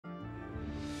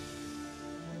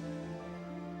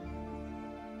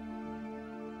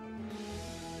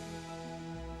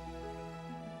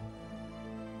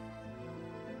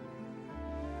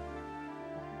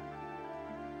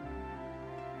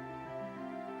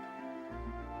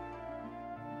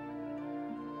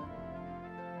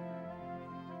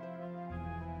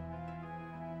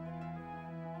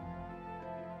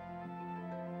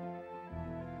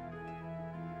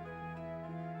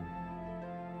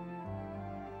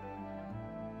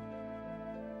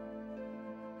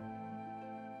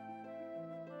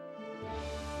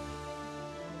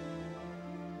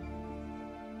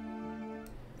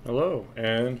Hello,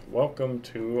 and welcome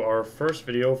to our first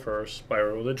video for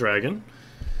Spyro the Dragon.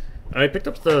 I picked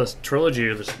up the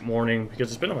trilogy this morning because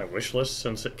it's been on my wish list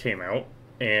since it came out,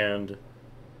 and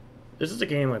this is a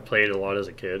game I played a lot as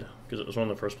a kid because it was one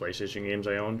of the first PlayStation games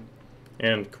I owned.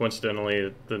 And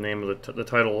coincidentally, the name of the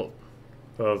title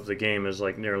of the game is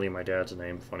like nearly my dad's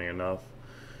name, funny enough.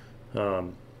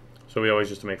 So we always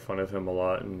used to make fun of him a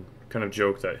lot and kind of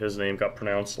joke that his name got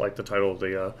pronounced like the title of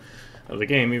the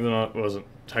game, even though it wasn't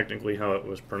technically how it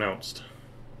was pronounced.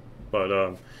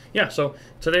 But yeah, so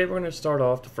today we're going to start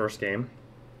off the first game.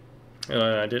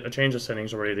 I changed the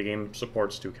settings already. The game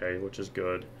supports 2K, which is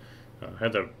good. I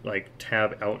had to like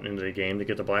tab out into the game to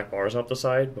get the black bars off the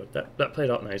side, but that played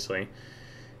out nicely.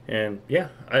 And yeah,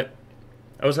 I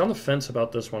was on the fence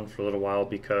about this one for a little while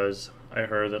because I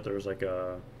heard that there was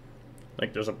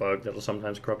there's a bug that'll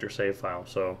sometimes corrupt your save file.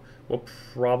 So we'll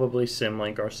probably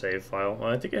symlink our save file. Well,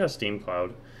 I think it has Steam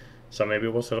Cloud, so maybe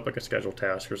we'll set up like a scheduled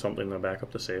task or something to back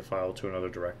up the save file to another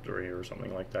directory or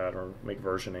something like that, or make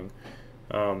versioning.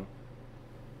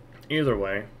 Either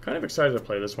way, kind of excited to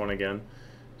play this one again,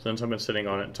 since I've been sitting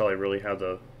on it until I really had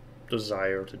the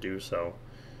desire to do so.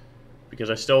 Because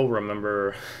I still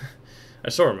remember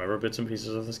bits and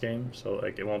pieces of this game, so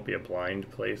like it won't be a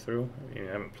blind playthrough. I mean,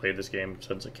 I haven't played this game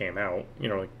since it came out,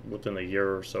 like within the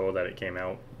year or so that it came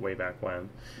out, way back when.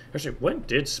 Actually, when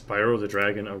did Spyro the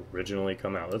Dragon originally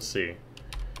come out? Let's see.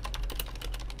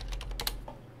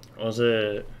 Was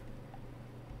it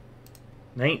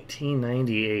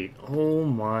 1998? Oh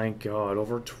my god,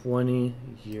 over 20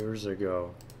 years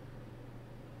ago.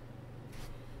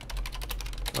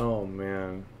 Oh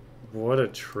man, what a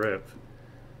trip.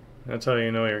 That's how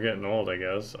you know you're getting old, I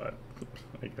guess. I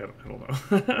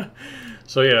don't know.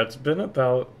 So yeah, it's been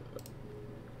about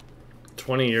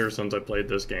 20 years since I played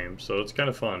this game, so it's kind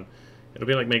of fun. It'll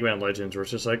be like Mega Man Legends, where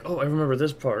it's just like, oh, I remember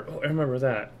this part, oh, I remember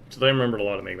that. So I remembered a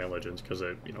lot of Mega Man Legends because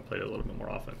I played it a little bit more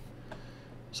often.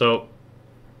 So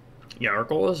yeah, our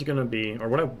goal is going to be, or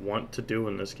what I want to do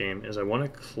in this game is I want to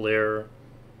clear.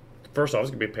 First off, it's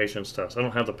going to be a patience test. I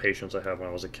don't have the patience I had when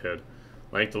I was a kid.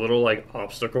 Like the little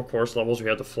obstacle course levels where you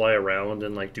had to fly around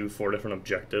and do 4 different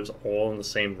objectives all in the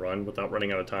same run without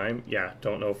running out of time. Yeah,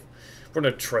 don't know if we're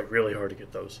gonna try really hard to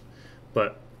get those,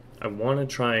 but I want to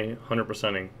try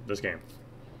 100%ing this game.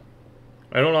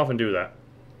 I don't often do that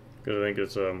because I think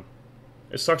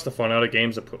it sucks the fun out of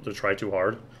games to try too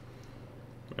hard.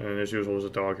 And as usual, there's a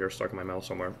dog here stuck in my mouth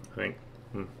somewhere, I think.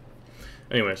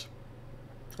 Anyways.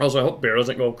 Also, I hope Bear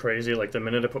doesn't go crazy. Like, the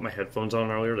minute I put my headphones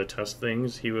on earlier to test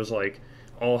things, he was,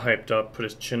 all hyped up, put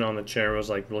his chin on the chair, was,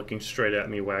 looking straight at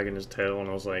me, wagging his tail, and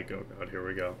I was like, oh, God, here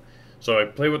we go. So I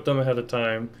played with them ahead of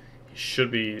time. He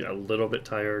should be a little bit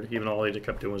tired, even all he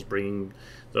kept doing was bringing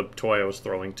the toy I was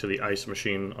throwing to the ice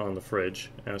machine on the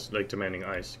fridge, as, demanding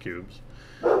ice cubes.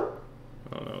 Oh,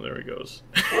 no, there he goes.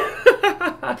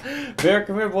 Bear,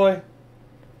 come here, boy.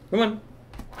 Come on.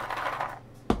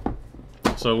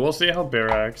 So we'll see how Bear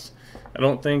acts. I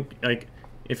don't think,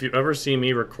 if you ever see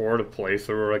me record a playthrough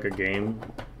or a game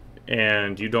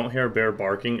and you don't hear Bear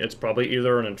barking, it's probably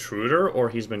either an intruder or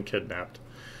he's been kidnapped.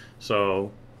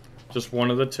 So, just one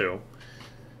of the two.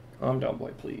 Calm down, boy,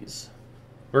 please.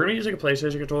 We're going to use a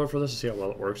PlayStation controller for this to see how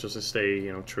well it works, just to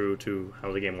stay, true to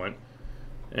how the game went.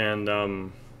 And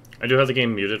I do have the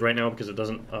game muted right now because it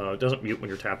doesn't mute when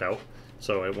you're tapped out.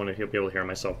 So I want to be able to hear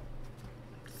myself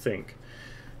think.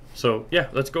 So yeah,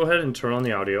 let's go ahead and turn on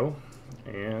the audio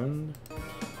and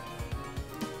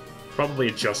probably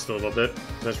adjust a little bit.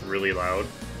 That's really loud.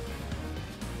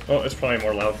 Oh, it's probably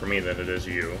more loud for me than it is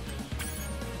you.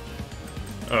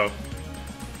 Oh,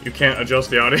 you can't adjust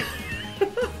the audio?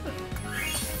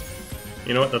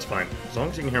 You know what, that's fine. As long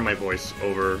as you can hear my voice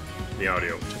over the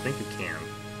audio, which I think you can.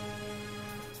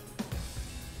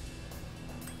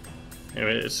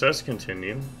 Anyway, it says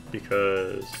continue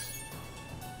because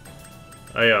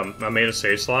I made a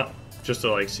save slot just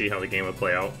to see how the game would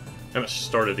play out. I haven't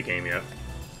started the game yet.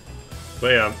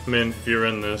 But yeah, I mean, if you're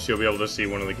in this, you'll be able to see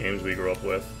one of the games we grew up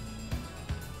with.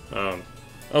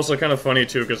 Also kind of funny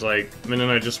too, because Min and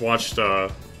I just watched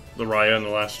the Raya and the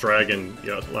Last Dragon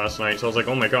last night, so I was like,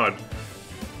 oh my god,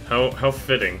 how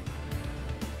fitting.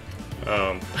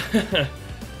 Alright,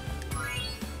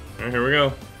 here we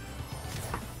go.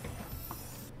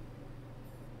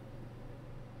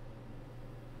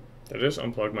 Did I just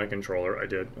unplug my controller? I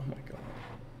did. Oh my god.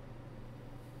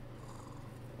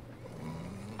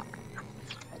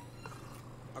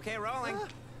 Okay, rolling.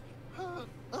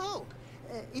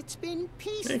 It's been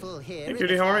peaceful here hey, in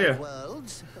Cutie, the how are you?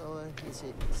 worlds. Or is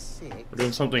it 6? We're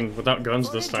doing something without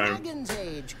guns this time. Dragon's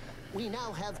Age. we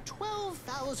now have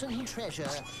 12,000 treasure.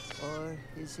 Or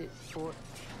is it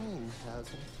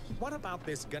 14,000? What about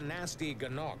this Ganasty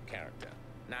Ganok character?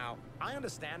 Now, I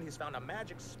understand he's found a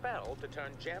magic spell to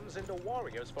turn gems into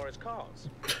warriors for his cause.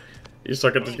 You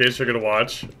suck at this game, so you're gonna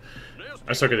watch.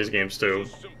 I suck at these games too.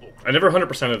 I never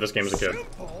 100% of this game as a kid.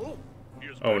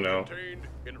 Oh no.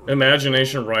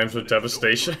 Imagination rhymes with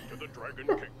devastation.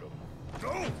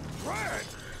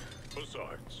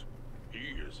 Besides, he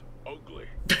is ugly.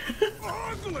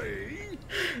 Ugly?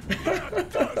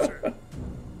 That does it.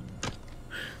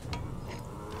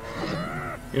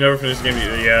 You never finished the game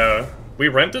either. Yeah. We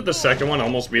rented the second one,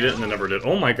 almost beat it, and then never did.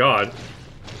 Oh my god.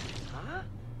 Huh?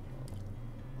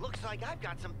 Looks like I've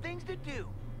got some things to do.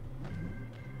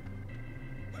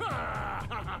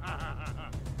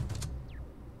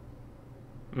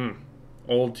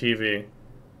 Old TV.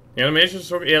 The animation's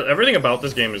so... Yeah, everything about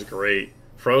this game is great.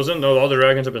 Frozen? No, all the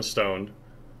dragons have been stoned.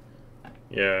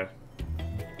 Yeah.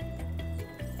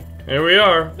 Here we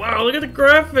are. Wow, look at the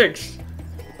graphics!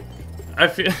 I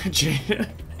feel...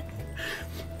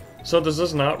 So does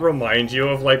this not remind you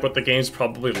of, like, what the games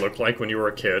probably looked like when you were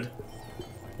a kid?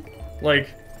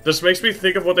 Like, this makes me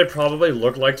think of what they probably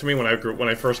looked like to me when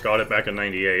I first got it back in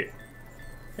 '98.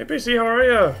 Hey, PC, how are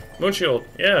ya? Moonshield,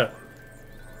 yeah.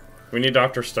 We need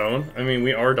Dr. Stone. I mean,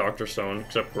 we are Dr. Stone,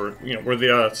 except we're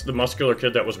the muscular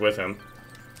kid that was with him.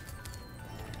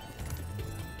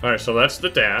 Alright, so that's the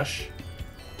dash.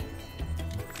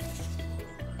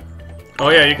 Oh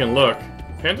yeah, you can look.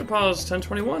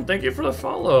 PantherPaws1021, thank you for the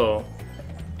follow.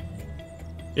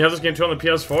 You have this game too on the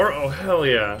PS4? Oh, hell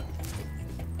yeah.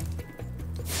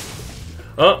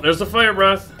 Oh, there's the fire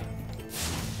breath.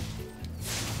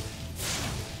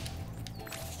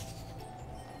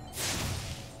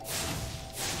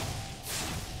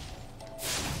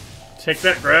 Take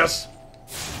that, grass.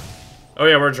 Oh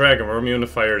yeah, we're a dragon. We're immune to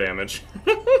fire damage.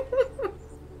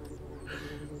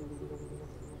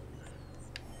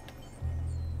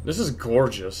 This is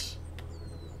gorgeous.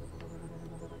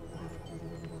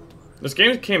 This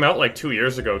game came out like 2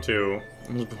 years ago, too.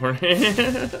 I was born.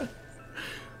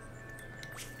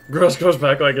 Gross goes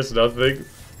back like it's nothing.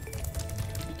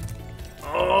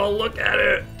 Oh, look at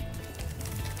it!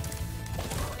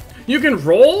 You can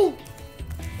roll?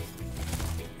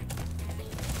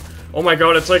 Oh my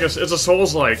god, it's like it's a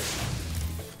Souls-like.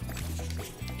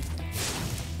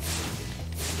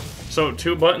 So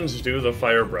 2 buttons do the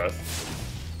fire breath.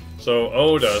 So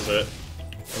O does it,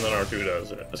 and then R2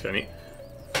 does it. That's kinda neat.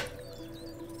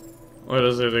 What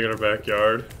does it in our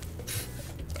backyard?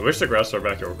 I wish the grass in our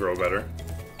backyard would grow better.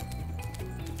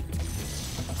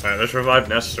 Alright, let's revive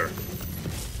Nestor.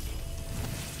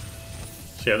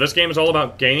 So yeah, this game is all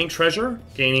about gaining treasure,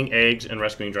 gaining eggs, and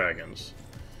rescuing dragons.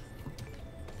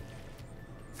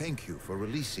 Thank you for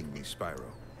releasing me,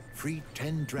 Spyro. Free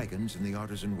 10 dragons in the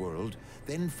artisan world,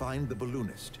 then find the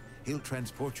balloonist. He'll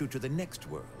transport you to the next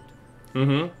world.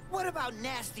 What about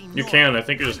Nasty You can, I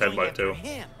think you just headbutt too.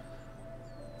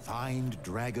 Find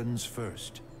dragons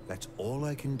first. That's all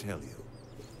I can tell you.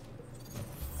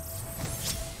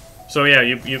 So yeah,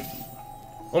 you...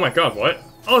 Oh my god, what?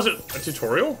 Oh, is it a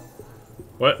tutorial?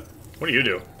 What? What do you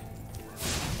do?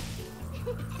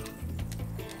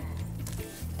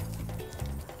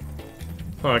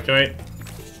 Huh, can I...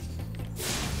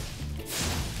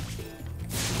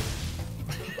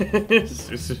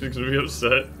 She's gonna be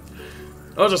upset.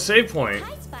 Oh, it's a save point.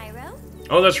 Hi, Spyro.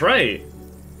 Oh, that's right.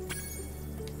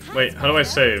 Hi, Wait, how do I Spyro.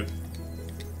 save?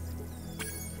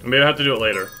 Maybe I have to do it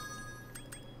later.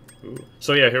 Ooh.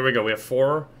 So yeah, here we go. We have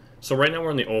 4. So right now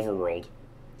we're in the overworld.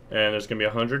 And there's gonna be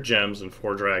 100 gems and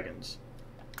 4 dragons.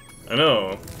 I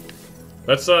know.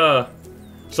 Let's, So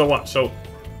what? So,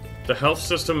 the health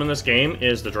system in this game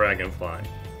is the dragonfly.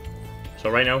 So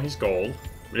right now he's gold.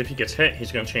 But if he gets hit,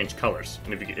 he's gonna change colors.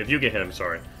 And if you get hit, I'm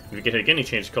sorry. If you get hit again, he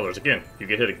changes colors again. If you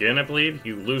get hit again, I believe,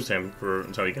 you lose him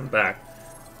until you get him back.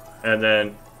 And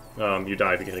then, you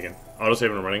die if you get hit again.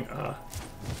 Autosave and running.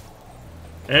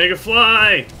 And you can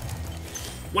fly!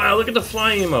 Wow, look at the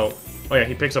fly emote! Oh yeah,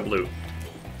 he picks up loot.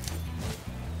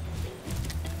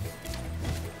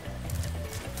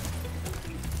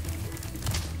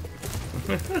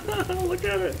 Look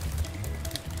at it!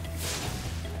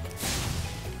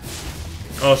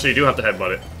 Oh, so you do have to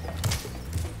headbutt it.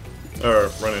 Or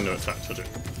run into it, touch it.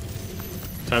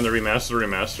 Time to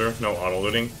remaster. No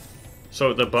auto-looting.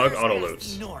 So the bug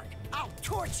auto-loots. I'll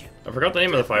torch him. I forgot the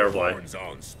name of the firefly. Horns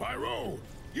on, Spyro.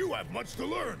 You have much to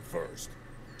learn first.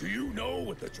 Do you know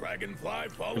what the dragonfly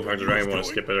following In fact, the you is dragon want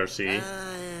to doing? skip it or see.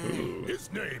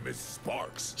 His name is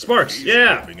Sparks. Sparks, He's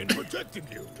yeah. helping and protecting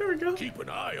you. There we go. Keep an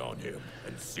eye on him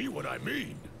and see what I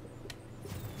mean.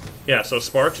 Yeah, so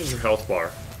Sparks is your health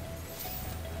bar.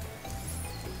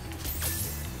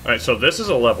 Alright, so this is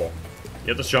a level.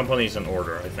 You have to jump on these in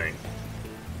order, I think.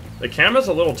 The camera's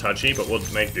a little touchy, but we'll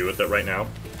make do with it right now.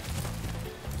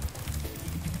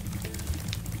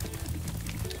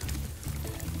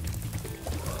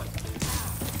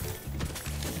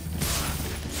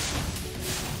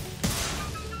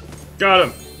 Got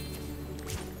him!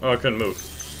 Oh, I couldn't move.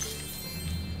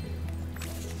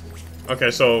 Okay,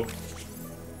 so...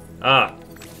 Ah.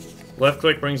 Left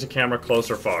click brings the camera close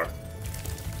or far.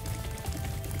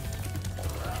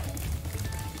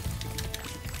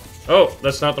 Oh,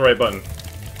 that's not the right button.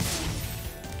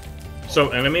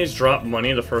 So enemies drop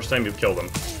money the first time you kill them.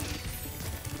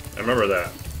 I remember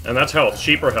that. And that's health.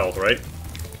 Cheaper health, right?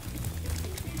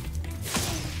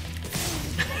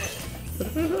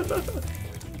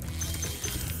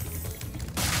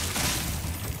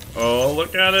 Oh,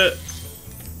 look at it!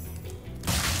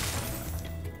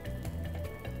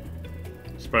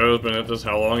 Spyro's been at this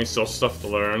how long? He's still stuff to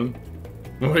learn.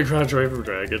 Nobody graduated from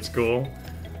Dragon. It's cool.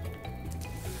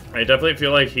 I definitely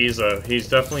feel like he's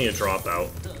definitely a dropout.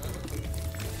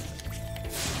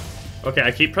 Okay,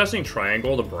 I keep pressing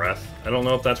triangle to breath. I don't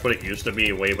know if that's what it used to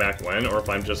be way back when, or if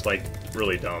I'm just, like,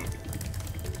 really dumb.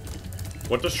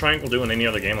 What does triangle do in any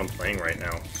other game I'm playing right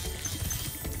now?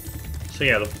 So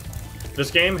yeah,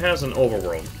 this game has an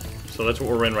overworld. So that's what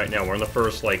we're in right now. We're in the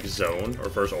first, like, zone, or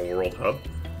first overworld hub.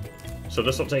 So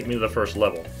this will take me to the first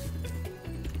level.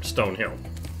 Stone Hill.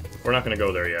 We're not going to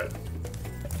go there yet.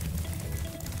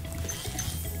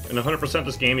 In 100%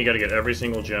 this game, you gotta get every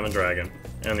single gem and dragon.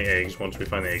 And the eggs, once we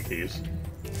find the egg thieves.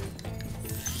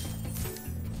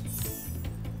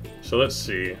 So let's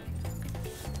see.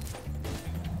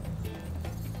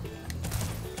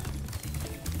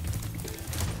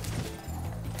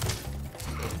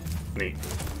 Neat.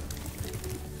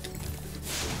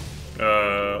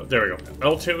 There we go.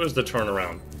 L2 is the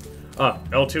turnaround.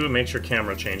 L2 makes your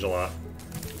camera change a lot.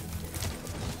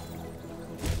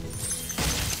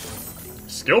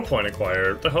 Skill point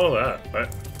acquired? What the hell is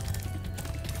that?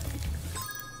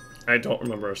 I don't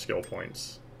remember our skill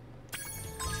points.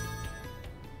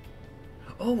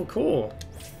 Oh, cool.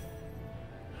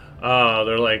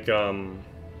 They're like, I don't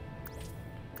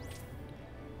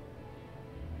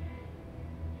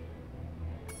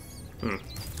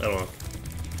know.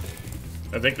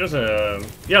 I think there's a...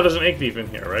 Yeah, there's an egg thief in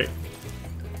here, right?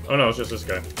 Oh no, it's just this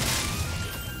guy.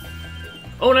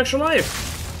 Oh, an extra life!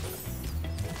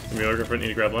 Maybe looking for it, need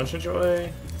to grab lunch,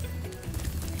 enjoy.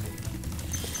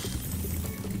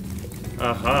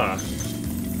 Aha.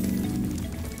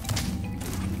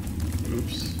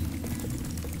 Oops.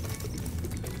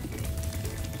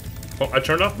 Oh, I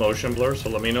turned off motion blur, so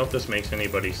let me know if this makes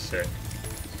anybody sick.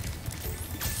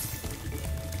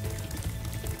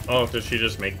 Oh, did she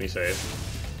just make me save?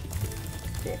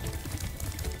 Cool.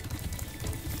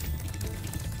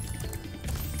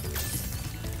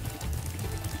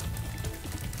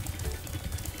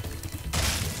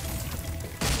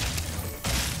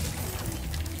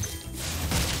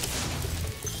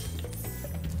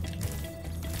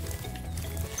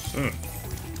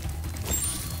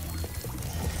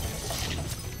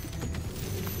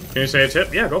 Can you say a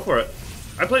tip? Yeah, go for it.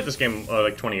 I played this game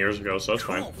like 20 years ago, so it's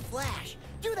fine. Flash,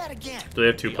 do that again. Do they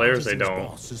have two players? They don't.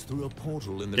 Boss is through a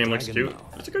portal in the Game looks Dragon cute.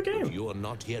 Mouth. It's a good game. But you are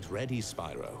not yet ready,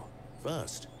 Spyro.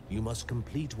 First, you must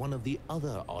complete one of the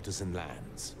other artisan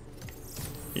lands.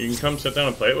 You can come sit down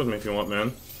and play it with me if you want,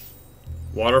 man.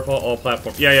 Waterfall, all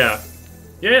platform. Yeah,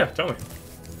 tell me.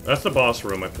 That's the boss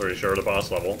room, I'm pretty sure, the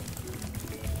boss level.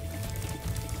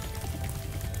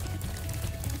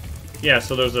 Yeah,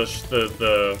 so there's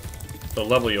the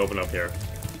level you open up here.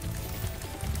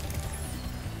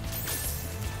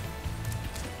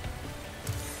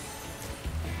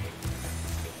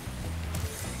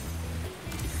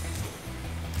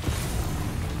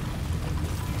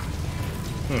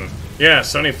 Yeah,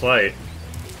 Sunny Flight.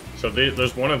 So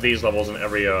there's one of these levels in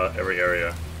every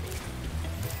area.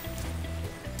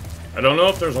 I don't know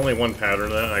if there's only one pattern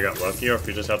that I got lucky, or if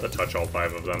you just have to touch all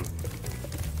 5 of them.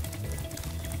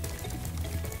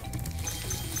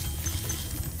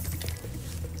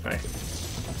 Hi.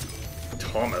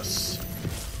 Thomas.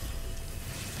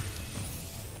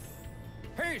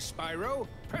 Hey, Spyro!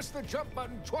 Press the jump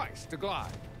button twice to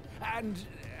glide. And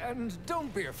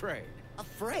don't be afraid.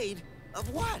 Afraid? Of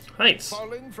what? Heights.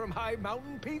 Falling from high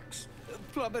mountain peaks?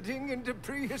 Plummeting into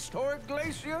prehistoric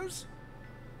glaciers?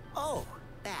 Oh,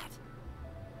 that.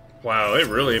 Wow, it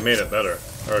really made it better.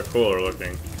 Or cooler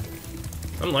looking.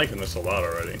 I'm liking this a lot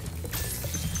already.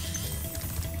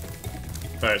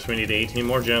 Alright, so we need 18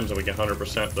 more gems and we get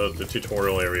 100% the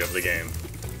tutorial area of the game.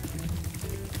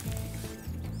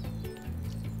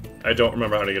 I don't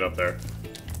remember how to get up there.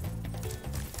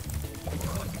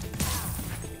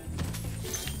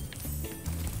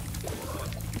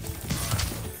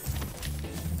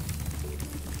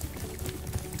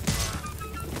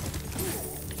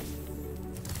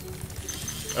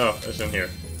 Oh, it's in here.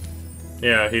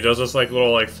 Yeah, he does this like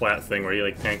little like flat thing where he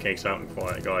like pancakes out and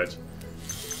glides.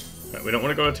 Right, we don't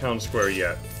want to go to town square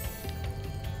yet.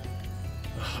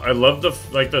 I love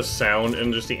the sound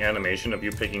and just the animation of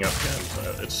you picking up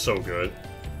gems. It's so good.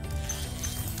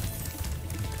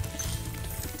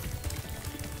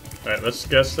 Alright, let's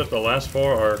guess that the last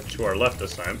 4 are to our left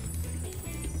this time.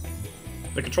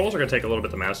 The controls are going to take a little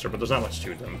bit to master, but there's not much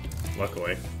to them,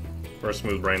 luckily. For a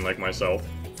smooth brain like myself.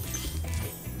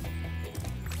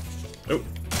 Oh.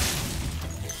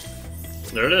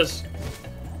 There it is.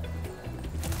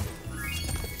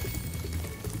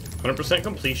 100%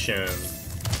 completion.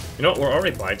 You know what, we're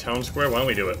already by town square, why don't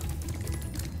we do it?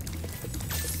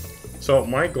 So,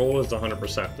 my goal is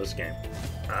 100% this game.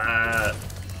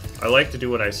 I like to do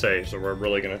what I say, so we're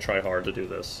really going to try hard to do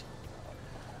this.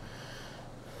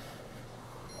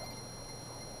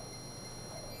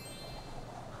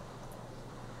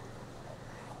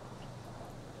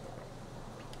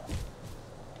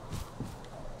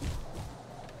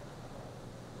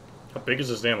 How big is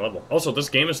this damn level? Also, this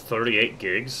game is 38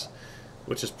 gigs,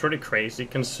 which is pretty crazy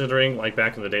considering, like,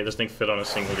 back in the day, this thing fit on a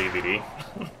single DVD.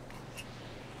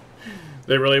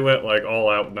 They really went, like,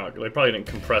 all out. They probably didn't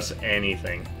compress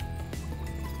anything.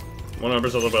 One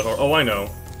number's a little bit hard. Oh, I know.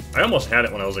 I almost had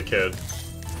it when I was a kid.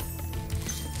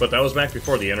 But that was back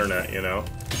before the internet, you know?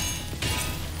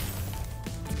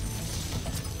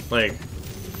 Like,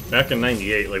 back in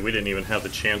 '98, like, we didn't even have the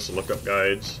chance to look up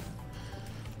guides.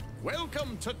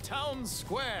 Welcome to Town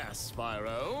Square,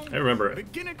 Spyro. I remember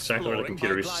Begin exactly where the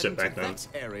computer used to sit back then. That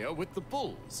area with the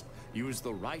bulls. Use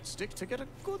the right stick to get a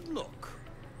good look.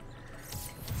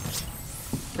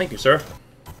 Thank you, sir.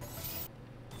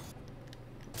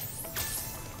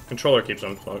 Controller keeps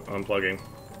unplugging.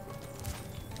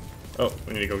 Oh,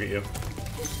 we need to go get you.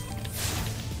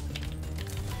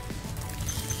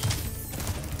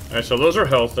 Alright, so those are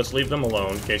health. Let's leave them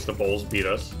alone in case the bulls beat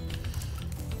us.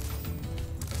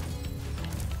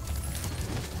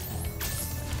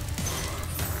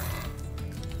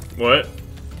 What?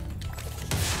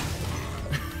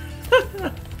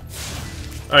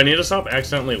 I need to stop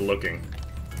accidentally looking.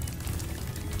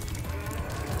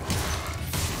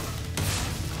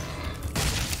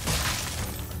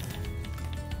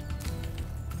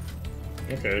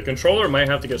 Okay, the controller might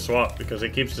have to get swapped because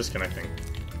it keeps disconnecting.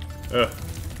 Ugh.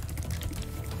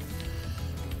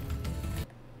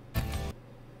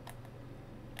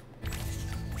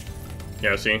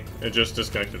 Yeah, see? It just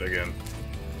disconnected again.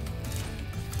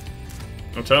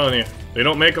 I'm telling you, they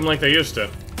don't make them like they used to.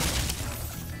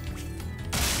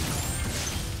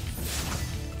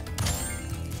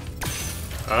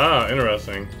 Ah,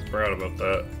 interesting. Forgot about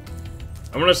that.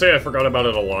 I'm gonna say I forgot about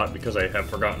it a lot because I have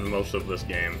forgotten most of this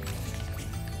game.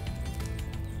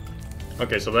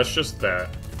 Okay, so that's just that.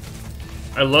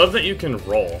 I love that you can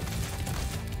roll.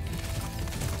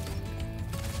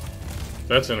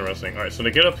 That's interesting. Alright, so to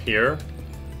get up here...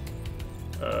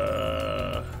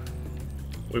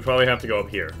 we probably have to go up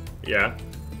here. Yeah?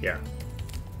 Yeah.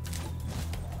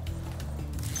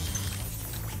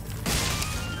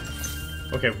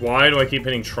 Okay, why do I keep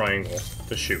hitting triangle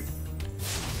to shoot?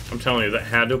 I'm telling you, that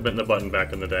had to have been the button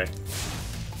back in the day.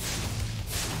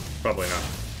 Probably not.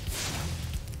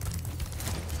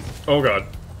 Oh god.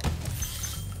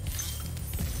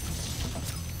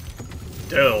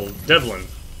 Devlin.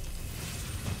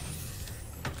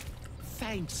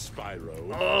 Thanks,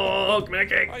 Spyro. Oh,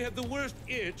 cooking. I had the worst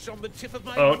itch on the tip of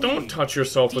my Oh, knee. don't touch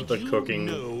yourself with the cooking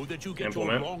Did you know that you get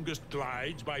implement. your longest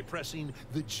glides by pressing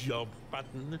the jump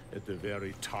button at the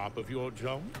very top of your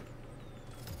jump?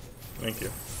 Thank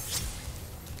you.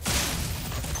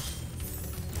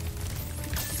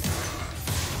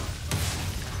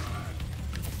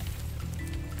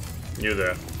 You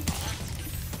there.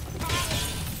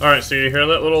 Alright, so you hear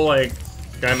that little, like,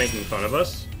 guy making fun of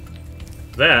us?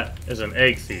 That is an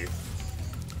egg thief.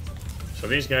 So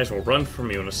these guys will run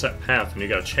from you in a set path, and you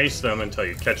gotta chase them until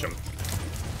you catch them.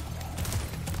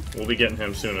 We'll be getting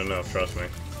him soon enough, trust me.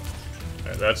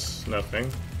 Alright, that's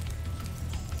nothing.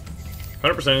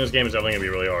 100% of this game is definitely gonna be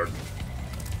really hard.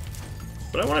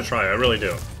 But I want to try, I really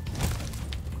do.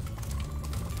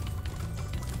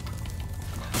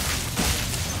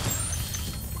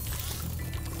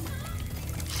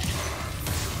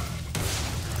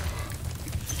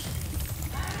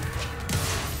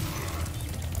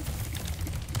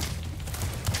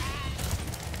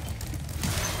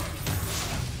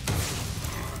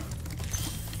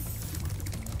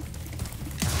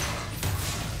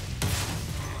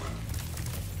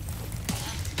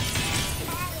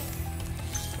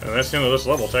 And that's the end of this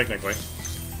level, technically.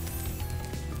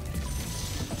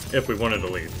 If we wanted to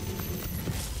leave.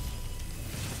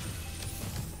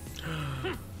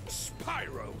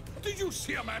 Did you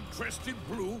see a man dressed in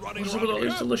blue running What's up around with all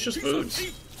these here? delicious He's foods? a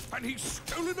thief, and he's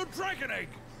stolen a dragon egg.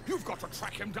 You've got to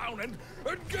track him down and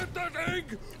get that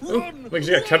egg. Run! Look, he's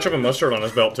got ketchup and mustard on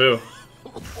his belt too.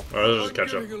 Oh, this is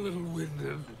ketchup. I'm getting a little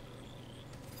winded.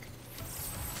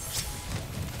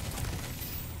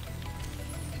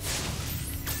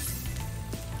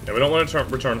 Yeah, we don't want to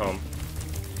return home.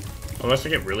 Unless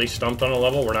we get really stumped on a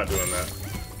level, we're not doing that.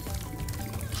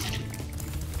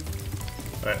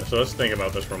 Alright, so let's think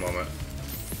about this for a moment.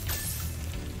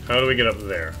 How do we get up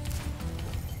there?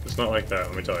 It's not like that,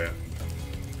 let me tell you.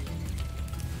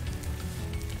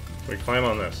 We climb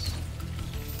on this.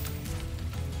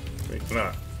 We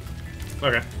cannot.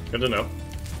 Okay, good to know.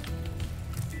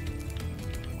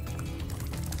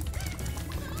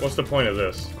 What's the point of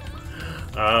this?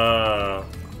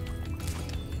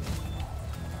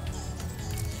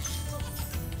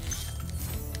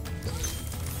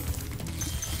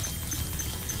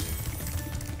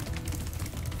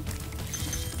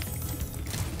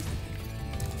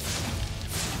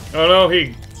 Oh no,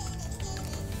 he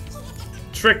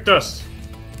tricked us.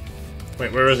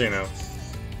 Wait, where is he now?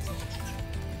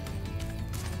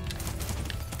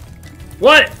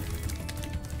 What?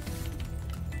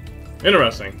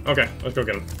 Interesting. Okay, let's go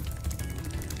get him.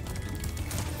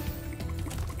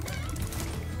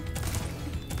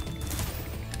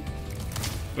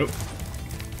 Oop.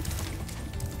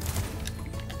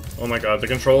 Oh my god, the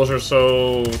controls are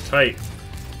so tight.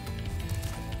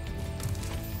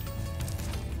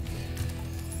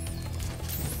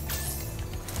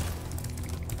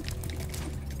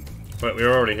 But we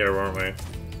were already here, weren't we?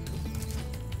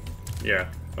 Yeah.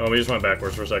 Oh, we just went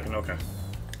backwards for a second. Okay.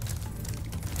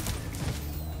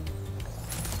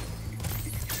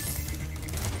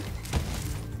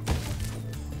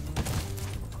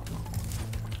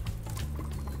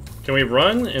 Can we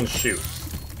run and shoot?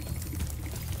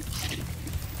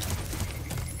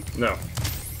 No.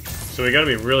 So we gotta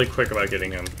be really quick about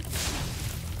getting him.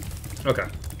 Okay.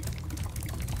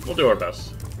 We'll do our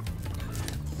best.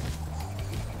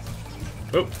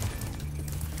 Oop.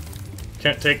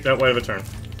 Can't take that wide of a turn.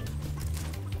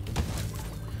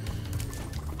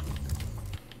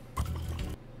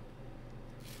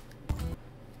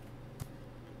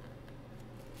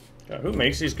 God, who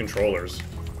makes these controllers?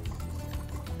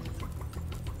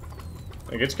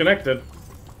 Like, it's connected.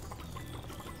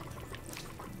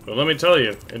 But let me tell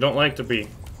you, it don't like to be.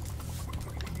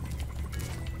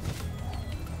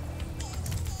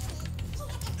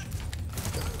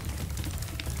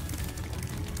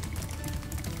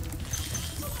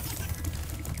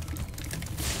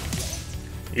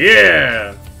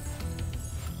 Yeah!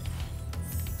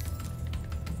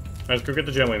 Let's go get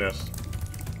the gem we missed.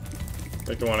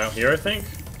 Like the one out here, I think?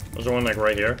 Was there one like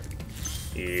right here?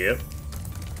 Yep.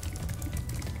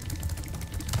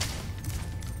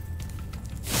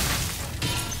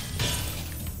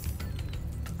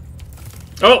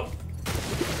 Oh!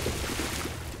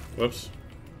 Whoops.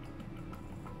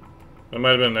 That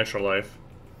might have been an extra life.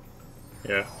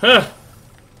 Yeah. Huh!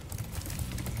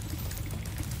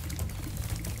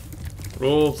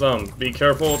 Rule of thumb, be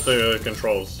careful with the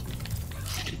controls.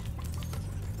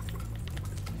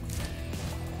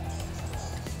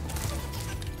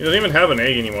 He doesn't even have an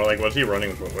egg anymore, like what's he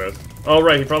running with? Oh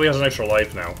right, he probably has an extra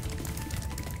life now.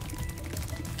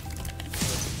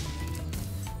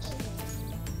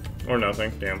 Or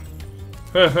nothing, damn.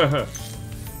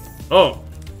 Oh!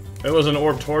 It was an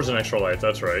orb towards an extra life,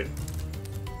 that's right.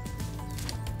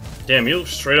 Damn, you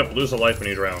straight up lose a life when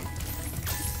you drown.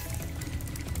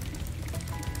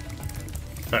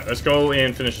 Alright, let's go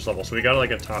and finish this level. So we got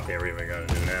like a top area we gotta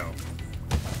do now.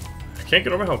 I can't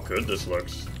get over how good this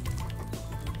looks.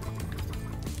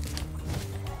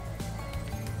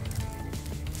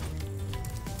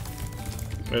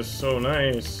 It's so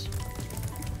nice.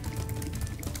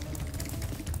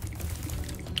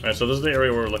 Alright, so this is the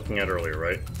area we were looking at earlier,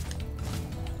 right?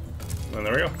 And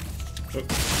there we go.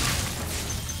 Oop.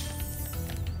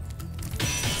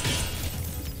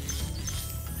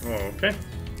 Okay.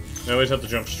 Now we just have to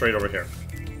jump straight over here.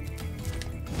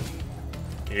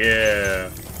 Yeah.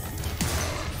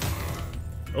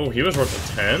 Oh, he was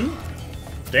worth a 10?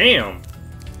 Damn.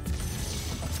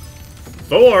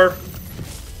 Thor!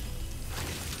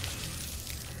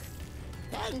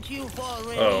 Thank you for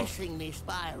releasing me,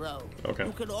 Spyro. Okay.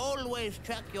 You can always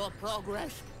track your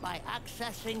progress by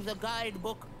accessing the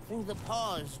guidebook through the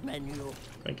pause menu.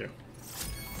 Thank you.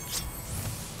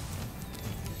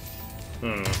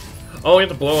 Oh, we have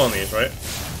to blow on these, right?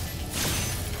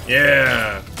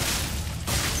 Yeah!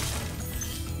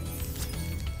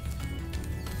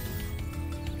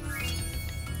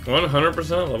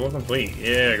 100% level complete.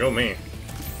 Yeah, go me.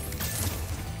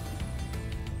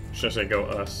 Should I say go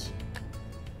us?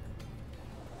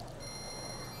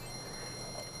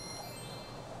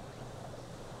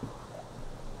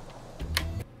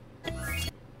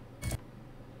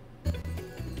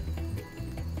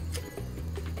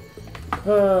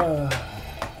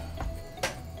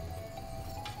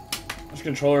 This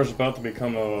controller is about to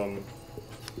become a...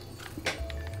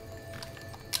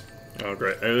 Oh,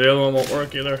 great. The other one won't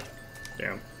work either.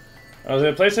 Damn.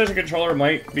 The PlayStation controller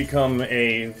might become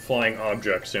a flying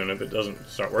object soon if it doesn't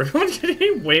start working. Did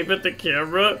he wave at the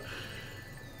camera?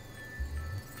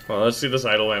 Well, let's see this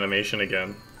idle animation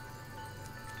again.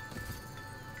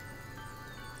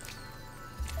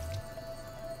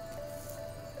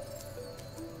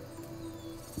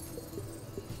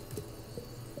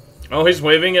 Oh, he's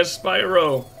waving at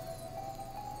Spyro.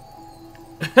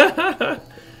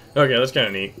 Okay, that's kind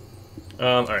of neat.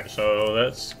 Alright, so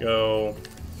let's go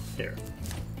here.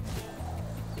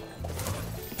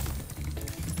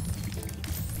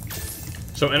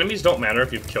 So enemies don't matter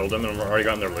if you've killed them and already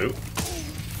gotten their loot.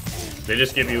 They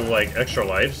just give you, like, extra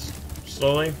lives,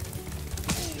 slowly.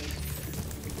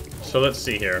 So let's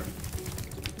see here.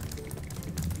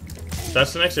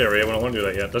 That's the next area, we don't want to do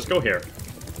that yet. Let's go here.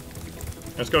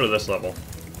 Let's go to this level.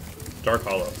 Dark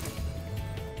Hollow.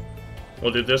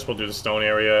 We'll do this, we'll do the stone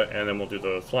area, and then we'll do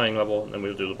the flying level, and then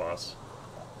we'll do the boss.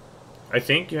 I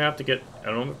think you have to get, I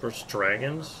don't know if it's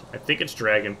dragons. I think it's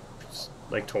dragon,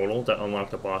 like, total, that unlock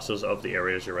the bosses of the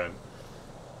areas you're in.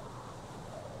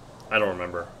 I don't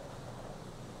remember.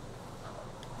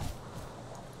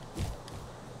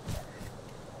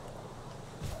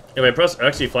 If I press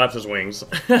X, he flaps his wings.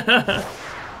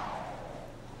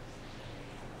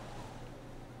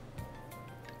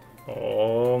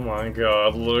 Oh my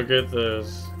god, look at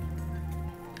this.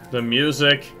 The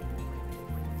music.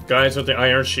 Guys with the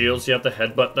iron shields, you have to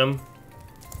headbutt them.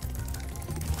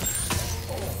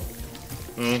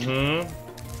 Mm-hmm.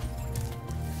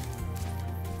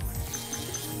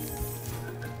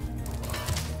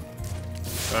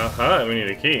 Aha, we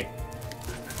need a key.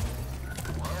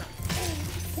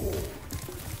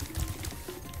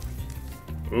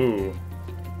 Ooh.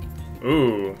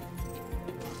 Ooh.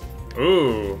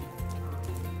 Ooh.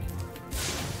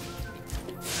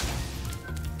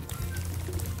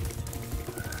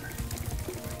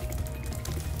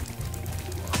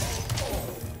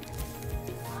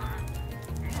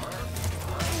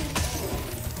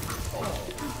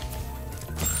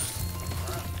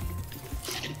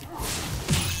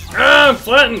 Ah, I'm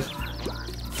flattened!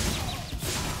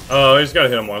 Oh, he's gotta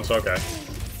hit him once, okay.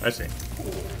 I see.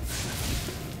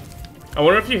 I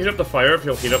wonder if you heat up the fire, if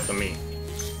you'll heat up the meat.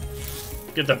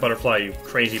 Get that butterfly, you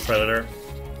crazy predator.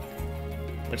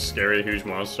 It's scary, huge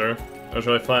monster. That was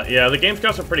really flat. Yeah, the game's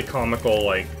got some pretty comical,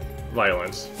 like,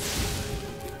 violence.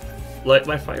 Light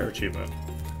my fire achievement.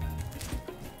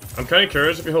 I'm kind of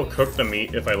curious if he'll cook the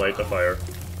meat if I light the fire.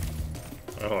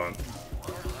 Oh, hold on.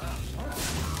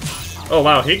 Oh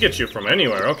wow, he gets you from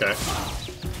anywhere, okay.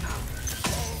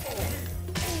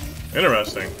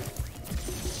 Interesting.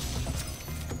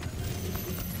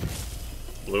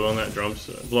 Blue on that drum,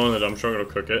 blow on the dump truck, it'll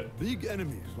cook it. Big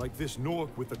enemies like this Nork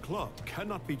with the club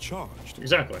cannot be charged.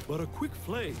 Exactly. But a quick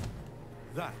flame,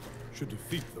 that should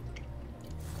defeat them.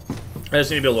 I just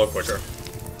need to be a little quicker.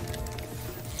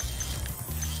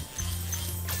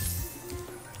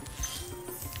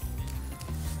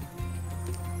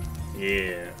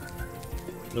 Yeah.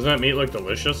 Doesn't that meat look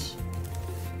delicious?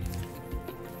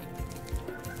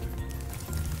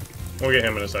 We'll get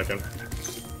him in a second.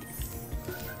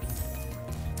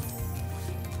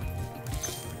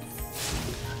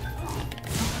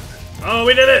 Oh,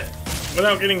 we did it!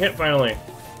 Without getting hit, finally.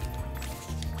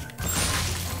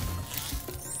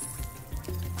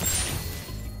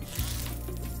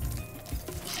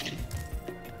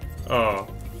 Oh.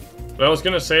 But I was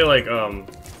gonna say, like,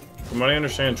 from what I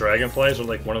understand, dragonflies are,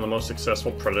 like, one of the most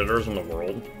successful predators in the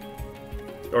world.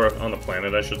 Or on the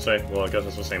planet, I should say. Well, I guess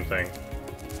it's the same thing.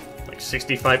 Like,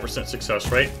 65% success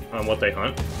rate on what they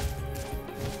hunt.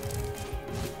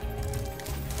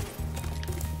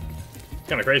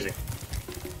 Kinda crazy.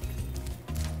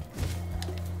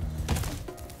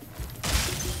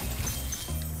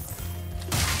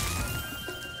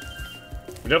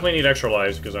 We definitely need extra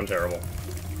lives because I'm terrible.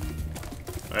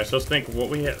 Alright, so let's think what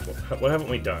haven't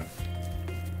we done?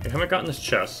 We haven't gotten this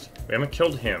chest. We haven't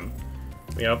killed him.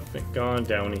 We haven't gone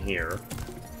down here.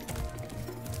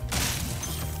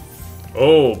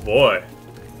 Oh boy.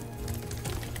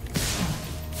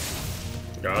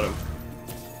 Got him.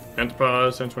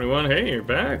 Antipause 1021. Hey, you're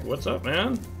back. What's up,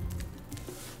 man?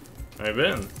 How you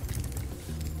been?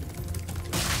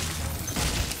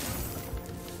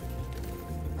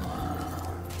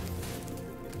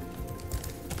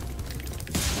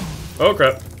 Oh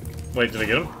crap. Wait, did I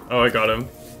get him? Oh, I got him.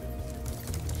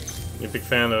 You a big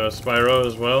fan of Spyro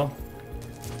as well?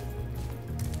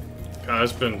 God,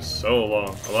 it's been so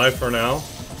long. Alive for now?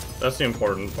 That's the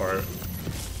important part.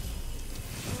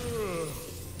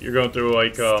 You're going through,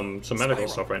 like, some medical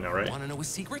stuff right now, right? Want to know a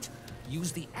secret?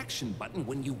 Use the action button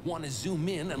when you want to zoom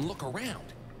in and look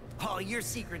around. Oh, your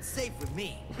secret's safe with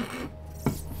me.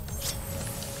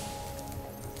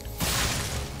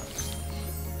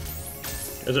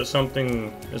 Is it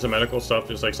something, is the medical stuff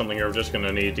just like something you're just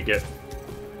gonna need to get,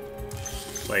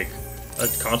 like, a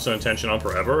constant attention on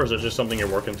forever? Or is it just something you're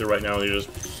working through right now and you're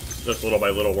just little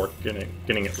by little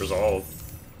getting it resolved?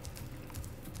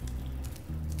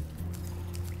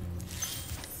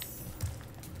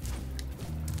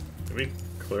 Did we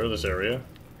clear this area?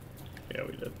 Yeah,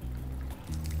 we did.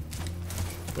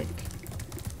 Think.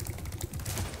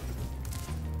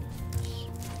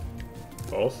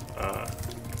 Both?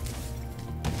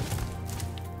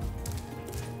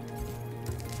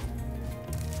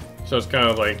 So it's kind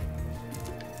of like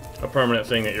a permanent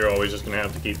thing that you're always just going to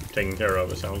have to keep taking care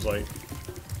of, it sounds like.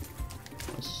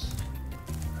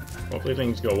 Hopefully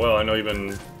things go well. I know you've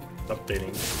been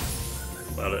updating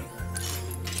about it.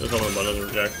 Just hoping the button doesn't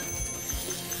reject.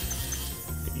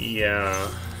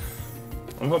 Yeah.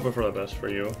 I'm hoping for the best for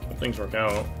you. If things work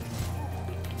out.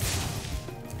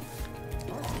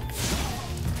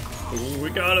 Ooh, we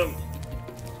got him!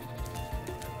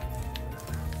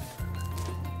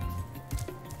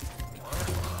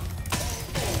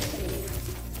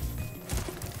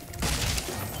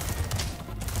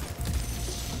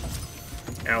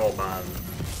 Alban.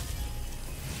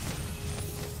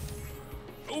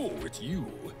 Oh, it's you.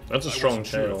 That's a strong I wasn't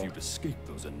sure tail. if you'd escape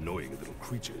those annoying little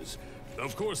creatures.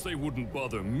 Of course, they wouldn't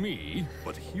bother me,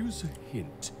 but here's a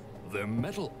hint. Their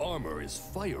metal armor is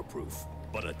fireproof,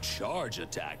 but a charge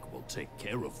attack will take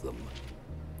care of them.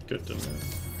 Good to know.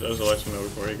 Does let you know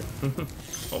before you go.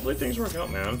 Hopefully things work out,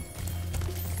 man.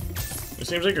 It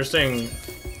seems like you're staying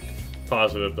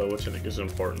positive, though, which I think is an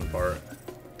important part.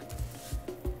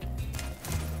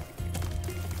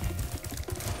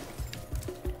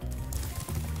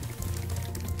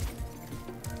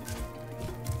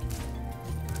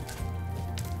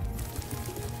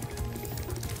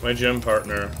 My gym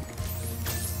partner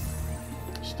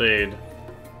stayed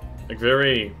like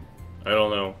very, I don't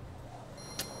know.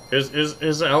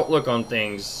 His outlook on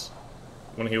things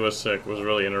when he was sick was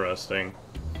really interesting.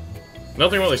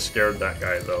 Nothing really scared that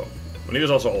guy though. And he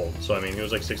was also old, so I mean he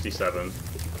was like 67.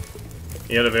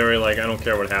 He had a very like I don't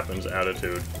care what happens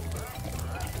attitude.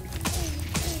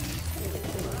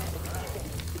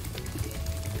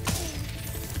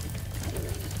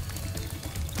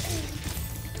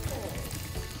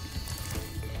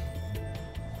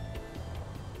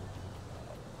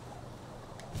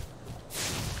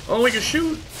 Oh, we can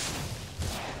shoot!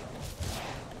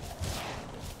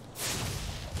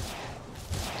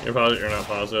 You're not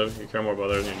positive. You care more about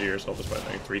others than you do yourself despite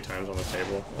being 3 times on the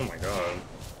table. Oh my god.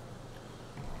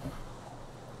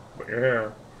 But you're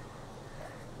here.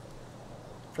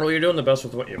 Well, you're doing the best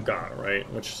with what you've got,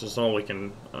 right? Which is all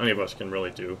any of us can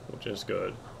really do, which is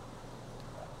good.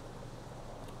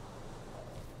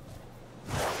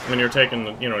 I mean, you're taking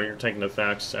the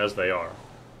facts as they are.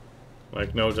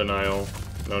 Like, no denial.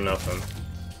 No, nothing.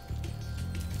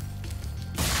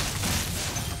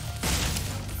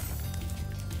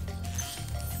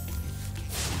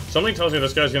 Something tells me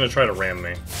this guy's gonna try to ram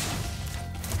me.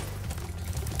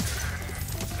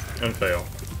 And fail.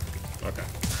 Okay.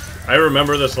 I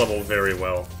remember this level very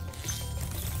well.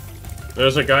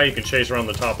 There's a guy you can chase around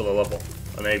the top of the level.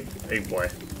 An egg boy.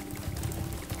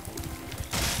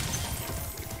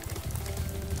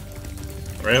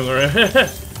 Ram the ram.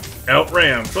 Out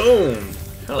ram. Boom!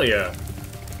 Hell yeah.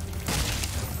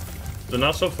 The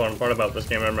not so fun part about this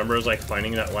game, I remember, is like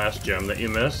finding that last gem that you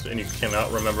missed, and you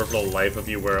cannot remember for the life of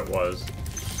you where it was.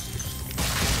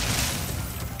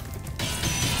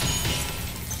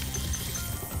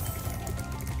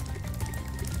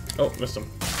 Oh, missed him.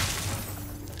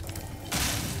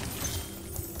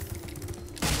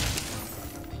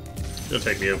 It'll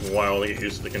take me a while to get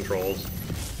used to the controls.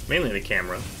 Mainly the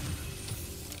camera.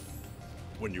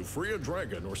 When you free a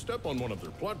dragon or step on one of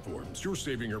their platforms, you're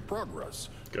saving your progress.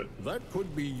 Good. That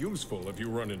could be useful if you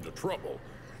run into trouble.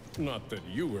 Not that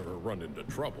you ever run into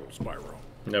trouble, Spyro.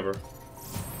 Never.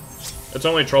 It's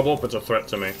only trouble if it's a threat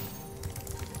to me.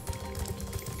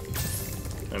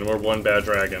 And we're one bad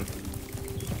dragon.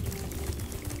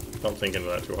 Don't think into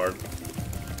that too hard.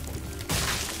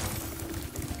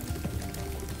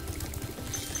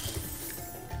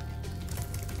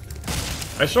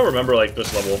 I still remember, like,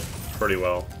 this level pretty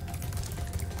well.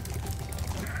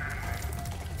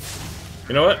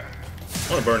 You know what? I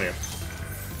want to burn you.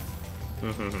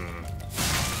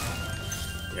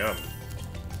 Yum.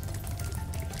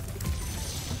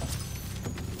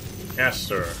 Yes,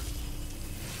 sir.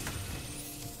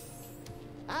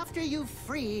 After you've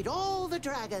freed all the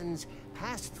dragons,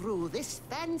 pass through this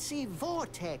fancy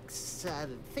vortex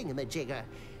thingamajigger.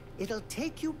 It'll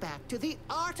take you back to the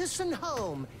artisan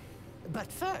home.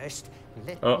 But first,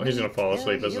 let me he's gonna fall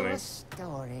asleep, tell isn't you he? a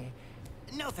story.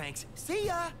 No thanks. See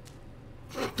ya.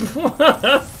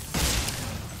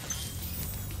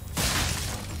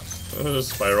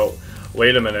 Spyro.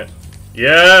 Wait a minute.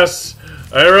 Yes!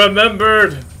 I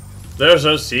remembered! There's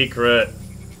a secret.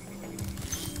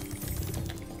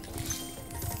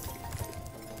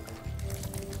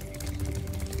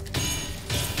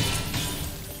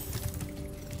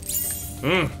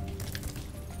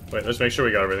 Wait, let's make sure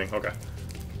we got everything. Okay.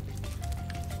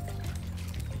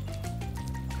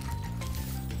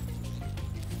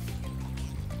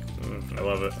 I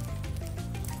love it.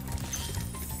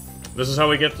 This is how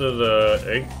we get to the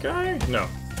egg guy? No.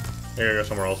 I gotta go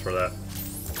somewhere else for that.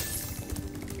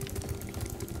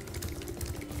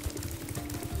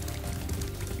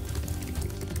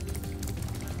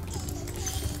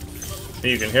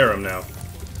 You can hear him now.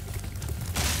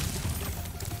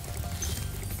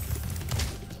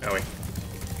 Owie.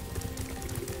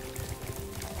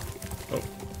 Oh.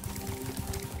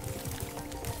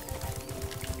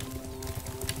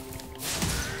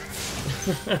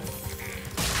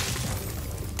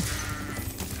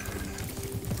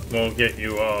 Won't get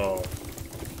you all.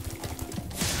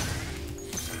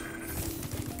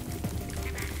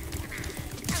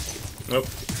 Nope.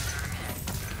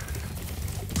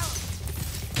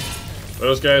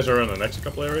 Those guys are in the next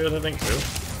couple areas, I think, too.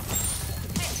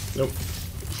 Nope.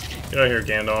 Get out of here,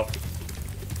 Gandalf.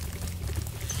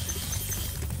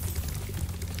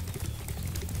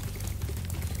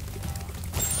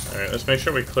 Alright, let's make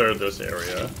sure we cleared this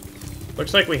area.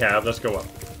 Looks like we have. Let's go up.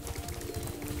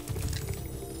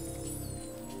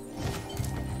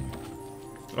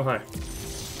 Oh, hi.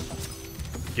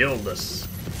 Gildas.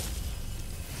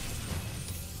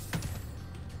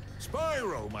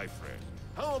 Spyro, my friend.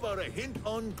 How about a hint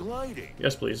on gliding?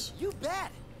 Yes, please. You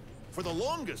bet. For the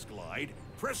longest glide,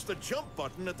 press the jump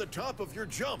button at the top of your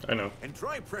jump. I know. And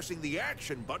try pressing the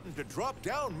action button to drop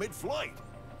down mid-flight.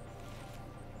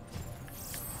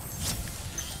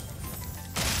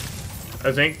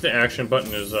 I think the action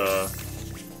button is,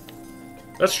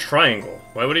 that's triangle.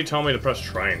 Why would he tell me to press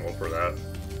triangle for that?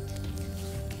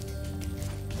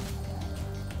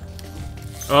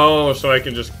 Oh, so I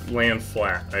can just land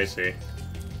flat. I see.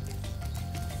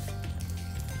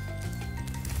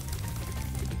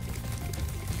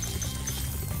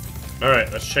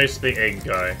 Alright, let's chase the egg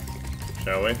guy,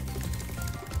 shall we?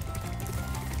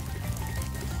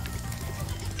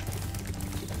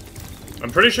 I'm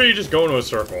pretty sure you just go into a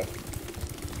circle.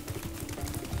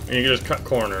 And you can just cut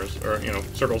corners, or, you know,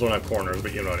 circles don't have corners,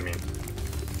 but you know what I mean.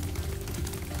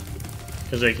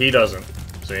 Because, like, he doesn't,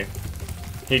 see?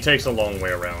 He takes a long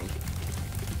way around.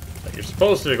 Like, you're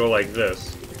supposed to go like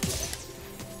this.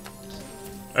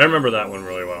 I remember that one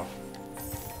really well.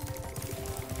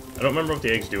 I don't remember if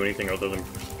the eggs do anything other than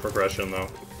progression, though.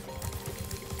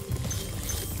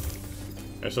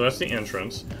 Okay, so that's the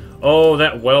entrance. Oh,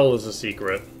 that well is a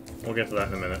secret. We'll get to that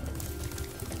in a minute.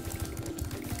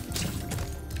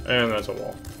 And that's a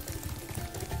wall.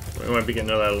 We might be getting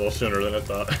to that a little sooner than I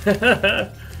thought.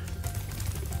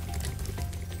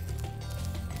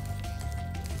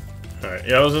 Alright,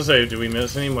 yeah, I was gonna say, do we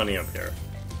miss any money up here?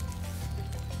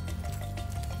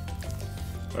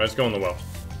 Alright, let's go in the well.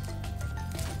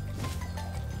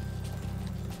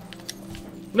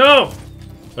 No!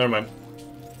 Never mind.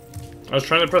 I was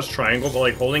trying to press triangle, but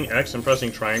like holding X and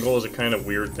pressing triangle is a kind of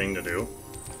weird thing to do.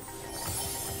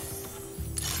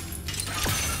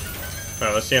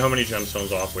 Alright, let's see how many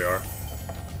gemstones off we are.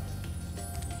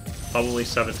 Probably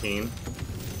 17.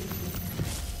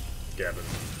 Gavin.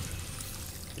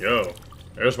 Yo,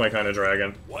 there's my kind of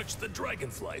dragon. Watch the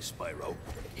dragonfly, Spyro.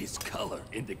 His color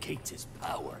indicates his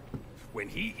power. When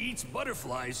he eats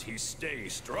butterflies, he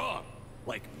stays strong.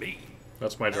 Like me.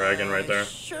 That's my dragon right there.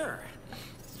 Sure.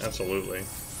 Absolutely.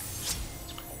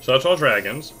 So that's all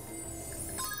dragons.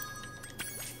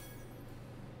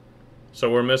 So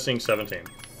we're missing 17.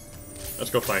 Let's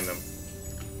go find them.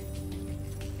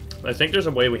 I think there's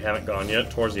a way we haven't gone yet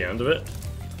towards the end of it.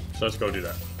 So let's go do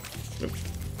that. Oop.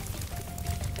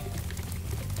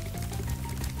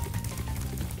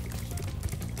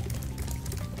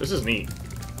 This is neat.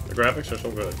 The graphics are so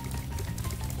good.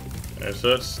 Okay, so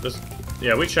that's this.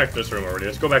 Yeah, we checked this room already.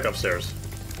 Let's go back upstairs.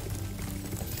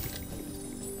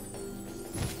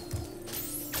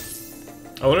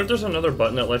 I wonder if there's another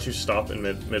button that lets you stop in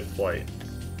mid-flight.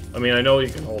 I mean, I know you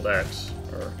can hold X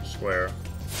or square.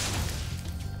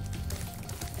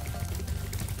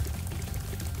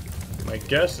 My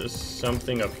guess is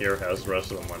something up here has the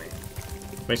rest of the money.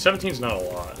 I mean, 17's not a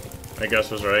lot. I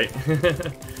guess was right.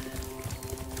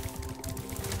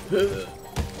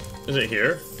 Is it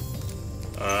here?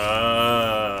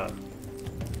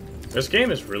 This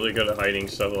game is really good at hiding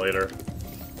stuff later.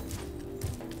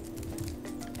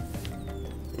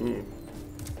 Ooh.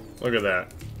 Look at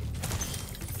that.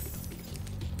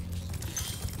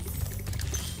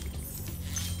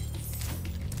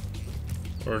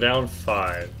 We're down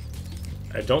 5.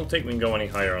 I don't think we can go any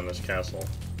higher on this castle.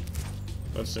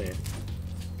 Let's see.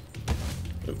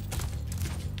 Oop.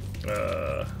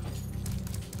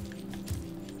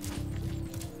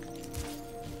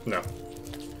 No.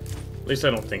 At least I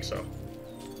don't think so.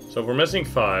 So if we're missing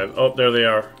 5... Oh, there they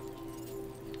are.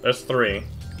 That's 3.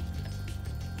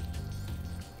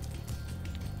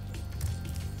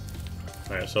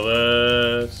 Alright, so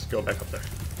let's go back up there.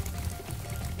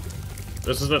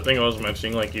 This is the thing I was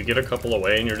mentioning, like, you get a couple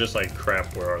away and you're just like,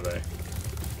 crap, where are they?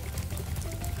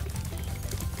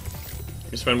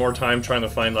 You spend more time trying to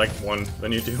find, like, one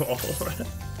than you do all of it.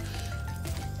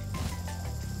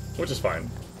 Which is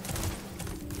fine.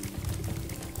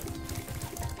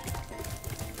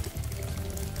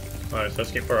 Alright, so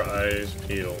let's keep our eyes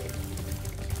peeled.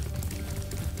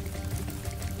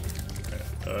 Okay,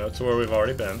 that's where we've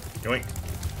already been. Yoink.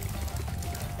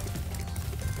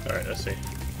 Alright, let's see.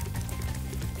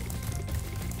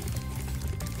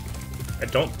 I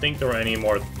don't think there were any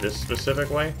more this specific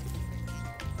way.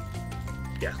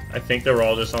 Yeah, I think they were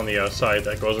all just on the side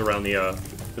that goes around the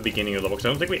beginning of the level. Because I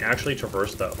don't think we actually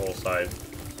traversed that whole side.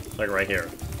 Like right here.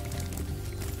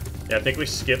 Yeah, I think we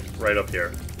skipped right up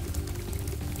here.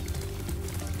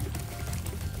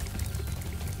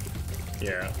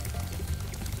 Yeah.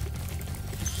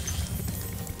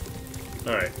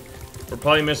 Alright. We're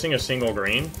probably missing a single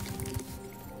green.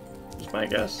 Just my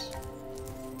guess.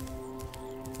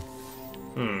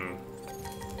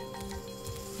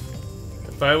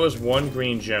 If I was one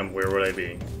green gem, where would I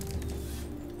be?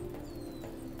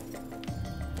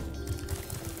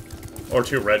 Or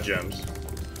 2 red gems.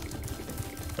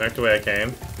 Back the way I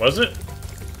came. Was it?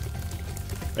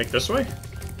 Like this way?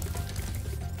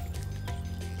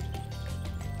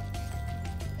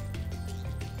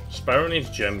 Spyro needs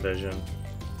gem vision.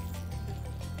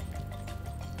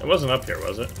 It wasn't up here,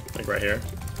 was it? Like right here?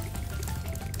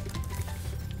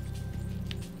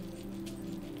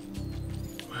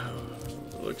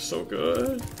 Looks so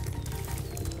good.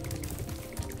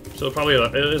 So probably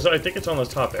it is. I think it's on the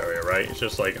top area, right? It's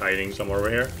just like hiding somewhere over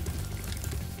here.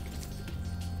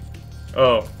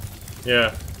 Oh,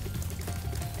 yeah.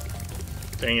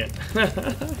 Dang it.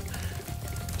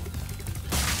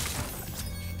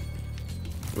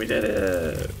 We did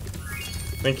it.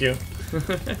 Thank you.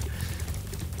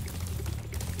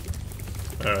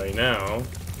 All right, now.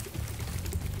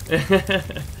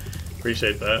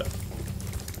 Appreciate that.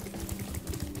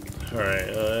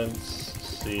 Alright, let's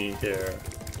see here.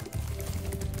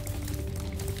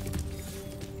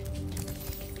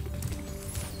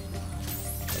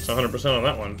 That's 100% on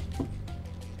that one.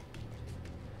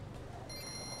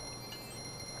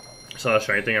 Saw a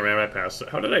shiny thing, I ran right past it.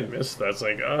 How did I miss that? It's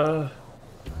like,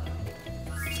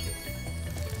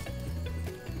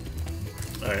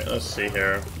 Alright, let's see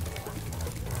here.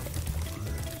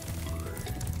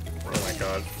 Oh my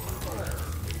god.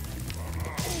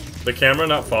 The camera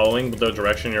not following the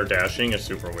direction you're dashing is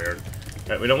super weird.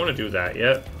 Alright, we don't want to do that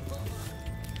yet.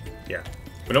 Yeah.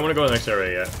 We don't want to go to the next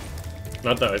area yet.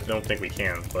 Not that I don't think we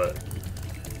can, but...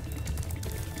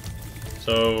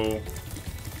 So...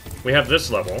 We have this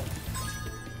level.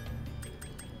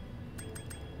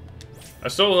 I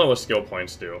still don't know what skill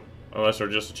points do. Unless they're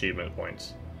just achievement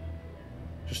points.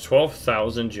 There's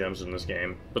 12,000 gems in this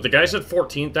game. But the guy said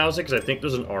 14,000 because I think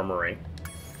there's an armory.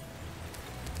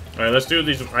 Alright, let's do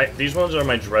these. These ones are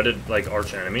my dreaded, like,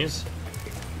 arch enemies.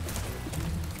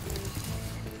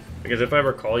 Because if I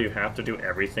recall, you have to do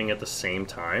everything at the same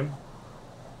time.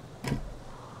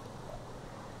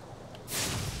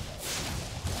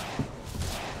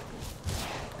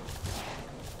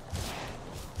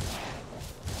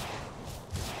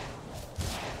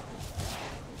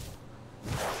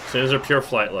 So these are pure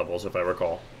flight levels, if I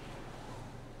recall.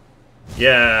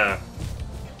 Yeah.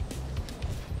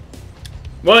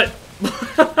 What?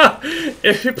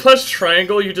 If you press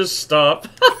triangle, you just stop.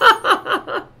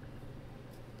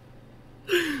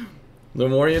 The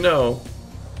more you know.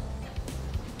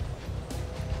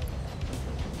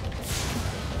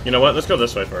 You know what? Let's go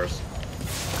this way first.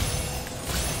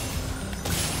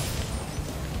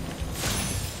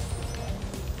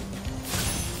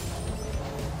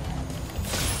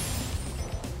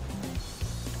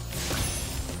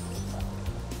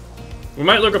 We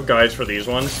might look up guides for these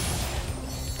ones,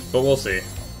 but we'll see.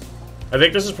 I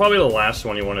think this is probably the last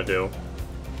one you want to do.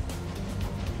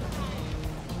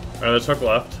 Alright, let's hook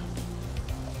left.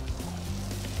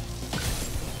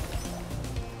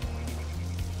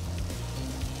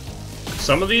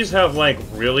 Some of these have, like,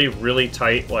 really, really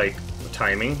tight, like,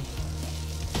 timing.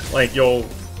 Like,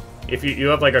 if you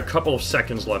have, like, a couple of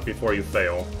seconds left before you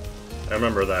fail. I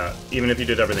remember that, even if you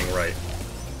did everything right.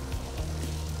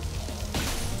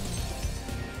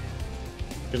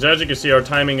 Because as you can see, our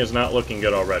timing is not looking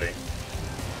good already.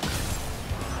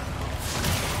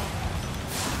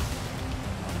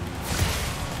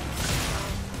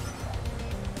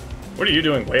 What are you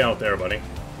doing way out there, buddy?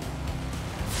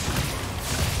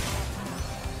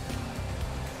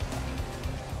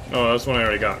 Oh, that's one I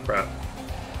already got. Crap.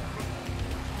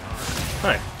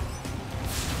 Hi.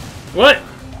 What?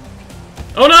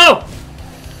 Oh no!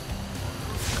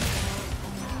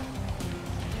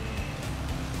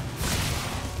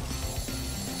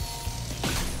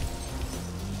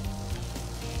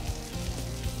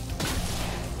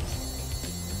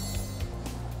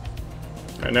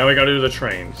 Alright, now we gotta do the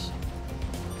trains.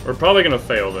 We're probably gonna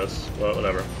fail this, but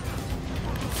whatever.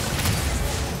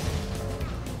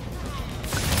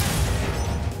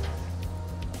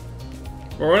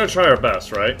 We're gonna try our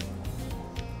best, right?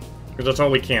 Because that's all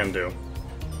we can do.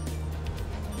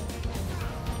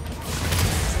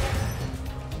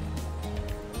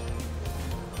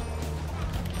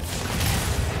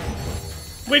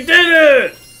 We did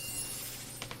it!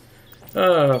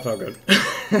 Oh, that felt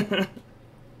good.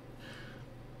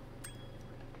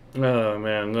 Oh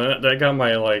man, that got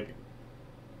my, like...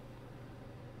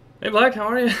 Hey Black, how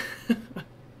are you?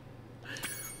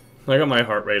 I got my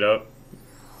heart rate up.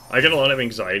 I get a lot of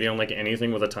anxiety on, like,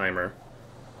 anything with a timer.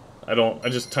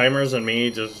 Timers and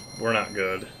me, we're not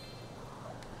good.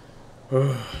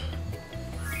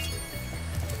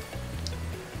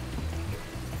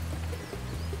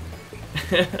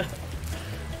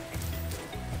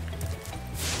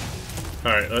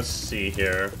 Alright, let's see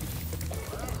here.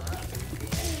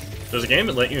 Does a game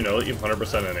let you know that you've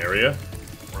 100% an area?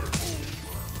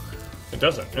 It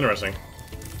doesn't. Interesting.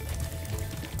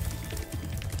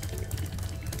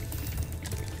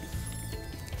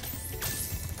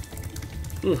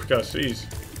 Ooh, gotta sneeze.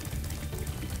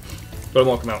 But it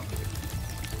won't come out.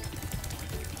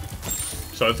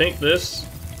 So I think this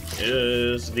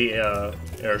is the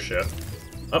airship.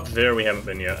 Up there we haven't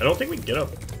been yet. I don't think we can get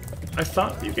up. I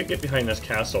thought you could get behind this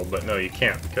castle, but no, you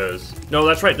can't, because... No,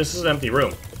 that's right, this is an empty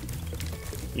room.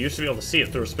 You used to be able to see it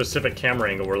through a specific camera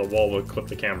angle where the wall would clip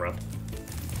the camera.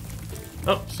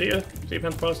 Oh, see ya. See ya,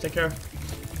 Pentecost. Take care.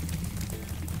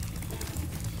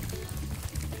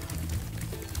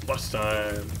 Bus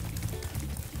time.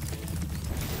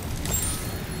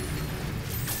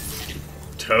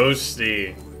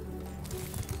 Toasty.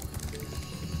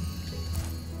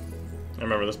 I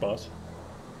remember this boss.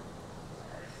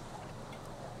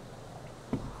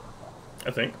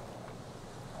 I think.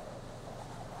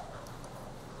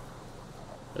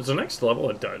 Is the next level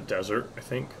a desert, I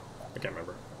think? I can't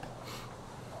remember.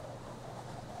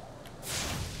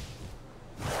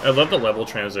 I love the level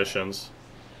transitions.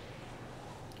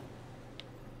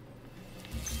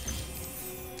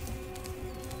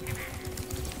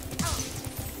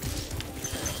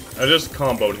 I just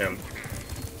comboed him.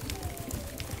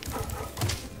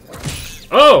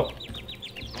 Oh!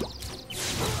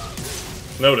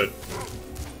 Noted.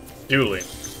 Duly.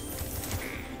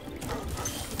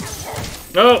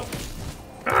 No!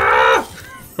 Ah!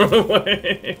 Run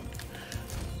away!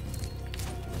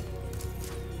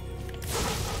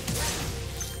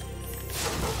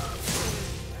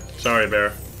 Sorry,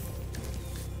 bear.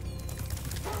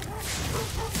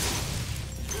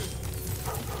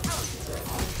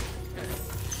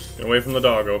 Get away from the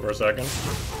doggo for a second.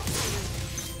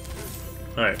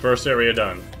 Alright, first area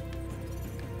done.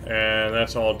 And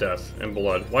that's all death and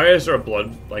blood. Why is there a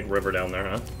blood, like, river down there,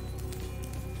 huh?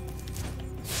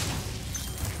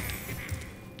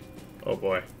 Oh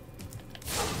boy.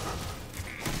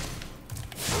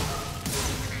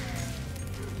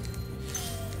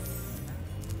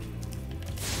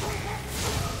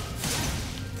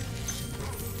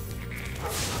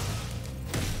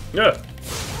 Yeah.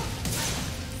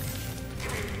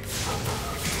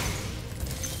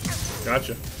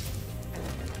 Gotcha.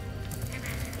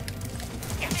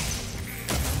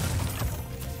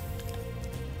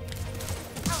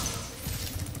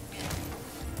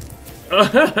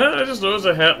 I just noticed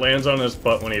a hat lands on his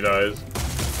butt when he dies.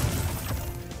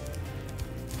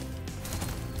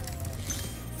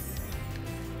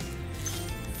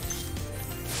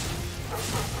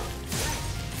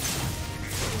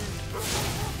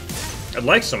 I'd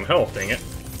like some health, dang it.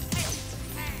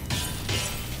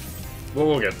 Well,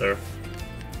 we'll get there.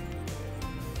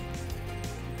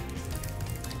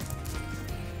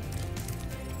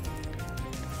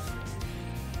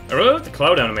 I really like the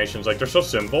cloud animations, like, they're so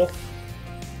simple.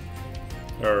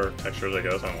 Or textures, I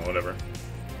guess, I don't know, whatever.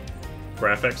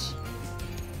 Graphics.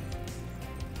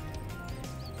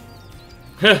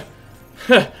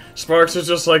 Sparks is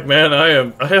just like, man,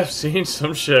 I have seen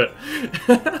some shit.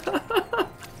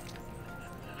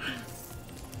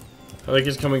 I think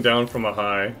he's coming down from a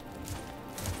high.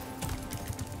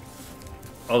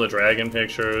 All the dragon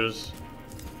pictures.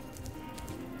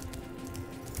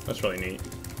 That's really neat.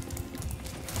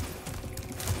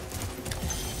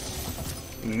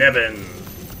 Nevin.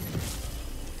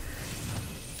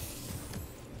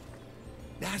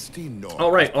 Nasty North.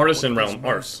 All right, artisan realm,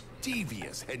 arts.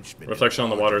 Devious henchman. Reflection on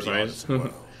the water's nice.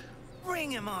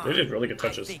 Bring him on. They did really good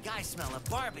touches. I think I smell a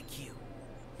barbecue.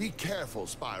 Be careful,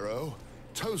 Spyro.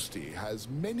 Toasty has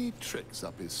many tricks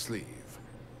up his sleeve.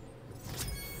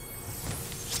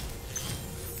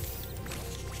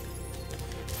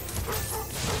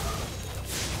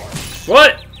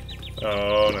 What?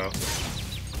 Oh no.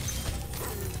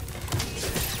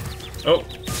 Oh.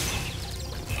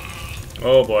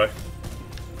 Oh boy.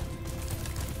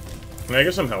 Can I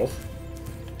get some health?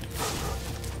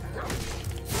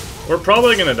 We're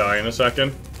probably gonna die in a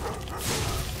second.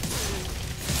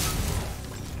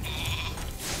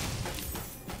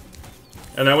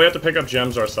 And now we have to pick up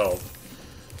gems ourselves.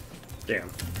 Damn.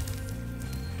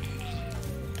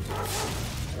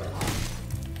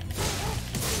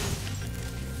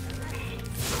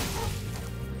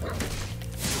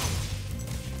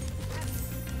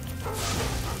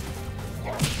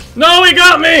 No, he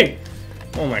got me!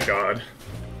 Oh my god.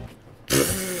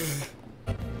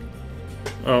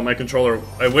 Oh, my controller.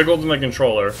 I wiggled my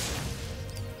controller.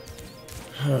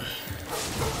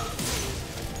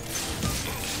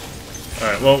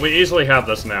 Alright, well, we easily have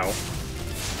this now.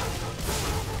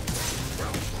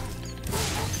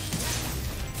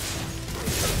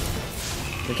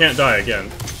 We can't die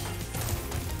again.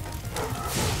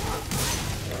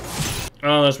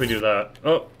 Unless we do that.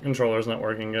 Oh, controller's not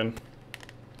working again.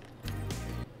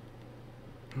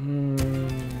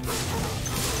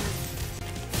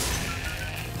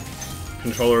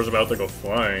 Controller's about to go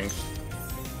flying.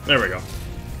 There we go.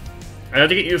 I had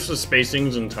to get used to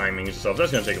spacings and timing and stuff.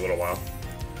 That's gonna take a little while.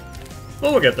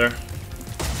 But we'll get there.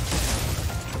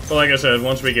 But like I said,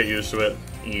 once we get used to it,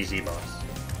 easy boss.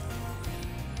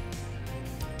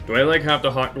 Do I like have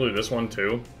to hot glue this one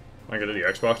too? Like I did the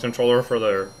Xbox controller for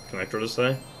the connector to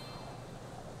stay?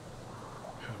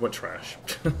 What trash.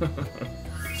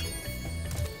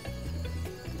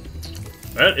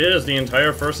 That is the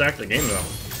entire first act of the game though.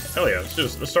 Hell yeah,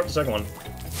 let's start the second one.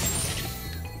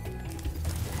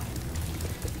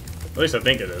 At least I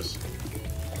think it is.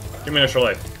 Give me an extra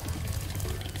life.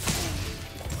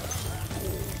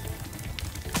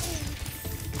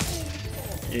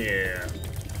 Yeah.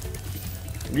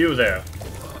 You there.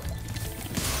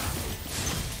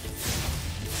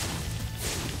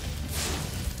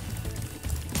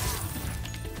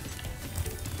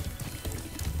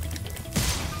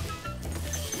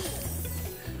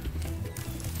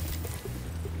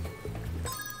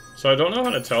 So I don't know how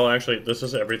to tell, actually, this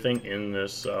is everything in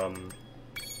this, Oop.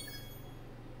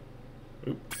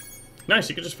 Nice,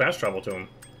 you can just fast travel to him.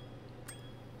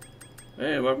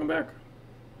 Hey, welcome back,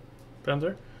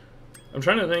 Panther. I'm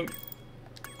trying to think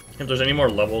if there's any more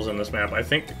levels in this map. I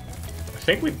think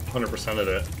we 100%'d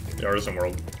it, the Artisan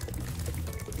World.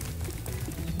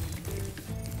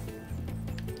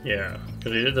 Yeah,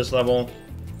 because we did this level,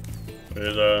 we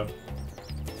did,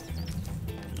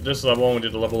 this level, and we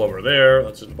did the level over there.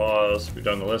 That's the boss. We've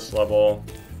done the list level.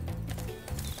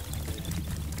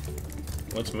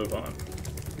 Let's move on.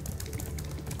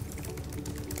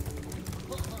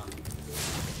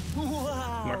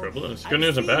 Wow. Marco Balloons. Good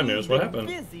news and bad news. What happened?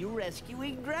 Busy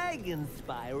rescuing dragons,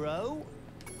 Spyro.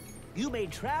 You may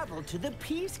travel to the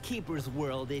Peacekeeper's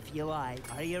world if you like.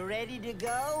 Are you ready to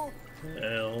go?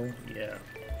 Hell yeah.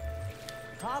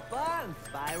 Hop on,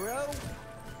 Spyro.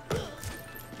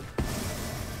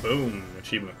 Boom.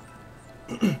 Achievement.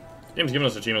 Game's giving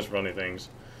us achievements for funny things.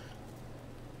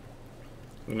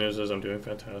 The news is I'm doing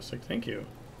fantastic. Thank you.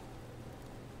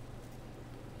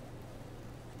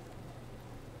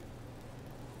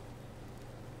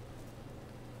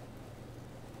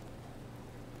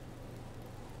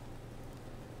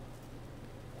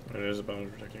 It is a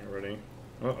bonus protecting already.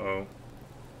 Uh-oh.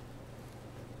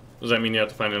 Does that mean you have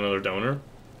to find another donor?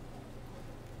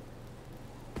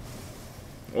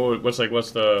 Oh, what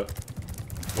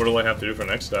do I have to do for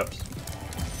next steps?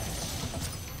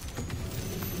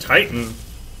 Titan.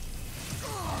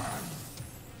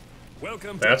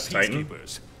 Welcome That's to Titan.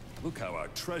 Peacekeepers. Look how our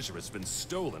treasure has been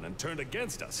stolen and turned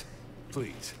against us.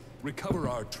 Please, recover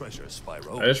our treasure,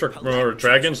 Spyro. I just remember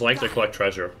dragons like to collect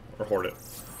treasure or hoard it.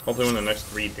 Hopefully within the next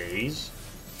 3 days.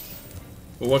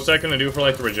 Well, what's that gonna do for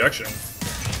like the rejection?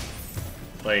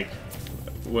 Like,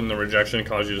 when the rejection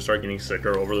caused you to start getting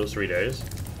sicker over those 3 days?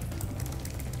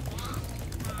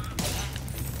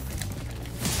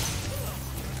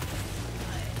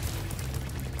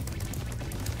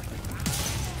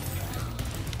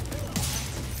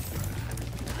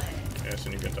 Yes,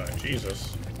 and you can die.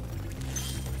 Jesus.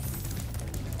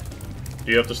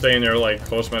 Do you have to stay in there like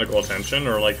close medical attention,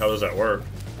 or like how does that work?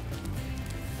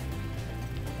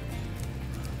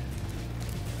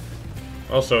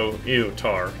 Also, ew,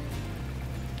 tar.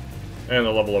 And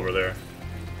the level over there.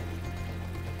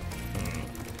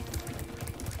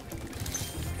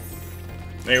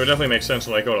 It would definitely make sense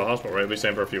to like go to the hospital, right? Be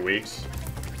staying for a few weeks.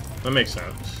 That makes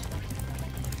sense.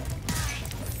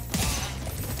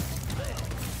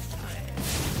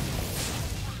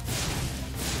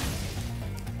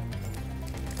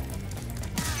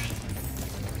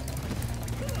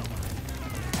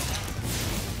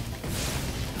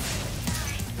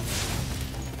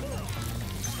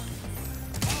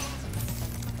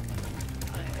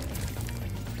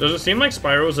 Does it seem like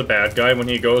Spyro's a bad guy when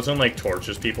he goes and, like,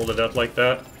 tortures people to death like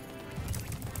that?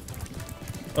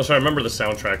 Oh, sorry, I remember the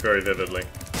soundtrack very vividly.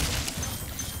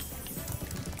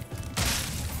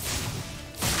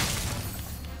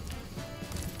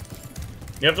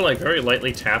 You have to, like, very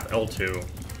lightly tap L2.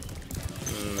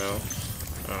 No.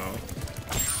 Oh.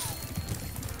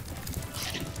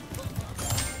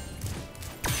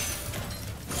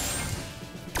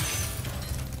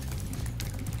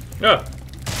 Ah!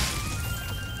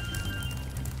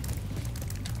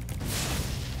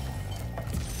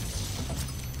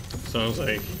 Sounds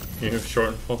like you're short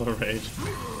and full of rage.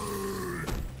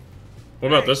 What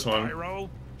about this one? Spyro,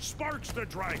 Sparks the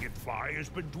Dragonfly has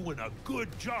been doing a good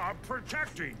job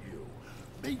protecting you.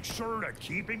 Make sure to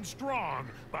keep him strong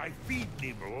by feeding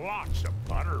him lots of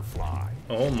butterfly.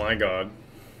 Oh my god.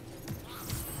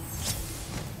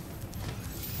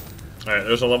 Alright,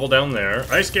 there's a level down there.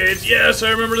 Ice Caves! Yes,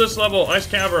 I remember this level! Ice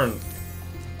Cavern!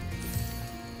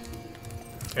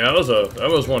 Yeah, that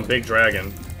was one big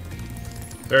dragon.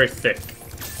 Very thick.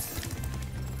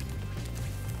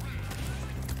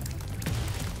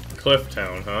 Cliff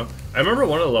Town, huh? I remember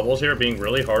one of the levels here being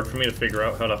really hard for me to figure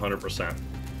out how to 100%.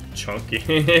 Chunky.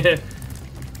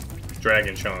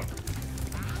 Dragon chunk.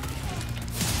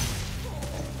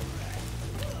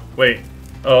 Wait.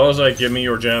 Oh, I was like, give me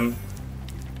your gem.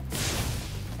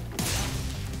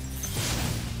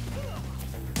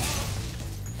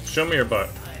 Show me your butt.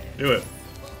 Do it.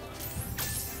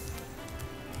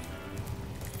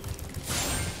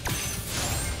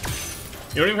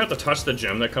 You don't even have to touch the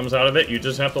gem that comes out of it, you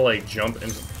just have to, like, jump in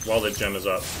while the gem is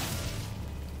up.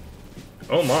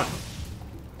 Oh my.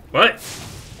 What?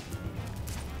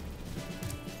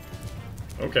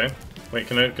 Okay. Wait,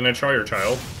 can I try your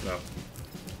child? No.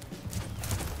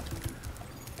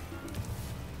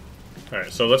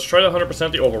 Alright, so let's try to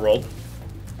 100% the overworld.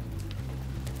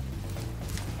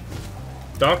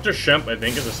 Dr. Shemp, I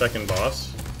think, is the second boss.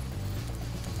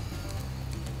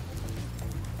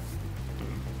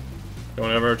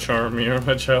 Don't ever charm me or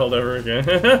my child ever again.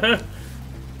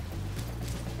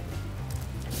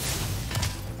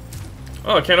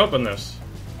 Oh, I can't open this.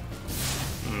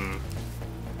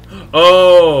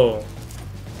 Oh!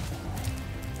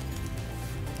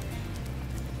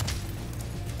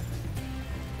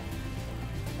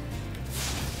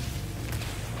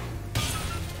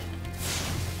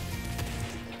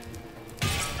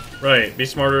 Right, be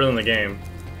smarter than the game.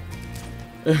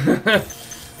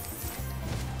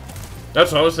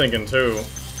 That's what I was thinking too.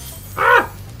 Ah!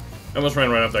 I almost ran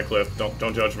right off that cliff.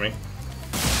 Don't judge me.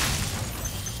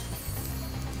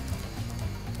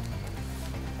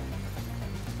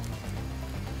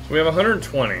 So we have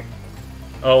 120.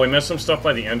 Oh, we missed some stuff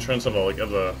by the entrance of it.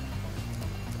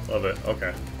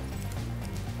 Okay.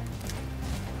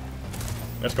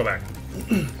 Let's go back.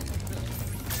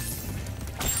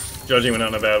 Judging me not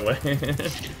in a bad way.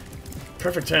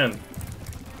 Perfect 10.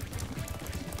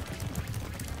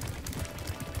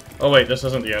 Oh wait, this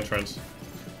isn't the entrance.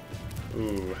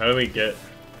 Ooh, how do we get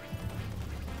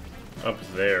up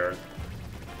there?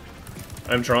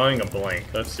 I'm drawing a blank.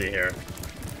 Let's see here.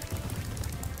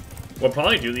 We'll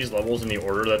probably do these levels in the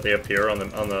order that they appear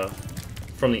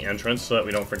from the entrance, so that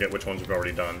we don't forget which ones we've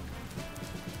already done.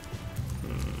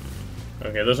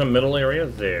 Okay, there's a middle area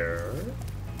there.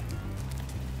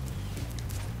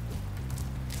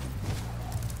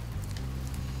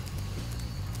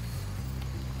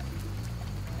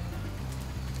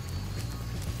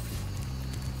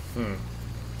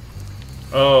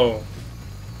 Oh.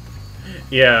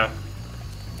 Yeah.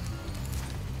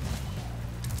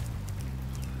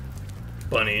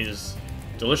 Bunnies.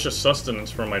 Delicious sustenance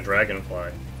for my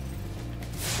dragonfly.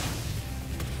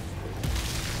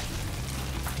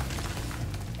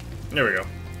 There we go.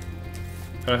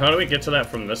 How do we get to that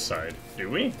from this side? Do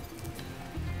we?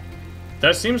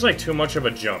 That seems like too much of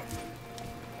a jump.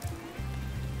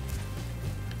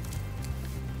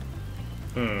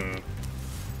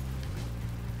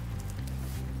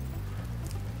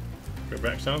 Go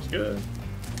back sounds good.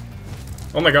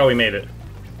 Oh my god, we made it.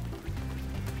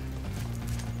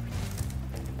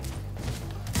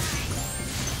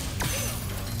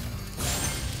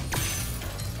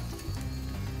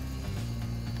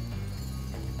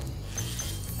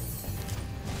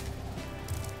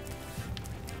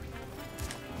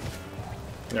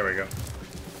 There we go.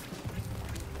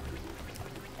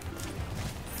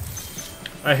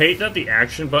 I hate that the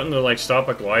action button to like stop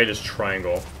a glide is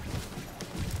triangle.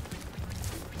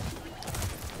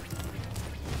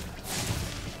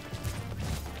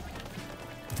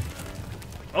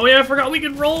 Oh yeah, I forgot we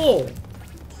could roll!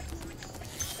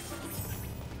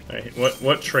 Hey,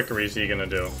 what trickery is he gonna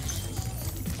do?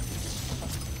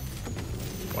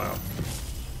 Wow.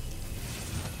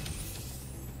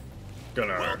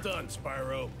 Well done,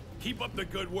 Spyro. Keep up the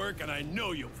good work, and I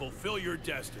know you'll fulfill your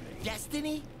destiny.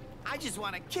 Destiny? I just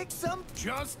want to kick some...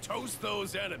 Just toast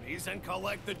those enemies and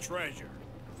collect the treasure.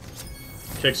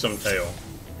 Kick some tail.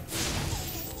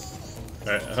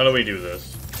 Alright, how do we do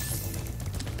this?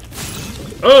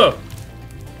 Oh!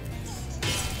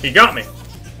 He got me!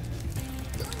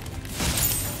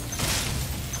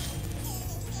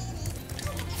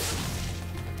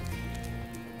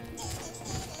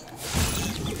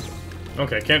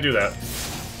 Okay, can't do that.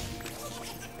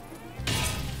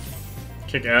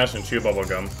 Kick ass and chew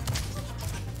bubblegum.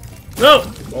 No!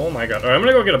 Oh my god. Alright, I'm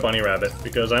gonna go get a bunny rabbit,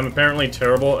 because I'm apparently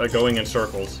terrible at going in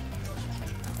circles.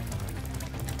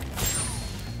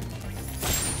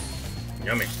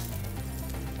 Yummy.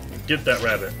 Get that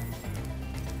rabbit.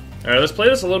 Alright, let's play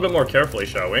this a little bit more carefully,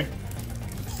 shall we?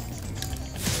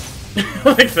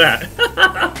 Like that.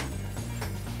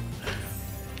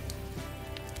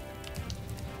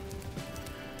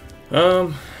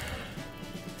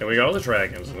 Yeah, we got all the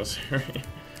dragons in this area.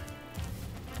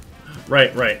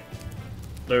 Right.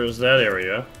 There's that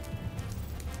area.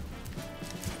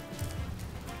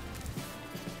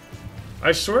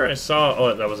 I swear I saw...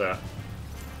 Oh, that was that.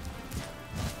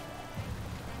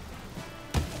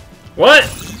 What?!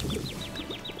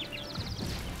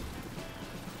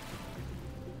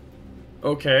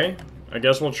 Okay. I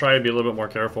guess we'll try to be a little bit more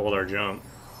careful with our jump.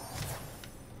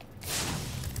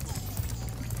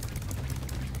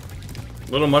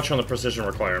 A little much on the precision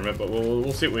requirement, but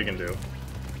we'll see what we can do.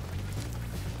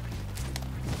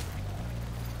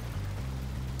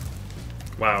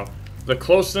 Wow. The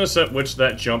closeness at which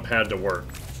that jump had to work.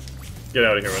 Get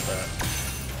out of here with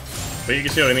that. But you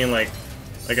can see what I mean, like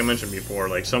I mentioned before,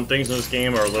 like some things in this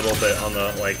game are a little bit on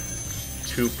the, like,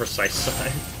 too precise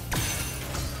side.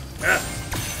 Ah!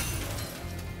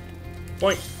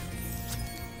 Point.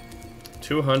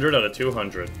 200 out of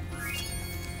 200.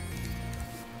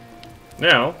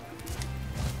 Now,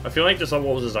 I feel like this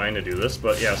level was designed to do this,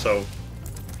 but yeah, so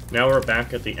now we're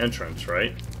back at the entrance,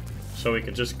 right? So we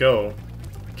could just go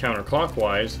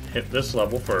counterclockwise, hit this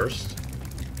level first,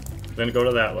 then go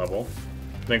to that level,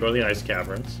 then go to the ice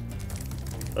caverns.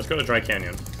 Let's go to Dry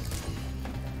Canyon.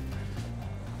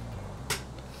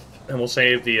 And we'll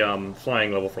save the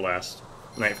flying level for last.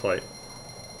 Night Flight.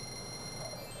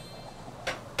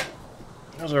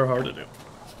 Those are hard to do.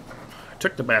 I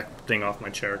took the back thing off my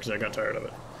chair because I got tired of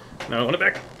it. Now I want it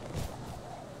back.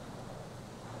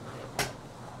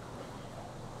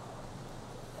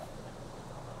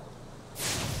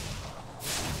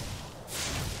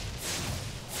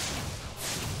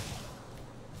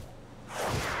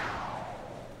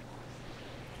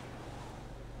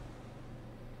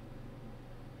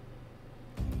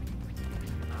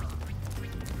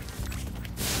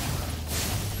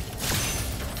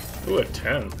 Ooh, a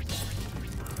 10.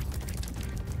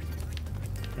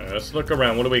 Alright, let's look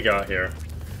around. What do we got here?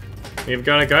 We've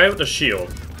got a guy with a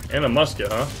shield. And a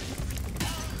musket, huh?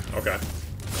 Okay.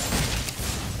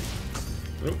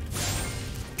 Oop.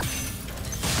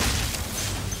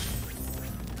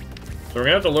 So we're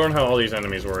gonna have to learn how all these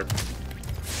enemies work.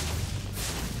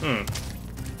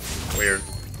 Weird.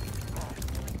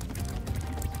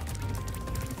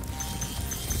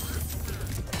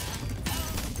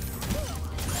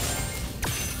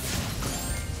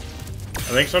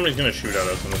 I think somebody's gonna shoot at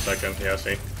us in a second. Yeah,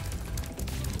 see.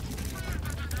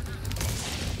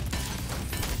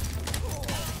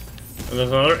 And there's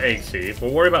another egg thief.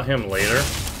 We'll worry about him later.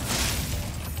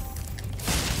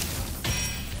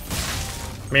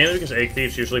 Mainly because egg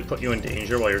thieves usually put you in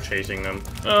danger while you're chasing them.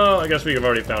 Oh, I guess we've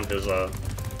already found his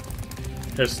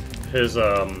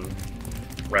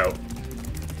route.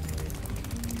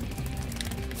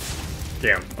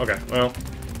 Damn. Okay, well,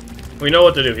 we know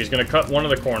what to do. He's gonna cut one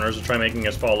of the corners to try making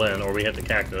us fall in, or we hit the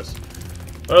cactus.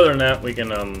 Other than that, we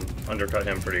can undercut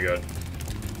him pretty good.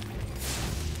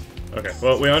 Okay,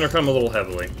 well, we undercut him a little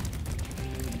heavily.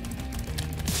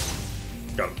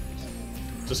 Got him.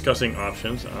 Discussing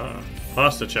options. Ah,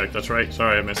 pasta check. That's right.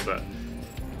 Sorry, I missed that.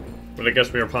 But I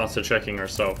guess we are pasta checking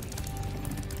ourselves.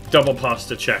 Double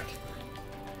pasta check.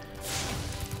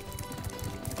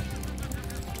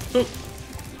 Oh.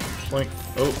 Point.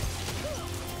 Oh.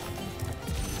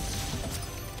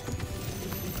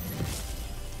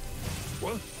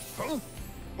 What? Huh?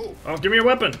 Oh, give me your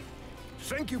weapon.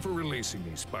 Thank you for releasing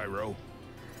me, Spyro.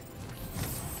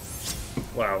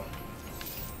 Wow.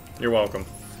 You're welcome.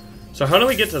 So how do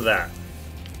we get to that?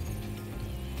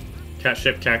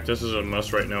 Cat-shaped cactus is a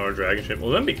must right now, or dragon-shaped.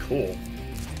 Well, that'd be cool.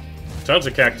 Tons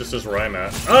of cactuses where I'm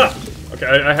at. Ah! Okay,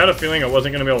 I had a feeling I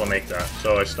wasn't going to be able to make that,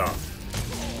 so I stopped.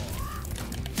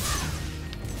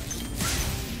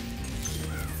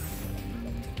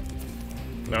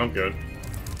 No, I'm good.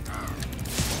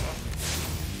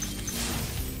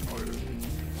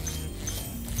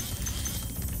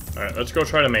 Alright, let's go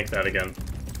try to make that again.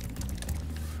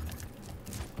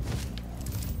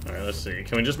 Alright, let's see.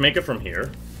 Can we just make it from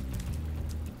here?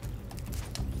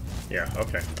 Yeah,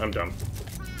 okay. I'm done.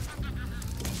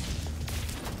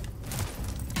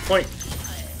 Point!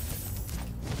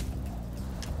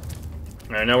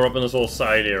 Alright, now we're up in this little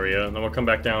side area, and then we'll come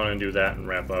back down and do that and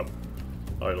wrap up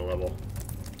the level.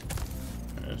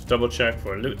 Right, let's double check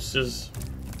for lootses.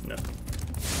 No.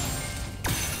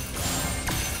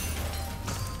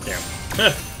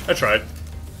 Damn. I tried.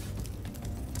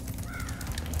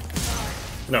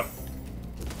 No.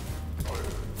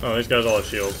 Oh, these guys all have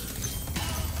shields.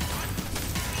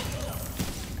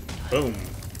 Boom.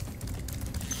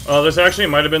 Oh, this actually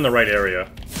might have been the right area.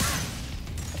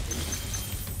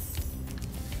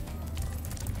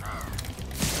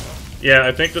 Yeah,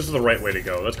 I think this is the right way to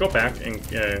go. Let's go back and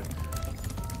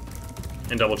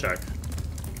double check.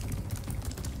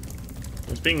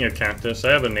 Speaking of cactus,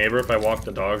 I have a neighbor. If I walk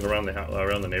the dogs around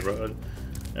the neighborhood,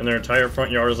 and their entire front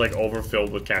yard is like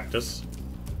overfilled with cactus,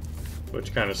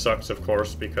 which kind of sucks, of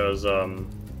course, because I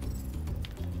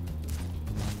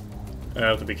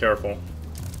have to be careful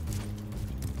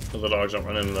so the dogs don't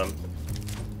run into them.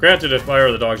 Granted, if I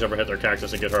or the dogs ever hit their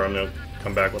cactus and get hurt, I'm gonna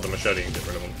come back with a machete and get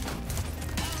rid of them.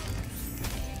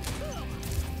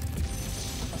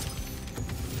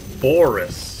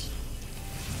 Boris.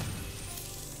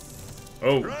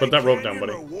 Oh, put that rope down,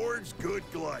 buddy. Rewards good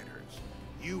gliders.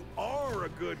 You are a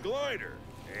good glider,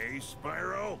 eh,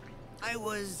 Spyro? I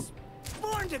was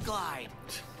born to glide.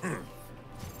 I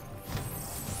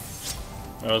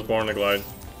was born to glide.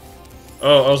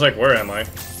 Oh, I was like, where am I?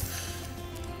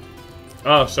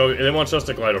 Oh, so it wants us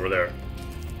to glide over there.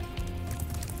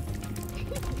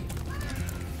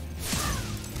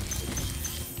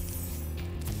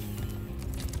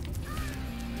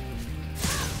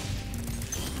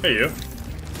 Hey, you.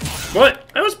 What?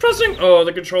 I was pressing... Oh,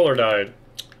 the controller died.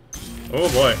 Oh,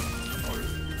 boy.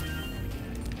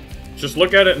 Just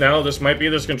look at it now. This might be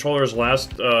this controller's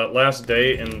last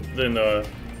day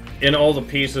in all the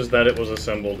pieces that it was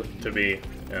assembled to be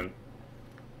in.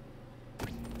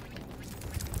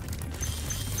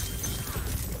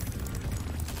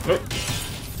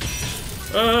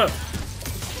 Oh.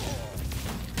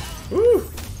 Woo.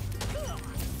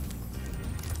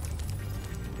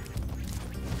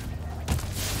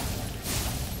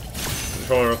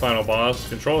 Controller final boss.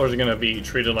 Controllers are gonna be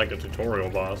treated like a tutorial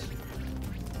boss.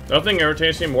 Nothing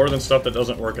irritates me more than stuff that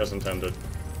doesn't work as intended.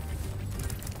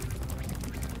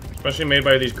 Especially made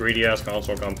by these greedy-ass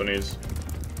console companies.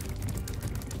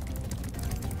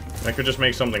 I could just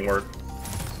make something work.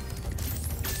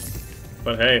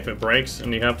 But hey, if it breaks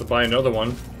and you have to buy another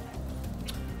one,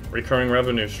 recurring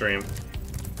revenue stream.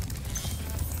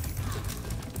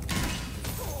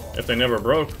 If they never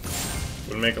broke,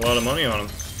 would make a lot of money on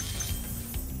them.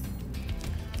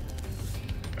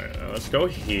 Alright, let's go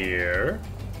here.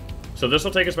 So this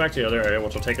will take us back to the other area,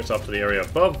 which will take us up to the area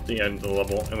above the end of the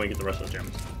level, and we get the rest of the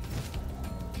gems.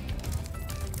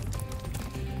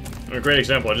 A great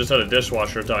example, I just had a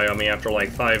dishwasher die on me after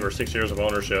like 5 or 6 years of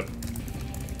ownership.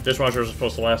 Dishwashers are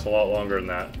supposed to last a lot longer than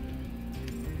that.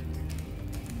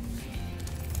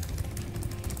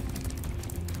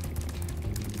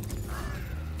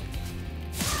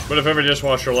 But if every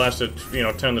dishwasher lasted, you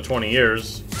know, 10 to 20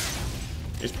 years,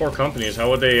 These poor companies, how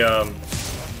would they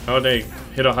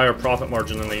hit a higher profit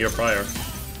margin than the year prior?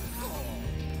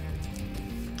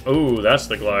 Ooh, that's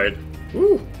the glide.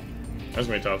 Ooh, that's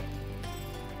gonna be tough.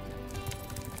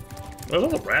 Where's all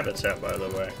the rabbits at, by the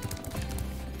way?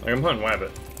 Like, I'm hunting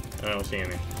rabbit. I don't see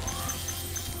any.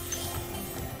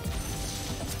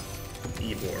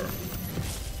 Ivor.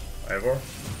 Ivor?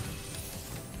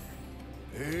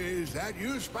 Is that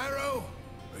you, Spyro?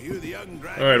 Are you the young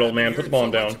dragon? Alright, old man, put the bomb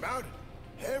down. About?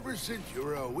 Ever since you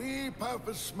were a wee puff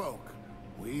of smoke,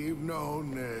 we've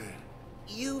known,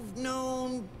 You've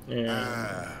known...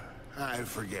 Yeah. I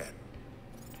forget.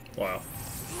 Wow.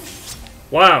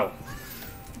 Wow!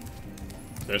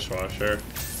 Dishwasher.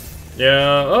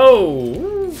 Yeah,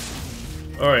 oh!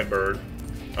 Alright, bird.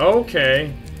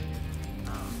 Okay.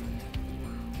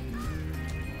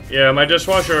 Yeah, my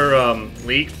dishwasher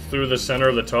leaked through the center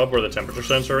of the tub where the temperature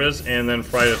sensor is, and then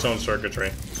fried its own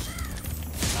circuitry.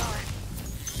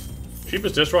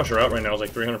 Cheapest dishwasher out right now is like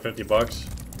 350 bucks.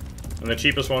 And the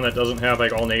cheapest one that doesn't have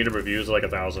like all negative reviews is like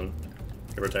 1,000.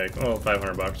 Give or take. Oh,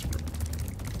 500 bucks.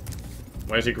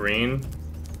 Why is he green?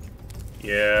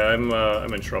 Yeah,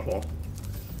 I'm in trouble.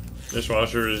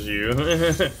 Dishwasher is you.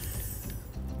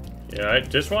 Yeah,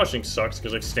 dishwashing sucks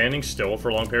because like standing still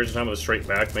for long periods of time with a straight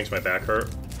back makes my back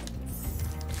hurt.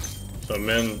 So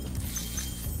Min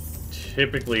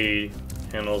typically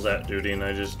handles that duty, and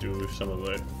I just do some of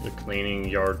the cleaning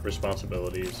yard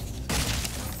responsibilities.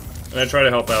 And I try to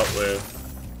help out with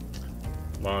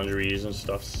laundries and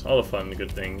stuff, all the fun,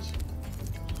 good things.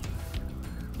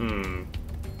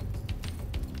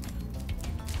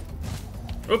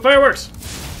 Oh, fireworks!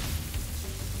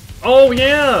 Oh,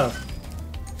 yeah!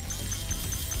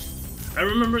 I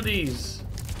remember these.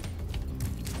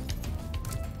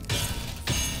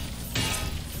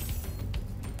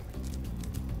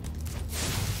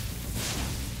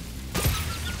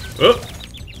 Oh!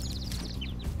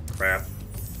 Crap.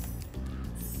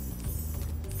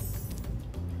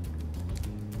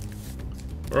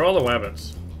 Where are all the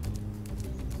wabbits?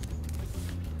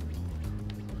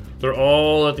 They're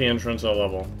all at the entrance of the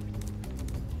level.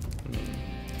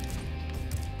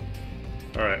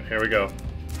 Alright, here we go.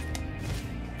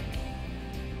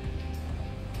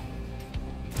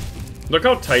 Look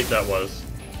how tight that was.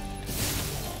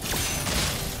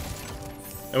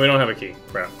 And we don't have a key.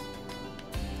 Crap.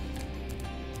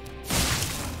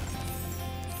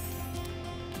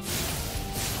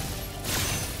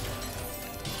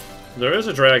 There is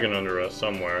a dragon under us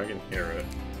somewhere. I can hear it.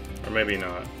 Or maybe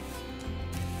not.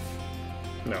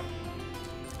 No.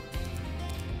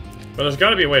 But there's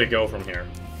got to be a way to go from here.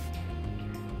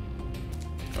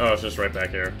 Oh, it's just right back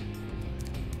here.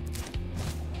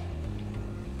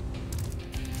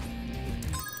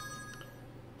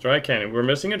 Dry Canyon. We're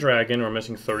missing a dragon. We're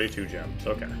missing 32 gems.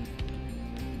 Okay.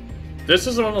 This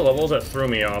is one of the levels that threw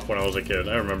me off when I was a kid.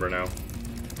 I remember now.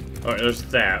 Alright, there's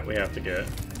that we have to get.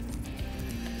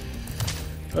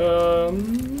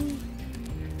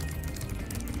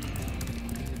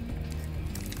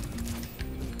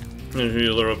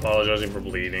 Healer apologizing for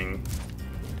bleeding.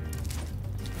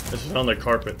 This is on the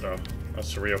carpet, though.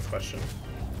 That's the real question.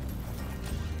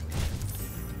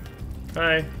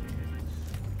 Hi.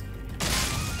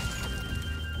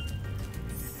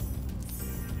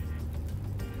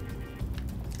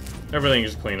 Everything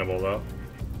is cleanable, though.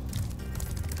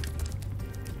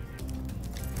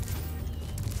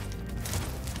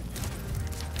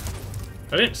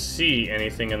 I didn't see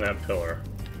anything in that pillar.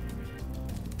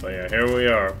 But yeah, here we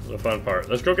are. The fun part.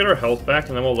 Let's go get our health back,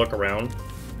 and then we'll look around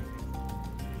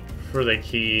for the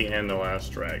key and the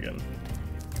last dragon.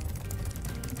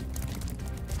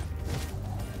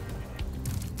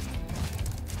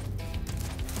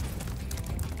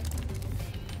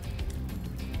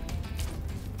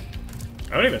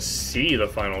 I don't even see the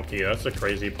final key. That's the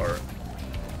crazy part.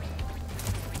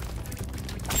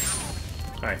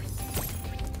 Hi.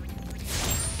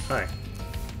 Hi.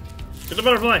 Get the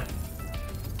butterfly!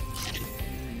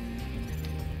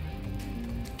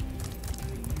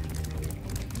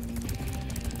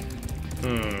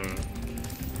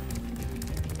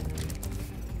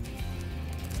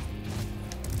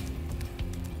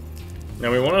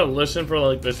 Now we want to listen for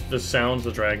like the sounds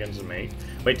the dragons make.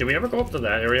 Wait, did we ever go up to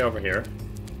that area over here?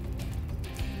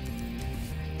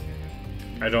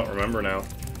 I don't remember now.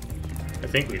 I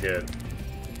think we did.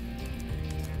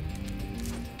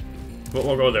 But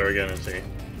we'll go there again and see.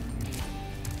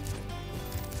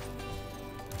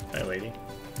 Hi, lady.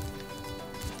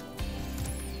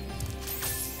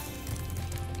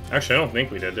 Actually, I don't think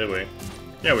we did we?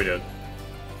 Yeah, we did.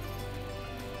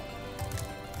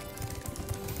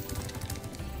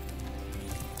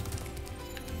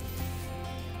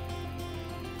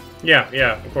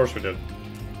 Yeah, of course we did.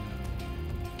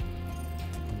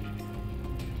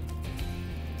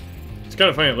 It's kind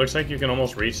of funny, it looks like you can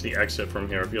almost reach the exit from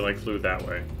here if you, like, flew that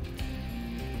way.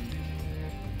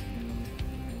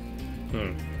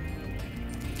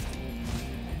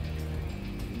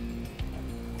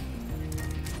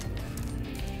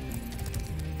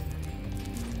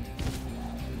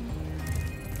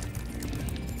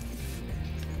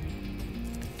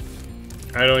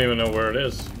 I don't even know where it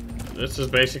is. This is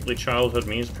basically childhood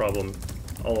me's problem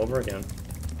all over again.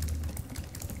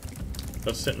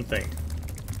 Let's sit and think.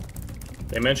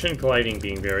 They mentioned gliding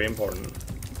being very important.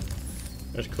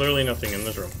 There's clearly nothing in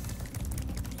this room.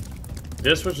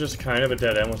 This was just kind of a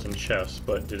dead end with some chests,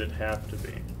 but did it have to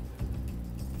be?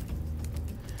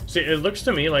 See, it looks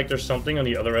to me like there's something on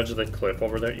the other edge of the cliff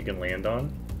over there you can land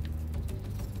on.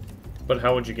 But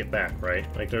how would you get back, right?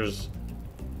 Like, there's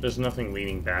nothing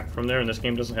leading back from there, and this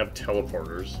game doesn't have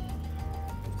teleporters.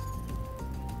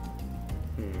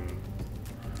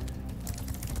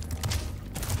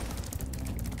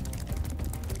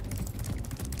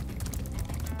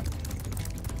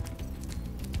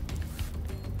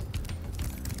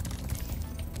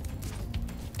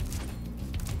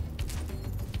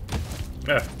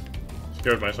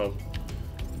 Scared myself.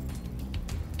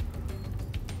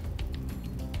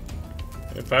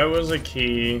 If I was a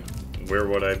key, where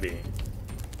would I be?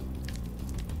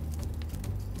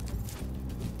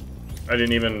 I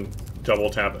didn't even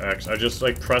double tap X. I just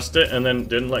like pressed it and then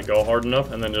didn't let go hard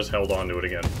enough and then just held on to it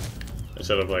again.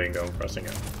 Instead of letting go and pressing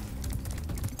it.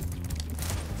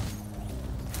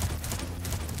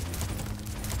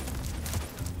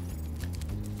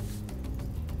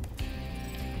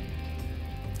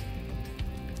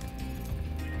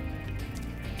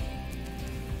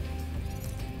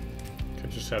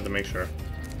 Had to make sure.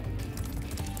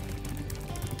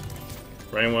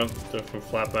 Rain went from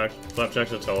flapjacks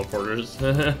to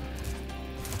teleporters.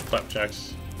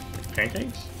 Flapjacks.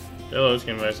 Pancakes? Hello, just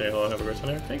came by to say hello, have a great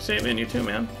Sunday. Thanks, Saban, you too,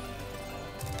 man.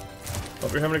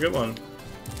 Hope you're having a good one.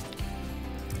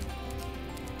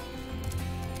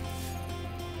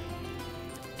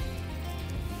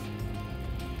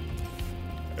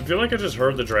 I feel like I just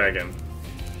heard the dragon.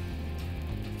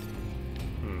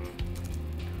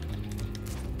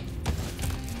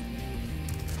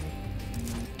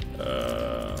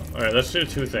 Alright, let's do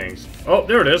two things. Oh,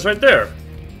 there it is, right there!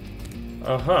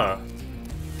 Uh-huh.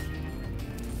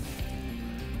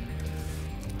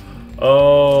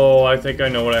 Oh, I think I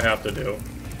know what I have to do.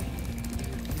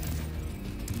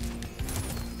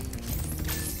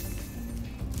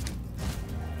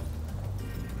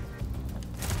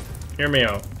 Hear me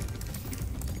out.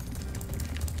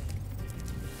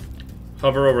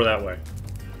 Hover over that way.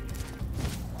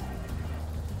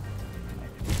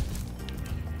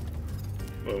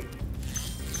 Boom.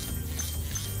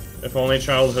 If only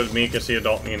childhood me could see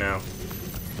adult me now.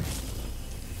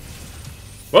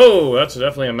 Whoa, that's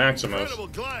definitely a Maximus. Incredible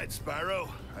glide, Spyro.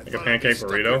 Like a pancake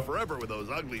burrito. Forever with those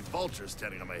ugly vultures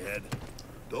standing on my head.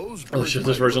 Those oh shit,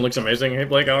 this version looks amazing. Hey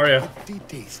Blake, how are ya?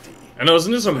 Tasty. I know,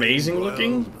 isn't this amazing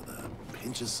looking? With a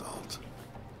pinch of salt.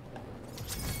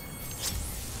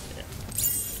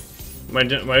 My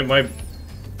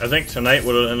I think tonight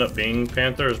what it'll end up being,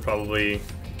 Panther, is probably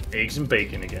eggs and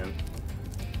bacon again.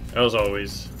 As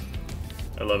always.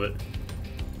 I love it.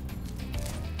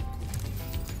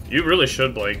 You really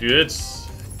should, Blake, dude. It's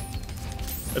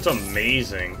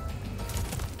amazing.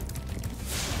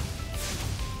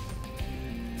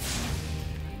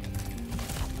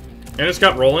 And it's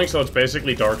got rolling, so it's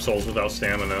basically Dark Souls without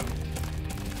stamina.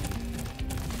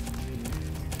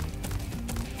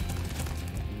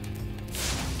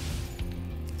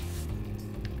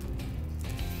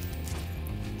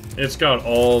 It's got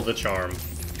all the charm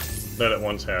that it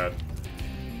once had.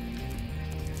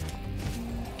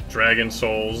 Dragon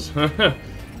Souls. I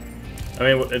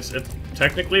mean, it's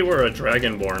technically we're a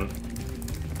Dragonborn.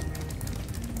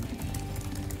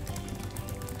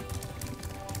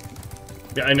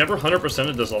 Yeah, I never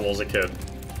 100%ed this level as a kid.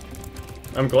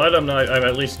 I'm glad I've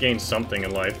at least gained something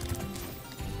in life.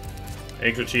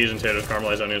 Eggs with cheese and potatoes,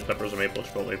 caramelized onions, peppers, and maple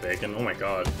chipotle bacon. Oh my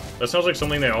god. That sounds like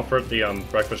something they offer at the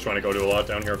breakfast joint I go to a lot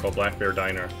down here called Black Bear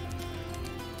Diner.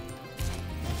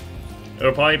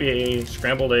 It'll probably be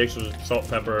scrambled eggs with salt,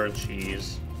 pepper, and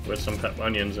cheese with some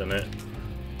onions in it.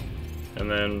 And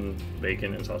then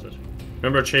bacon and sausage.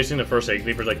 Remember chasing the first egg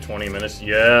bee for like 20 minutes?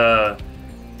 Yeah!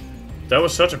 That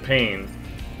was such a pain.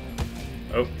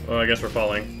 Oh, well, I guess we're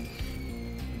falling.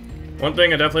 One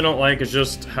thing I definitely don't like is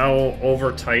just how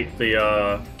over tight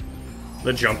the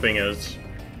jumping is.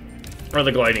 Or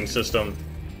the gliding system.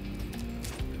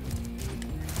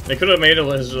 They could have made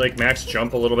his like max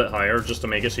jump a little bit higher just to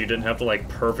make it so you didn't have to like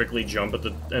perfectly jump at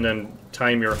the and then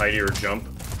time your height of your jump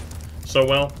so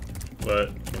well,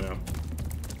 but you know.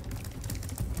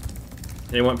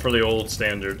 They went for the old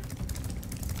standard.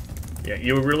 Yeah,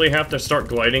 you really have to start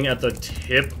gliding at the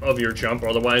tip of your jump,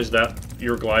 otherwise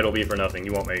your glide will be for nothing.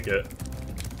 You won't make it.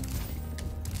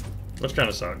 Which kind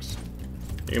of sucks.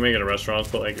 You can make it at restaurants,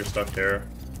 but like you're stuck there.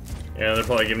 Yeah, they're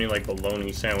probably giving you like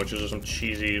bologna sandwiches or some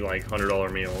cheesy like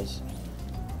 $100 meals.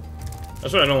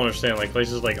 That's what I don't understand. Like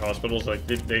places like hospitals, like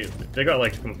they got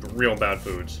like some real bad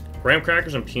foods. Graham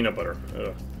crackers and peanut butter.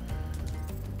 Ugh.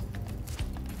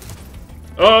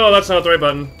 Oh, that's not the right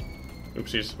button.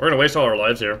 Oopsies. We're gonna waste all our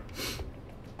lives here.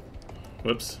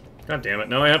 Whoops. God damn it.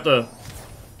 Now I have to...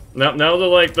 Now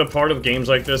the part of games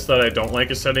like this that I don't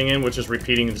like is setting in, which is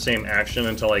repeating the same action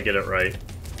until I get it right.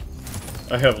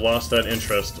 I have lost that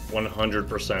interest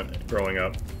 100% growing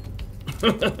up.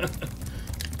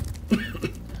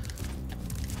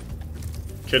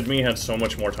 Kid me had so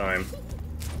much more time.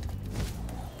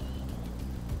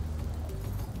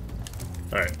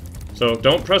 Alright. So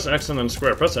don't press X and then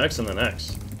square. Press X and then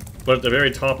X. But at the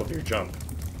very top of your jump.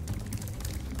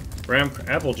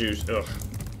 Apple juice. Ugh.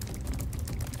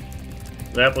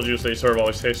 The apple juice they serve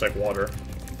always tastes like water.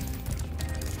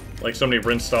 Like somebody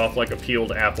rinsed off like a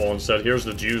peeled apple and said, here's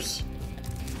the juice.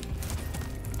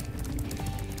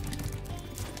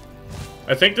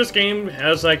 I think this game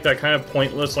has like that kind of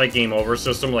pointless like game over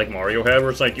system like Mario had,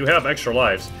 where it's like you have extra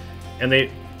lives. And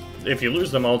if you lose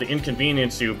them all, they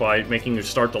inconvenience you by making you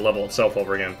start the level itself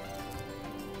over again.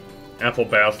 Apple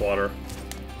bathwater.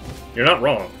 You're not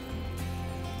wrong.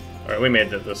 Alright, we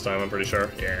made it this time, I'm pretty sure.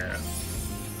 Yeah.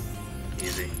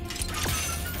 Easy.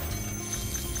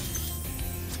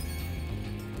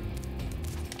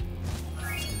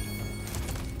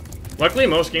 Luckily,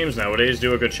 most games nowadays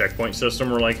do a good checkpoint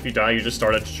system where, like, if you die, you just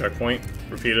start at the checkpoint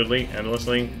repeatedly,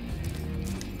 endlessly.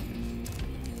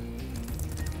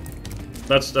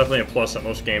 That's definitely a plus that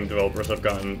most game developers have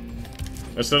gotten.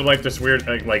 Instead of, like, this weird,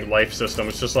 like life system,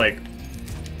 it's just like,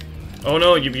 oh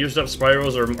no, you've used up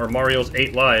Spyro's or Mario's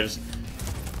 8 lives.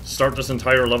 Start this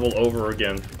entire level over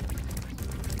again.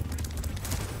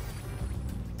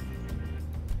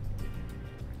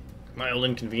 Mild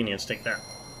inconvenience, take that.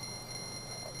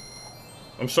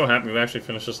 I'm so happy we actually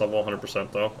finished this level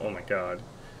 100% though. Oh my god.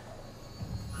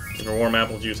 Get a warm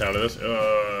apple juice out of this.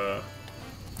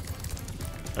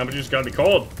 Apple juice gotta be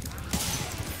cold.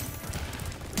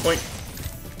 Point.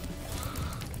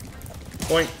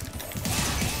 Point.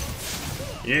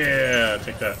 Yeah,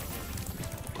 take that.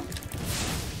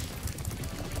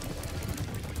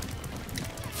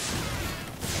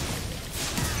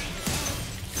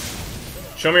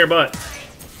 Show me your butt.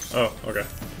 Oh, okay.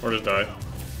 Or just die.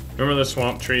 Remember the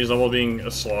swamp trees level being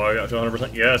a slog up to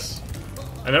 100%? Yes.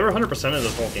 I never 100%ed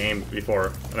this whole game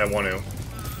before, and I want to.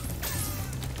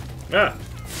 Yeah.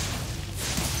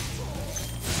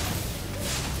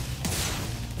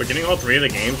 But getting all 3 of the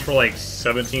games for like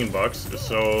 17 bucks is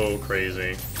so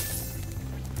crazy.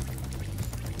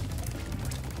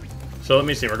 So let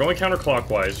me see, we're going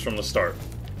counterclockwise from the start.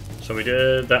 So we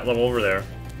did that level over there.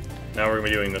 Now we're going to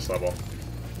be doing this level.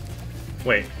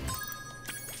 Wait.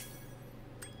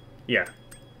 Yeah.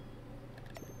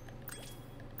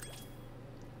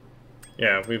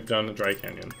 Yeah, we've done the Dry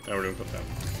Canyon. Now we're doing Put Down.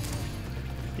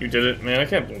 You did it, man, I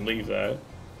can't believe that.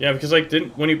 Yeah, because like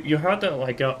when you had to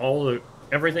like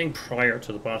everything prior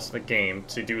to the boss of the game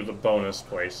to do the bonus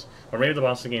place. Or maybe the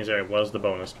boss of the game's area was the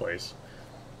bonus place.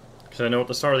 Because I know at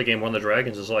the start of the game, one of the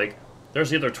dragons is like,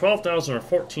 there's either 12,000 or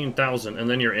 14,000, and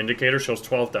then your indicator shows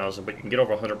 12,000, but you can get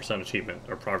over 100% achievement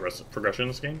or progression in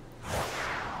this game.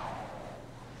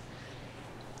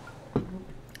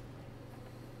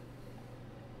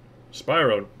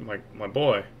 Spyro, my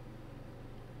boy.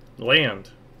 Land.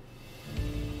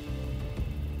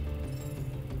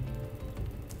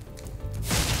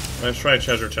 Let's try a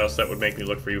treasure chest that would make me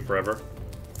look for you forever.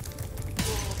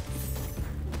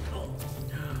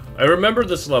 I remember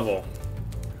this level.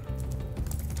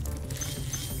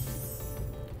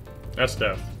 That's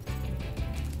death.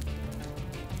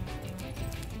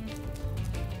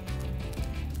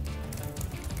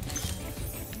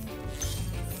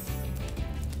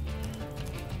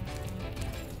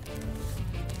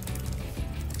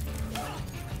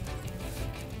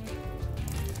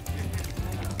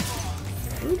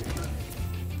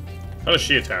 How does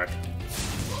she attack?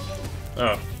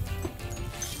 Oh.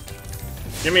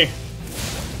 Gimme!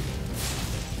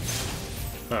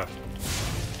 Huh.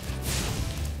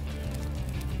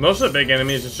 Most of the big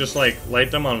enemies, it's just like, light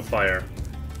them on fire.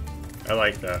 I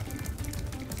like that.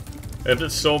 If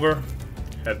it's silver,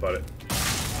 headbutt it.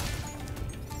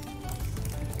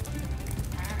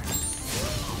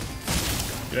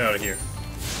 Get out of here.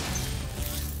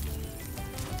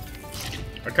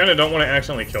 I kind of don't want to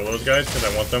accidentally kill those guys because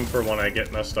I want them for when I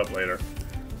get messed up later.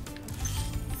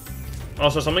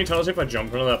 Also, something tells me if I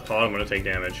jump into that pod, I'm going to take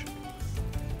damage.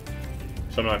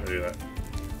 So I'm not going to do that.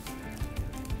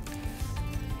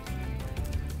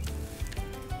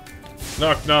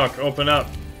 Knock, knock, open up.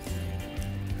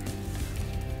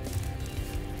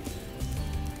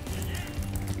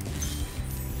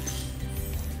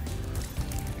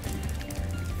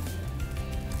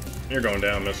 You're going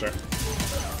down, mister.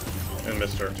 And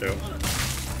mister, too.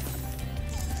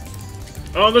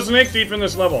 Oh, there's an egg thief in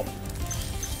this level.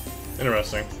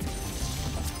 Interesting.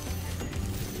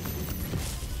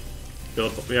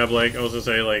 We have, like, I was gonna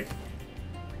say, like...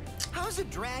 How's a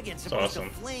dragon supposed to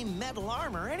flame metal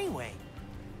armor anyway?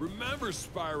 Remember,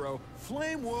 Spyro,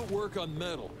 flame won't work on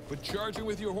metal, but charging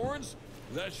with your horns,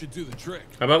 that should do the trick.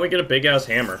 How about we get a big-ass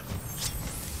hammer?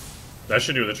 That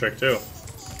should do the trick, too.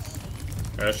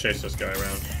 Alright, let's chase this guy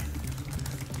around.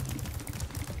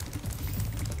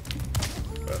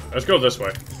 Let's go this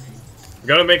way. We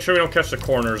gotta make sure we don't catch the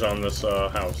corners on this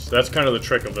house. That's kind of the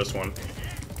trick of this one.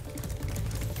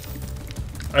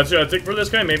 Actually, I think for this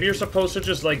guy, maybe you're supposed to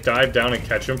just, like, dive down and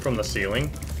catch him from the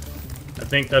ceiling. I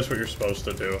think that's what you're supposed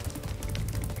to do.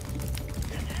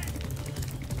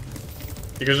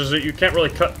 Because you can't really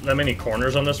cut that many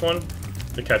corners on this one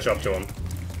to catch up to him.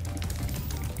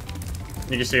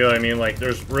 You can see what I mean? Like,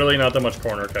 there's really not that much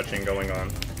corner catching going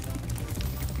on.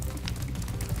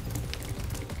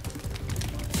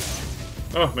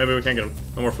 Oh, maybe we can't get him.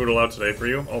 No more food allowed today for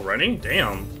you. Already?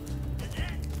 Damn.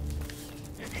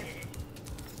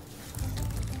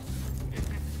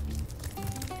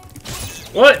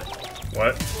 What?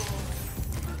 What?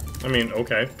 I mean,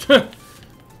 okay.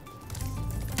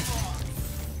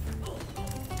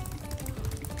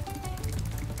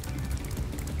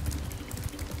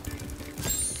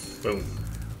 Boom.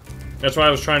 That's why I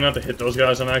was trying not to hit those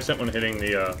guys on accident when hitting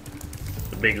the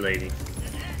big lady.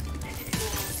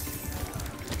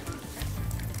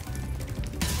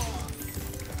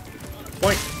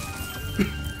 Point.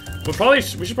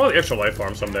 We should probably extra life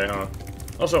farm someday, huh?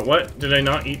 Also, what? Did I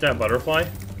not eat that butterfly?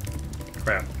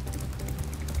 Crap.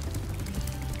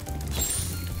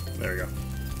 There we go.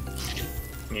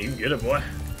 Yeah, you get it, boy.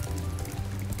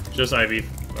 Just IV,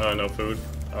 no food.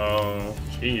 Oh,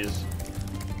 jeez.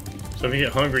 So if you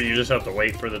get hungry, you just have to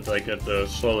wait for it to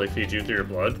slowly feed you through your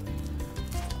blood.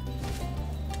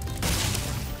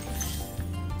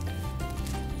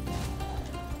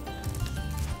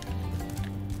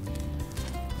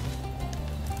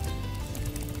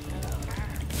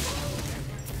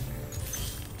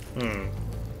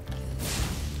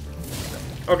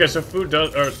 Okay, so food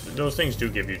does, or those things do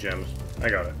give you gems. I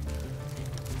got it.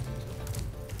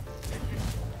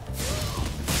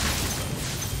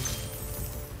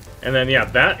 And then, yeah,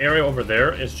 that area over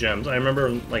there is gems. I remember,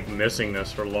 like, missing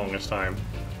this for the longest time.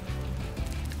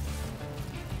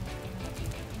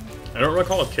 I don't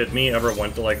recall if Kid Me ever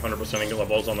went to, like, 100%ing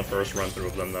levels on the first run-through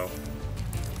of them, though.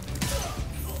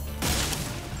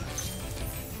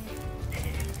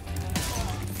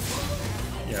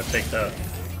 Yeah, take that.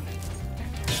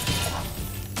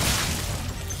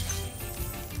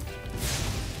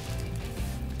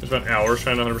 Spent hours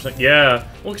trying to 100%. Yeah.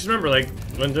 Well, because remember, like,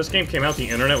 when this game came out, the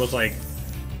internet was like...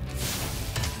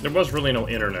 There was really no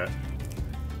internet.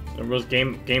 There was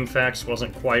GameFAQs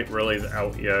wasn't quite really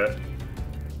out yet.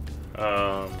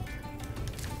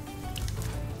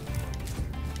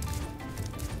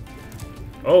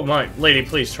 Oh my... Lady,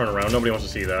 please turn around. Nobody wants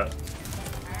to see that.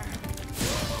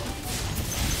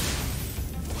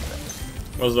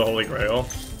 What was the Holy Grail?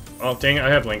 Oh, dang it. I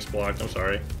have links blocked. I'm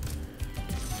sorry.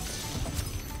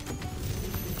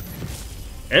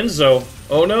 Enzo!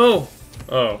 Oh no!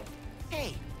 Oh.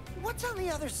 Hey, what's on the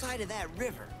other side of that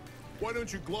river? Why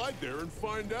don't you glide there and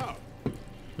find out?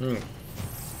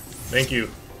 Thank you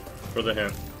for the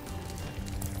hint.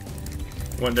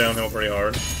 Went downhill pretty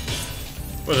hard.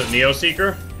 Was it Neo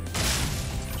Seeker?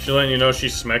 She's letting you know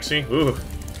she's smexy? Ooh.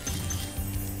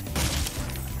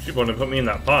 She wanted to put me in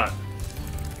that pot.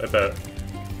 I bet.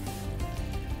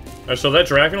 Alright, so that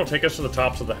dragon will take us to the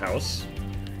tops of the house.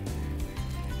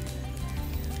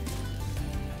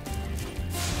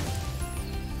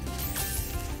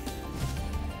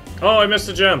 Oh, I missed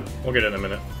a gem. We'll get it in a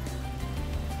minute.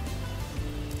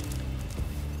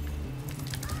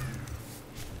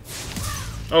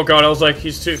 Oh god, I was like,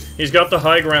 he's got the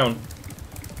high ground.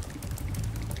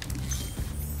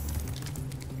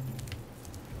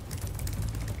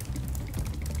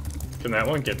 Can that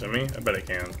one get to me? I bet it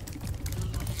can.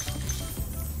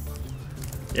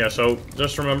 Yeah, so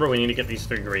just remember we need to get these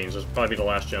figurines. This will probably be the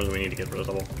last gems we need to get for this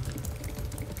level.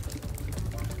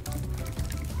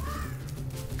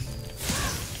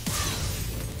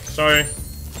 Sorry.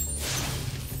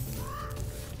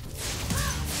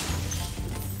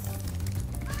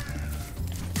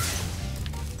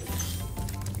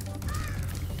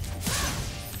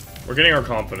 We're getting our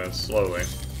confidence, slowly.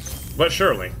 But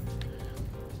surely.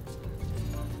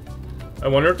 I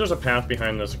wonder if there's a path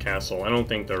behind this castle. I don't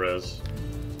think there is.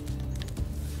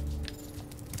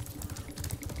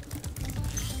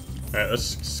 Alright,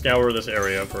 let's scour this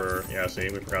area for... Yeah, see,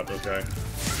 we forgot this guy.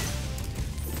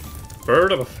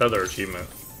 Bird of a Feather achievement.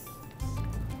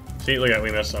 See, look at,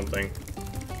 we missed something.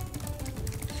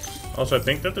 Also, I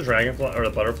think that the dragonfly or the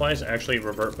butterflies actually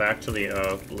revert back to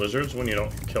the lizards when you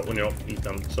don't eat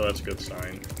them, so that's a good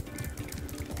sign.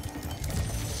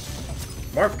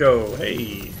 Marco,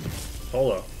 hey,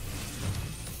 Polo.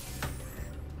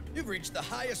 You've reached the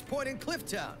highest point in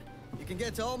Clifftown. You can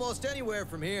get to almost anywhere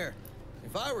from here.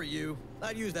 If I were you,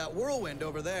 I'd use that whirlwind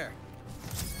over there.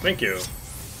 Thank you.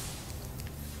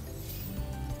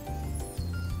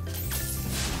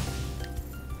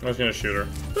 I was gonna shoot her.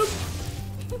 Boop.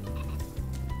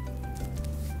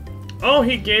 Oh,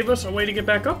 he gave us a way to get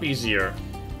back up easier.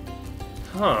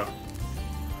 Huh.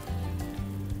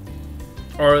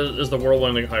 Or is the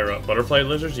whirlwind higher up? Butterfly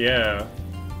lizards? Yeah.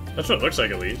 That's what it looks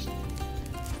like, at least.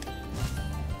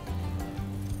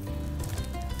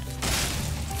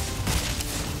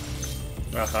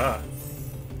 Aha.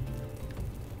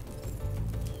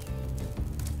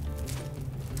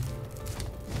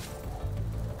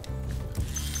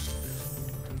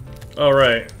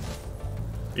 Alright.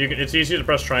 It's easy to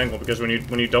press triangle because when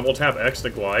you double tap X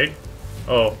to glide.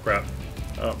 Oh crap.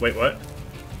 Wait, what?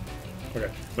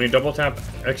 Okay. When you double tap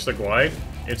X to glide,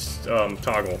 it's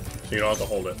toggle, so you don't have to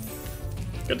hold it.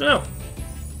 Good to know.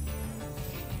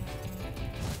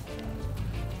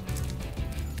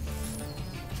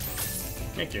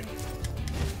 Thank you.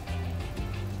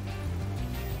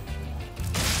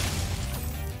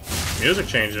 Music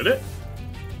changed, did it?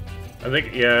 I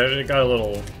think, yeah, it got a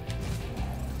little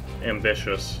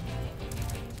ambitious.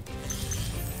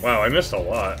 Wow, I missed a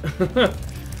lot.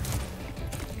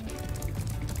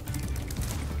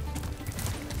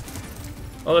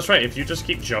 Oh, that's right. If you just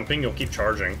keep jumping, you'll keep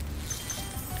charging.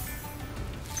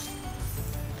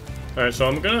 Alright, so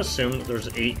I'm gonna assume that there's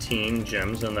 18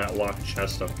 gems in that locked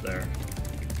chest up there.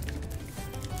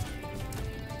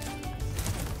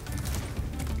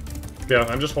 Yeah,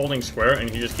 I'm just holding square and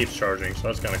he just keeps charging, so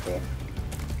that's kind of cool.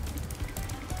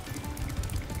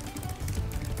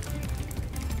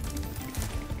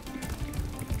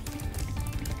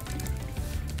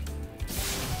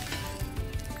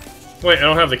 Wait, I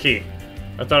don't have the key.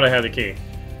 I thought I had the key.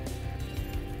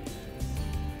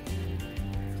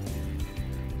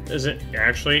 Is it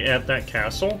actually at that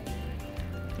castle?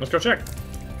 Let's go check.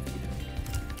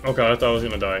 Oh god, I thought I was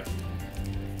gonna die.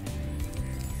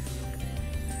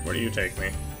 Where do you take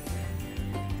me?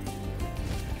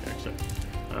 Exit.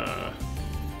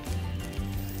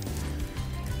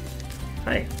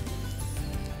 Hi.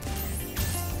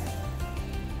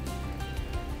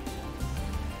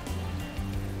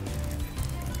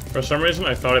 For some reason,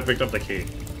 I thought I picked up the key.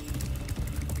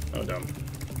 Oh, dumb.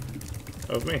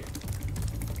 That was me.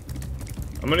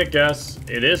 I'm gonna guess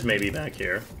it is maybe back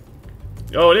here.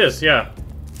 Oh, it is, yeah.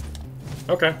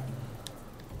 Okay.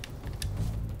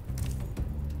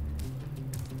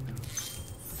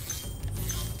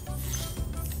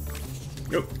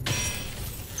 Yep.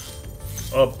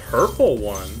 A purple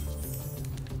one.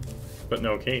 But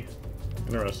no key.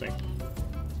 Interesting.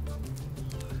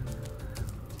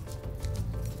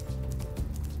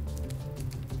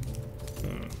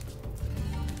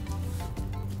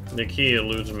 The key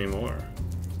eludes me more.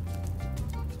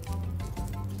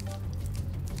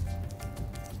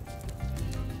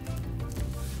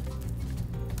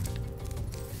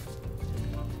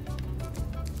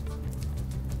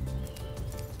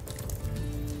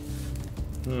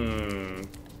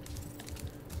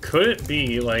 Could it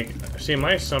be, like... See,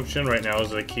 my assumption right now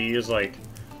is the key is, like,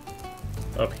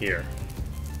 up here.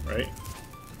 Right?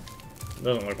 It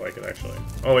doesn't look like it, actually.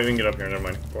 Oh, wait, we can get up here. Never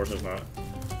mind. Of course it's not.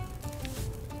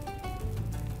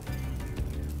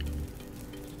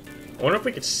 I wonder if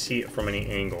we could see it from any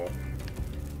angle.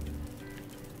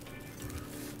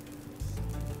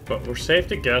 But we're safe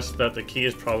to guess that the key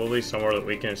is probably somewhere that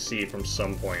we can see from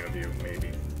some point of view,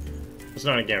 maybe. It's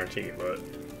not a guarantee, but...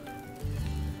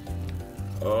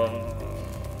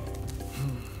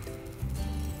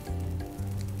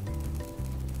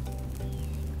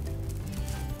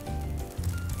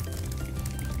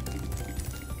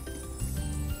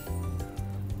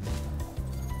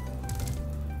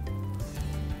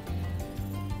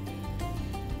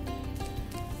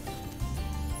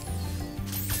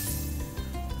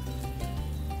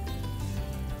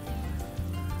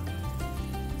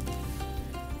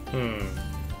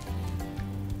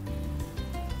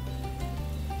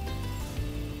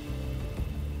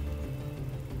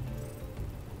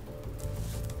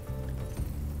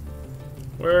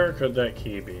 Where could that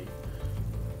key be?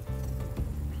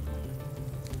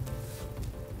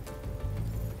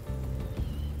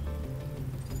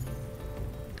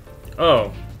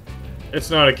 Oh. It's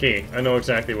not a key. I know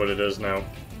exactly what it is now.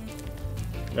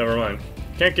 Never mind.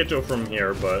 Can't get to it from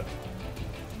here, but...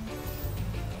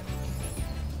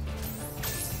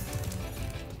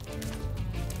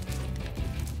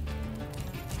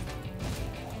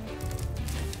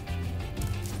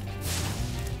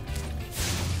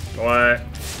 What?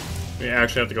 We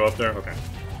actually have to go up there? Okay.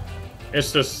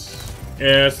 It's this...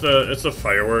 Yeah, it's the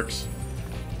fireworks.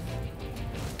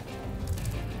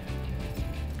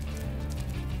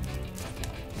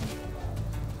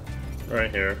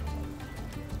 Right here.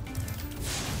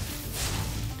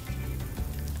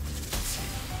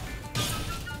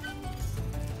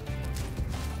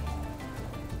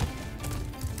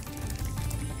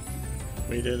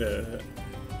 We did it.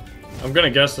 I'm gonna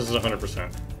guess this is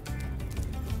 100%.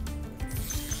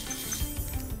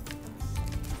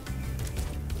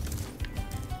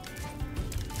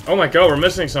 Oh my god, we're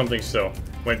missing something still.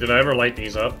 Wait, did I ever light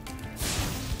these up?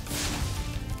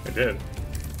 I did.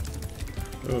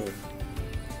 Ooh.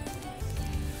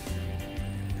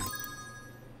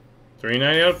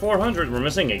 390 out of 400. We're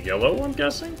missing a yellow, I'm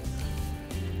guessing?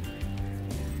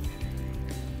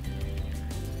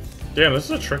 Damn, this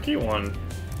is a tricky one.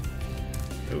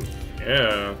 Ooh,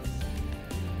 yeah.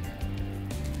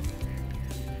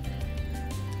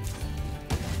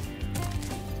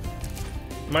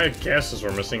 My guess is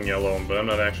we're missing yellow, but I'm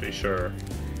not actually sure.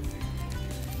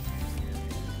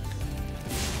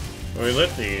 We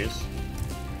lit these.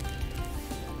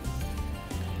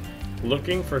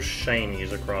 Looking for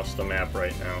shinies across the map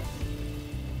right now.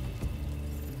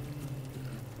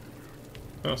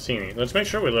 I don't see any. Let's make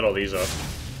sure we lit all these up.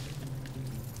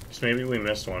 Because maybe we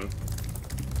missed one.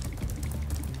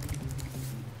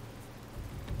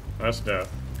 That's death.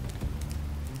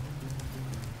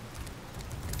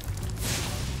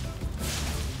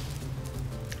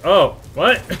 Oh,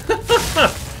 what?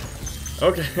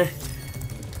 Okay.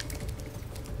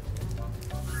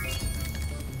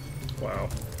 Wow.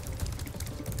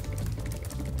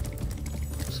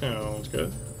 Sounds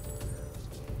good.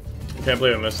 I can't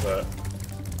believe I missed that.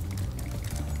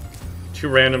 2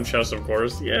 random chests, of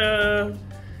course. Yeah,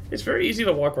 it's very easy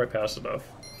to walk right past enough.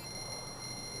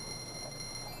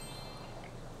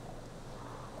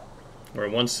 We're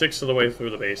 1/6 of the way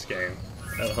through the base game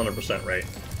at 100% rate.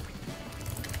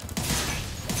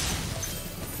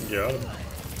 Yeah.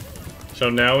 So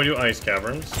now we do ice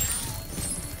caverns.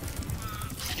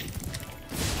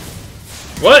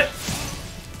 What?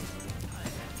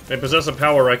 They possess a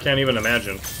power I can't even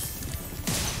imagine.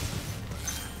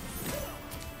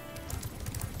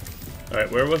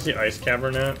 Alright, where was the ice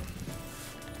cavern at?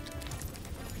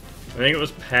 I think it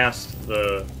was past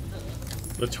the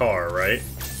tar, right?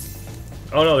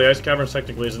 Oh no, the ice cavern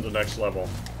technically isn't the next level.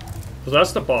 So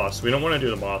that's the boss. We don't want to do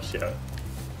the boss yet.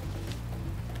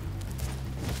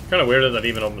 Kind of weird that that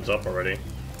even opens up already.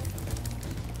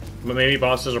 But maybe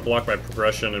bosses are blocked by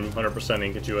progression and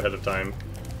 100%ing get you ahead of time.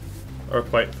 Or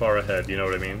quite far ahead, you know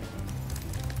what I mean?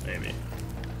 Maybe.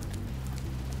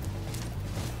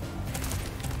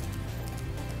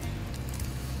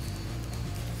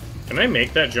 Can I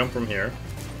make that jump from here?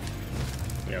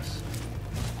 Yes.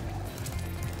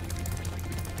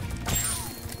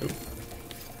 Oop.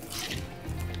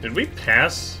 Did we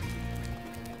pass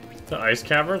the ice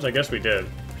caverns? I guess we did.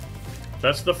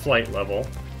 That's the flight level.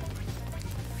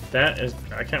 That is...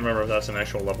 I can't remember if that's an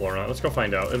actual level or not. Let's go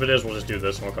find out. If it is, we'll just do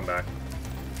this and we'll come back.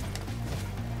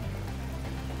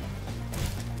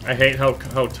 I hate how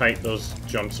tight those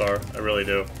jumps are. I really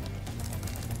do.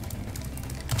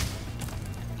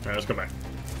 Alright, let's go back.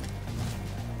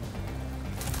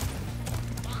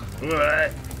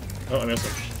 What? Oh, I missed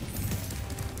him.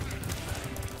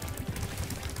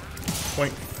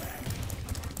 Point.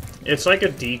 It's like a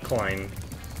decline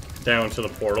down to the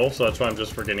portal, so that's why I'm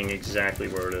just forgetting exactly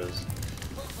where it is.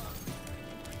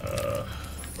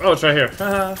 Oh, it's right here.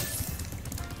 Haha.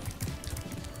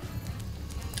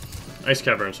 Ice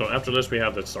Cavern. So after this, we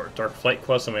have the Dark Flight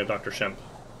quest, and we have Dr. Shemp.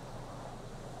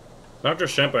 Dr.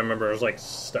 Shemp, I remember, it was like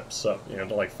steps up, you know,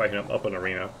 to like fighting up an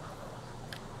arena.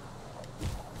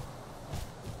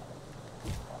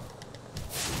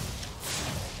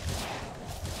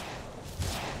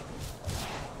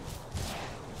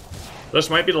 This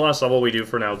might be the last level we do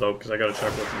for now, though, because I gotta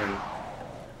check with him.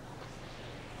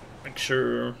 Make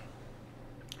sure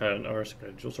our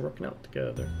schedules are working out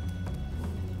together.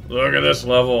 Look at this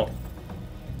level.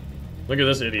 Look at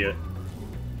this idiot.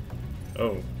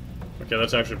 Oh. Okay,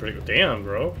 that's actually pretty good. Damn,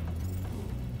 bro.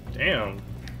 Damn.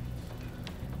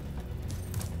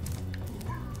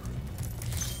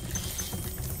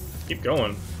 Keep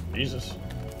going. Jesus.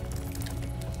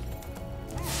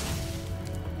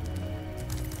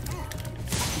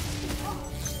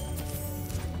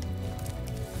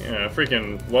 Yeah,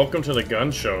 freaking welcome to the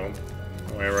gun show.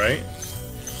 Am I right?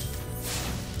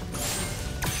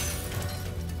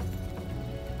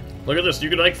 Look at this. You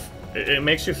could like, it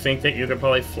makes you think that you could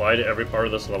probably fly to every part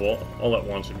of this level all at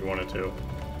once if you wanted to.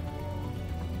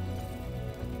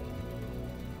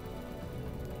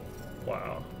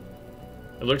 Wow.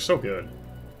 It looks so good.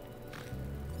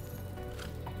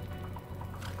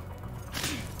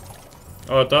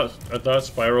 Oh, I thought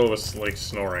Spyro was like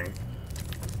snoring.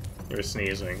 He was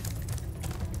sneezing.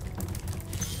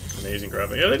 Amazing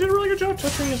graphic. Yeah, they did a really good job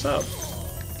touching this up.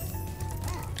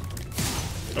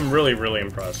 I'm really, really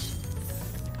impressed.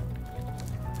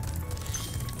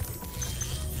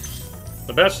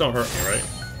 The bats don't hurt me, right?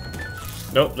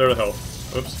 Nope, they're the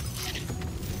health. Oops.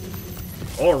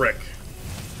 Ulrich.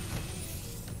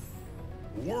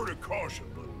 Word of caution,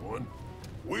 little one.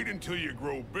 Wait until you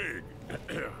grow big,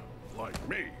 like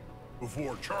me,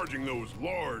 before charging those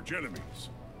large enemies.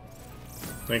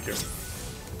 Thank you.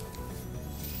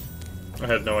 I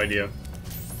had no idea.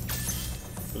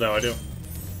 But now I do.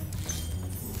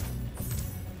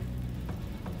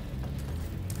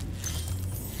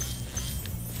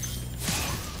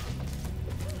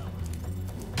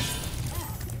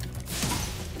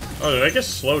 Oh, did I get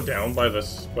slowed down by the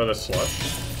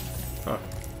slush? Huh.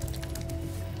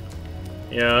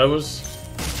 Yeah, I was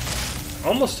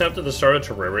almost tempted to start a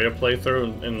Terraria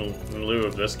playthrough in lieu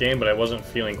of this game, but I wasn't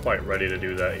feeling quite ready to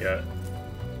do that yet.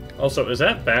 Also, is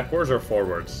that backwards or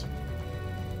forwards?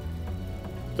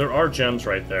 There are gems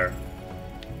right there.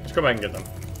 Let's go back and get them.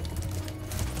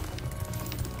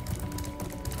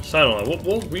 So I don't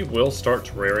know. We will start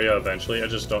Terraria eventually. I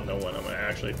just don't know when I'm gonna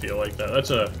actually feel like that.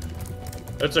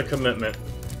 That's a commitment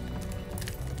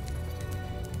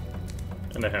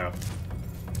and a half.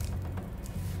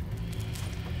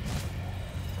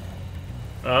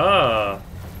 Ah.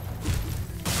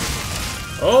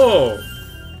 Oh.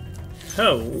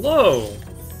 Hello.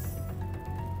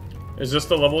 Is this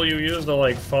the level you use to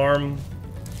like farm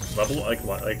level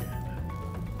like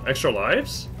extra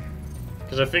lives?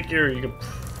 Because I figure you could.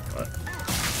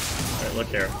 Alright, look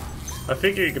here. I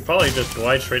figure you could probably just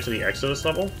glide straight to the Exodus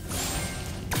level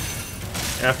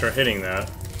after hitting that.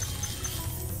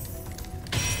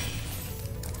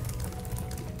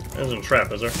 There isn't a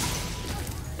trap, is there?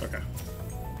 Okay.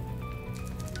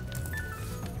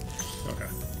 Okay.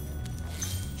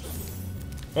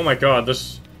 Oh my god,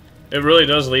 this... It really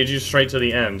does lead you straight to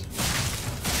the end.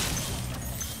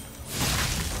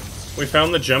 We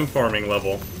found the gem farming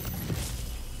level.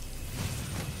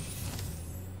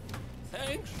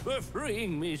 Thanks for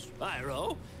freeing me,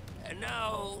 Spyro. And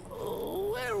now,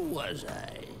 where was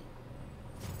I?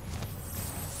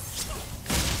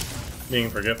 Being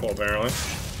forgetful, apparently.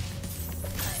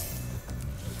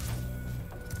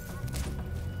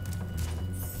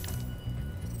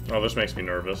 Oh, this makes me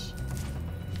nervous.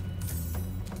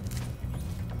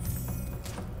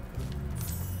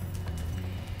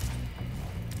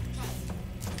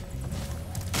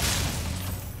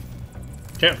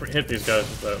 Can't hit these guys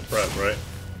with that press, right?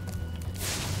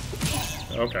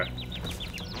 Okay.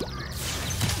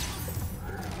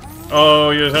 Oh,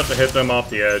 you just have to hit them off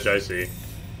the edge, I see.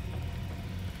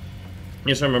 He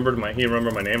just remembered my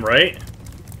name, right?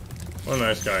 What a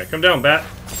nice guy. Come down, Bat.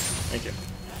 Thank you.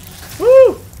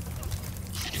 Woo!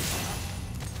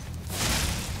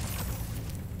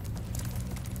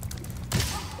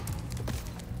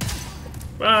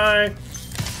 Bye!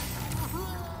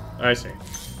 I see.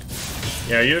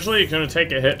 Yeah, usually you're gonna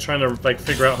take a hit trying to, like,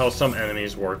 figure out how some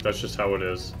enemies work. That's just how it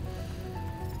is.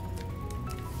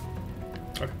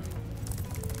 Okay.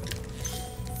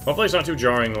 Hopefully it's not too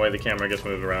jarring the way the camera gets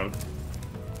moved around.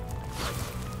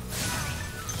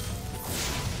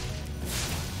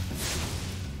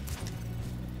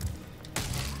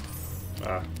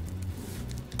 Ah.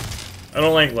 I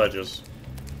don't like ledges.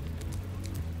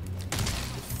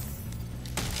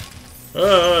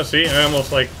 See? I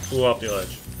almost, like, flew off the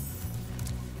ledge.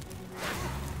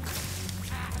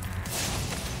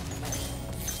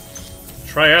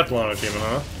 Triathlon achievement,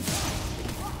 huh?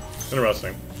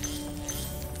 Interesting.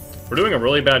 We're doing a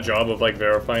really bad job of, like,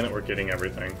 verifying that we're getting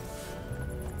everything.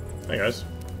 Hey, guys.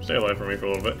 Stay alive for me for a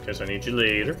little bit, in case I need you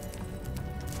later.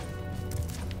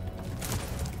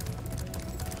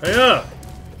 Hey-ya!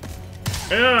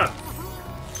 Hey-ya!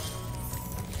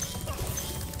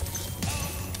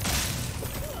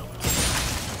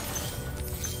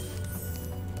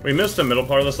 We missed the middle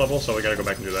part of this level, so we gotta go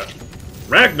back and do that.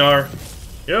 Ragnar!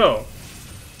 Yo!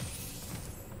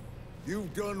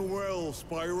 You've done well,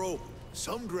 Spyro.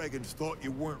 Some dragons thought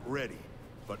you weren't ready,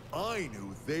 but I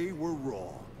knew they were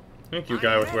wrong. Thank you,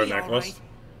 guy with red necklace.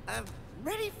 Right.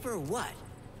 Ready for what?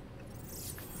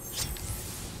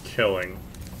 Killing.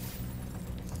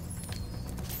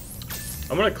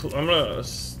 I'm gonna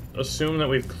assume that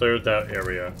we've cleared that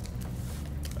area,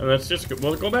 and let's just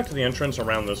we'll go back to the entrance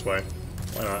around this way.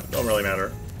 Why not? Don't really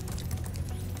matter.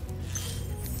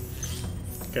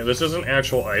 Okay, this isn't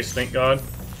actual ice, thank God.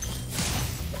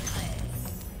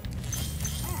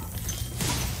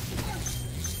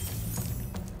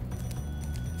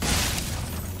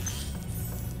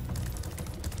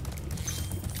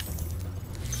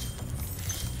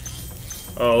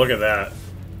 Oh, look at that.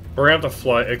 We're gonna have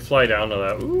to fly down to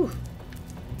that. Ooh.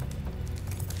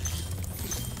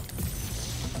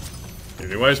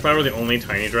 Dude, why is Spyro the only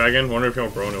tiny dragon? Wonder if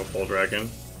he'll grow into a full dragon.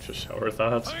 Just show her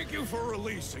thoughts. Thank you for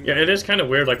releasing. Yeah, it is kind of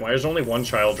weird. Like, why is there only one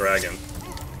child dragon?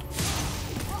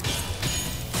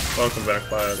 Welcome back,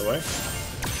 by the way.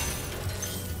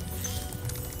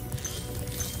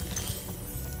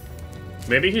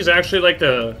 Maybe he's actually like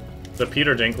the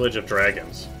Peter Dinklage of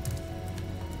dragons.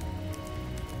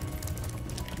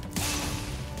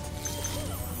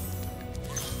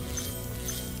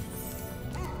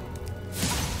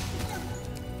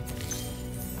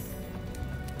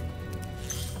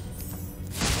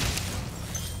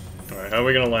 Alright, how are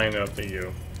we gonna line up to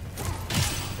you?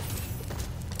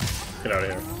 Get out of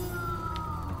here.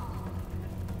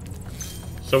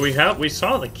 So we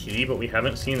saw the key, but we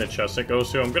haven't seen the chest it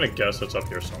goes to. I'm gonna guess it's up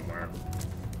here somewhere.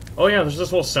 Oh yeah, there's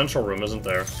this whole central room, isn't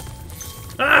there?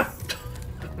 Ah!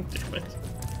 Damn it.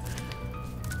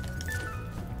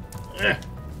 Eh.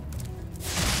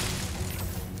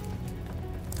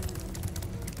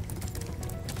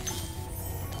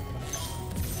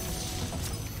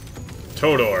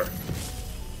 Todor.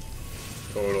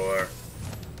 Todor.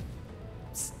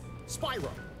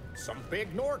 Spyro, some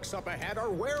big Norks up ahead are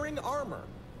wearing armor.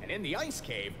 And in the ice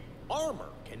cave, armor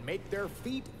can make their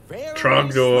feet very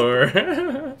Trogdor.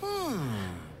 slippery.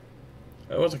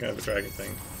 That was a kind of a dragon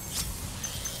thing.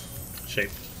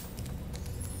 Shaped.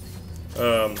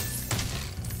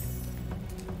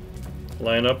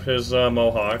 Line up his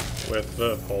mohawk with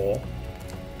the pole.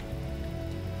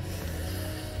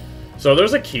 So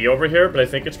there's a key over here, but I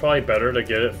think it's probably better to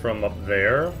get it from up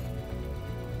there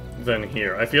than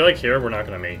here. I feel like here we're not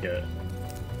gonna make it.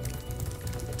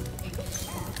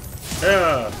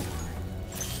 Yeah.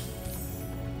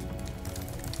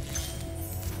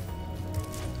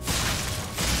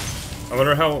 I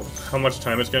wonder how much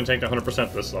time it's gonna take to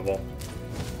 100% this level.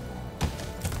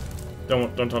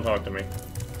 Don't talk to me.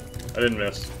 I didn't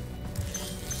miss.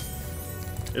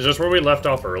 Is this where we left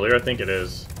off earlier? I think it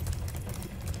is.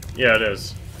 Yeah, it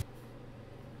is.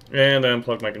 And I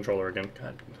unplugged my controller again.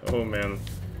 God, oh man.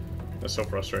 That's so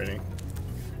frustrating.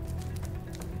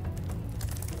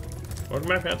 Welcome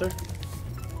back, Panther.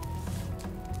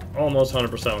 Almost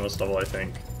 100% on this level, I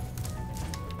think.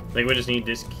 I think we just need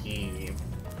this key.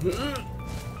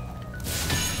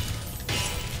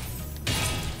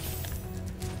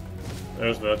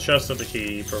 There's the chest that the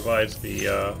key provides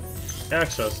the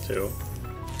access to.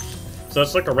 So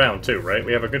let's look around too, right?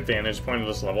 We have a good vantage point of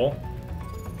this level.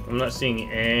 I'm not seeing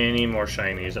any more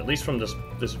shinies, at least from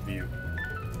this view.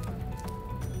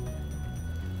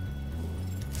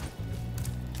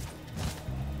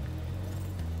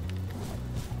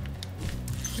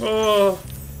 Oh.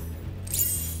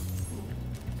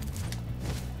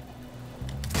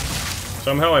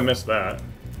 Somehow I missed that.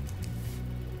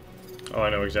 Oh, I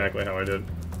know exactly how I did.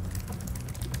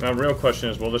 Now, the real question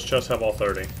is, will this chest have all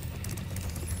 30?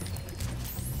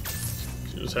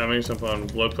 Just having some fun.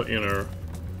 Blood put in or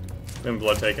and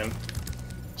blood taken.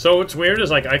 So what's weird is,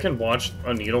 like, I can watch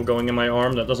a needle going in my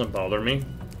arm. That doesn't bother me.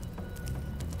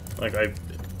 Like, I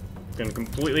can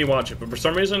completely watch it. But for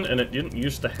some reason, and it didn't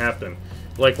used to happen,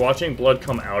 like, watching blood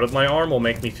come out of my arm will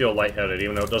make me feel lightheaded,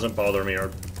 even though it doesn't bother me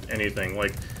or anything.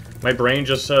 Like, my brain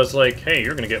just says, like, hey,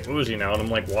 you're gonna get woozy now. And I'm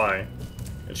like, why?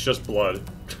 It's just blood.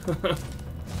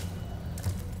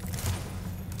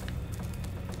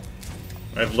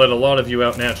 I've let a lot of you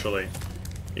out naturally.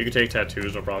 You can take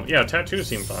tattoos, no problem. Yeah, tattoos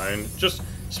seem fine. Just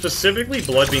specifically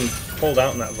blood being pulled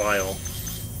out in that vial.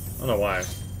 I don't know why.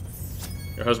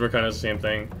 Your husband kind of the same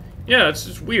thing. Yeah, it's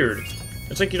just weird.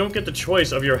 It's like you don't get the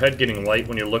choice of your head getting light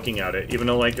when you're looking at it, even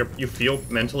though like you feel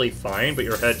mentally fine, but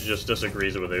your head just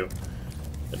disagrees with you.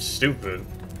 It's stupid.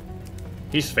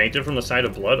 He's fainted from the sight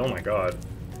of blood? Oh my god.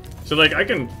 So like I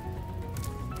can...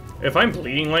 If I'm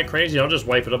bleeding like crazy, I'll just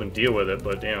wipe it up and deal with it,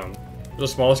 but damn. The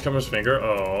smallest camera's finger?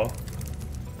 Oh.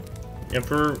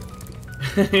 Emperor...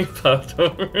 he popped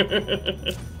over.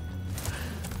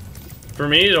 For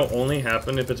me, it'll only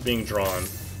happen if it's being drawn.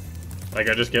 Like,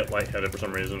 I just get lightheaded for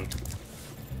some reason.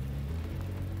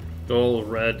 Dull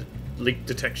red leak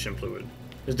detection fluid.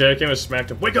 His dad came and smacked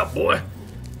him. Wake up, boy!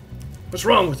 What's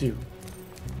wrong with you?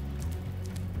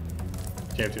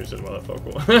 Came to said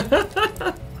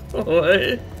motherfucker.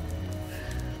 What?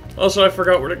 Also, I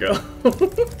forgot where to go.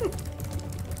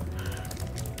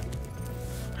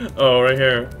 Oh, right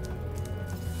here.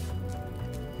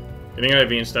 Getting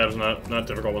IV and stab is not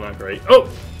difficult, but not great. Oh!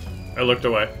 I looked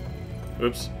away.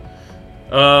 Oops.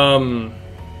 Luckily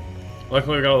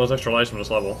we got all those extra lives from this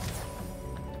level.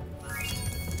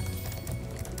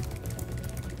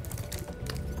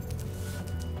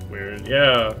 Weird.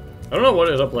 Yeah. I don't know what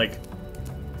is up, like...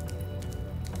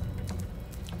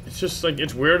 It's just, like,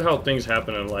 it's weird how things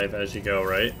happen in life as you go,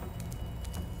 right?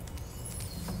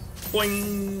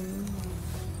 Boing!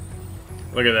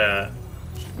 Look at that.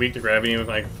 Weak to gravity with,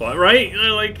 like, fly. Right?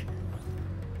 Like...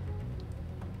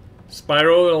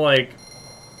 Spyro, like...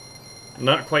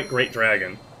 Not quite Great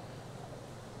Dragon.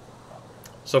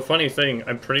 So, funny thing,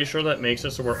 I'm pretty sure that makes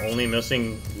it so we're only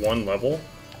missing one level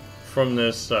from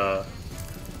this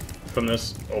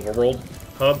overworld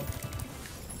hub.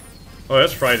 Oh,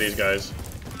 let's try these guys.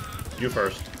 You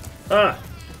first. Ah!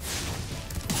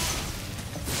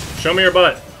 Show me your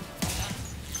butt.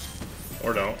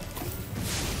 Or don't.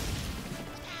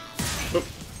 Oop.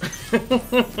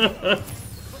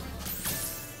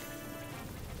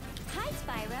 Hi,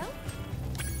 Spyro.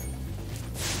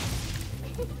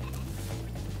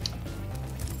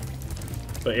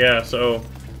 But yeah, so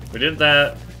we did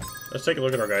that. Let's take a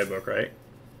look at our guidebook, right?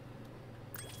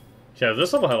 Yeah,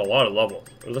 this level had a lot of levels.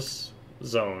 Or this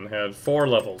zone had 4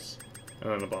 levels.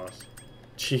 And then the boss.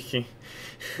 Cheeky.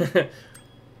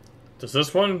 Does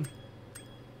this one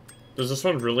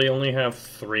really only have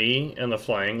 3 in the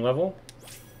flying level?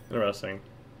 Interesting.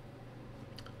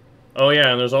 Oh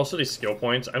yeah, and there's also these skill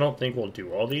points. I don't think we'll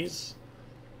do all these.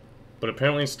 But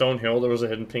apparently in Stone Hill there was a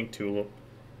hidden pink tulip.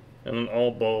 And then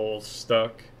all bowls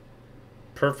stuck.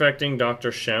 Perfecting Dr.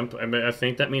 Shemp. I mean, I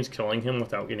think that means killing him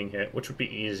without getting hit, which would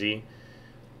be easy.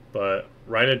 But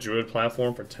ride a druid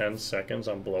platform for 10 seconds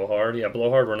on Blowhard. Yeah,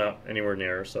 Blowhard we're not anywhere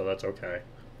near, so that's okay.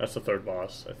 That's the 3rd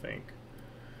boss, I think.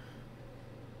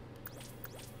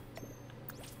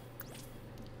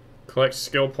 Collect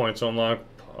skill points to unlock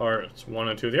parts 1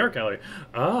 and 2 of the art gallery.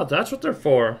 Ah, that's what they're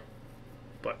for.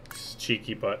 Butts.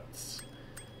 Cheeky butts.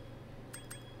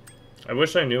 I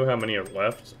wish I knew how many are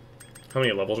left. How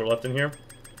many levels are left in here.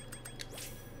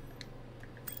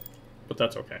 But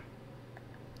that's okay.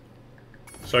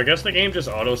 So I guess the game just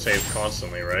auto-saves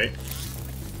constantly, right?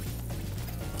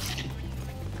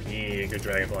 Yeah, good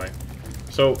dragonfly.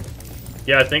 So,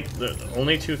 yeah, I think the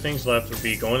only 2 things left would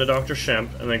be going to Dr.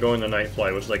 Shemp and then going to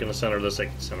Nightfly, which is like in the center of this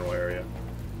like, central area.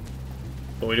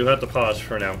 But we do have to pause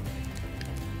for now.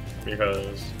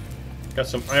 Because got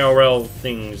some IRL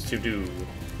things to do.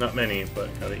 Not many, but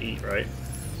gotta eat, right?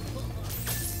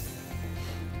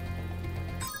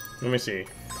 Let me see.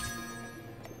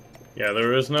 Yeah,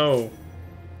 there is no...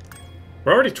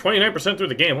 We're already 29% through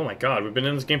the game. Oh my god, we've been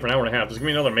in this game for an hour and a half. There's gonna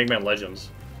be another Mega Man Legends.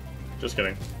 Just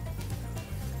kidding.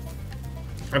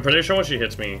 I'm pretty sure when she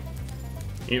hits me...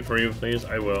 Eat for you, please?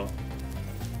 I will.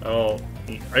 I'll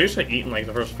eat. I usually eat in like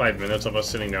the first 5 minutes of us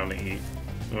sitting down to eat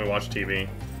when we watch TV.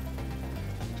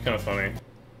 It's kind of funny.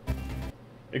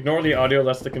 Ignore the audio,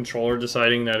 that's the controller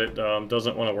deciding that it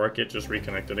doesn't want to work, it just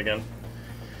reconnected again.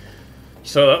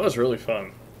 So that was really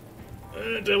fun.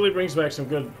 It definitely brings back some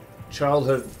good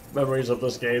childhood memories of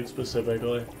this game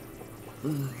specifically.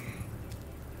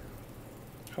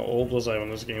 How old was I when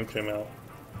this game came out?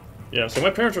 Yeah, so my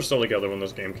parents were still together when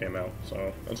this game came out,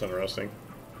 so that's interesting.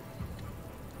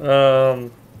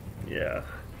 Yeah,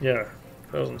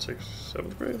 2006,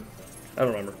 7th grade? I don't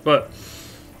remember, but...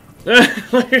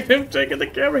 Look at him taking the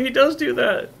camera, he does do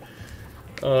that!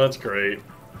 Oh, that's great.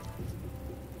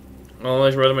 Oh, I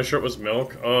read my shirt was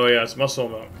milk. Oh yeah, it's muscle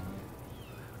milk.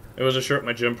 It was a shirt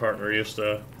my gym partner used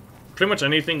to... Pretty much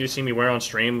anything you see me wear on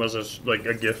stream was like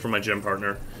a gift from my gym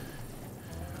partner.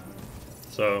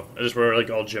 So, I just wear like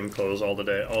all gym clothes all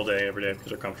day, every day, because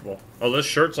they're comfortable. Oh, this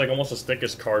shirt's like almost as thick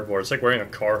as cardboard. It's like wearing a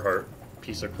Carhartt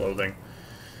piece of clothing.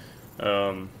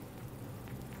 Yeah,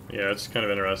 it's kind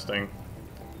of interesting.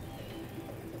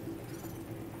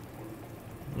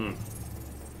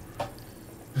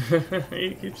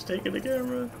 He keeps taking the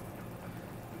camera.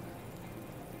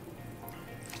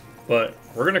 But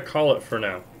we're gonna call it for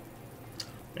now.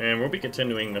 And we'll be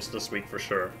continuing this week for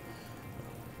sure.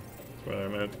 But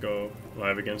I'm gonna have to go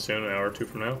live again soon, an hour or two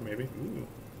from now, maybe. Ooh.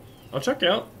 I'll check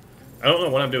out. I don't know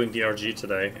when I'm doing DRG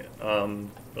today, but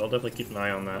I'll definitely keep an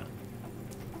eye on that.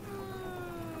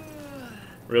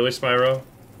 Really, Spyro?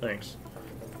 Thanks.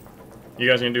 You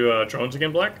guys gonna do drones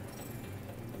again, Black?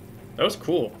 That was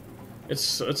cool. It's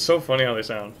so funny how they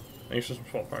sound. Thanks for some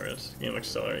small progress. Game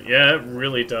accelerate. Yeah, it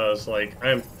really does. Like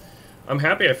I'm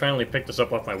happy I finally picked this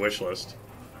up off my wish list.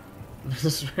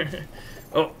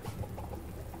 Oh.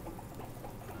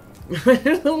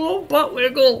 The little butt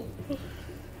wiggle!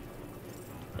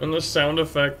 And the sound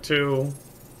effect, too.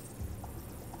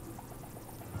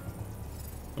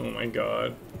 Oh my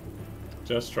god.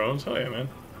 Just drones? Oh yeah, man.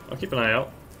 I'll keep an eye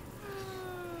out.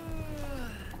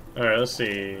 Alright, let's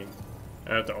see.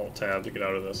 I have to alt-tab to get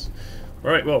out of this.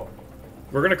 Alright, well,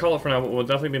 we're gonna call it for now, but we'll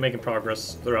definitely be making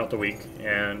progress throughout the week.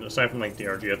 And aside from, like,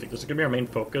 DRG, I think this is gonna be our main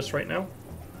focus right now.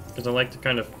 Because I like to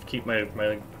kind of keep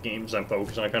my games on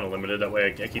focus, and I kind of limit it. That way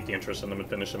I keep the interest in them and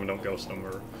finish them and don't ghost them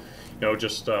or, you know,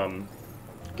 just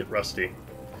get rusty.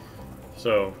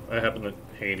 So, I happen to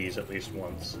Hades at least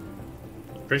once.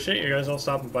 Appreciate you guys all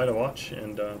stopping by to watch,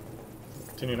 and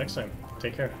continue next time.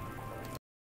 Take care.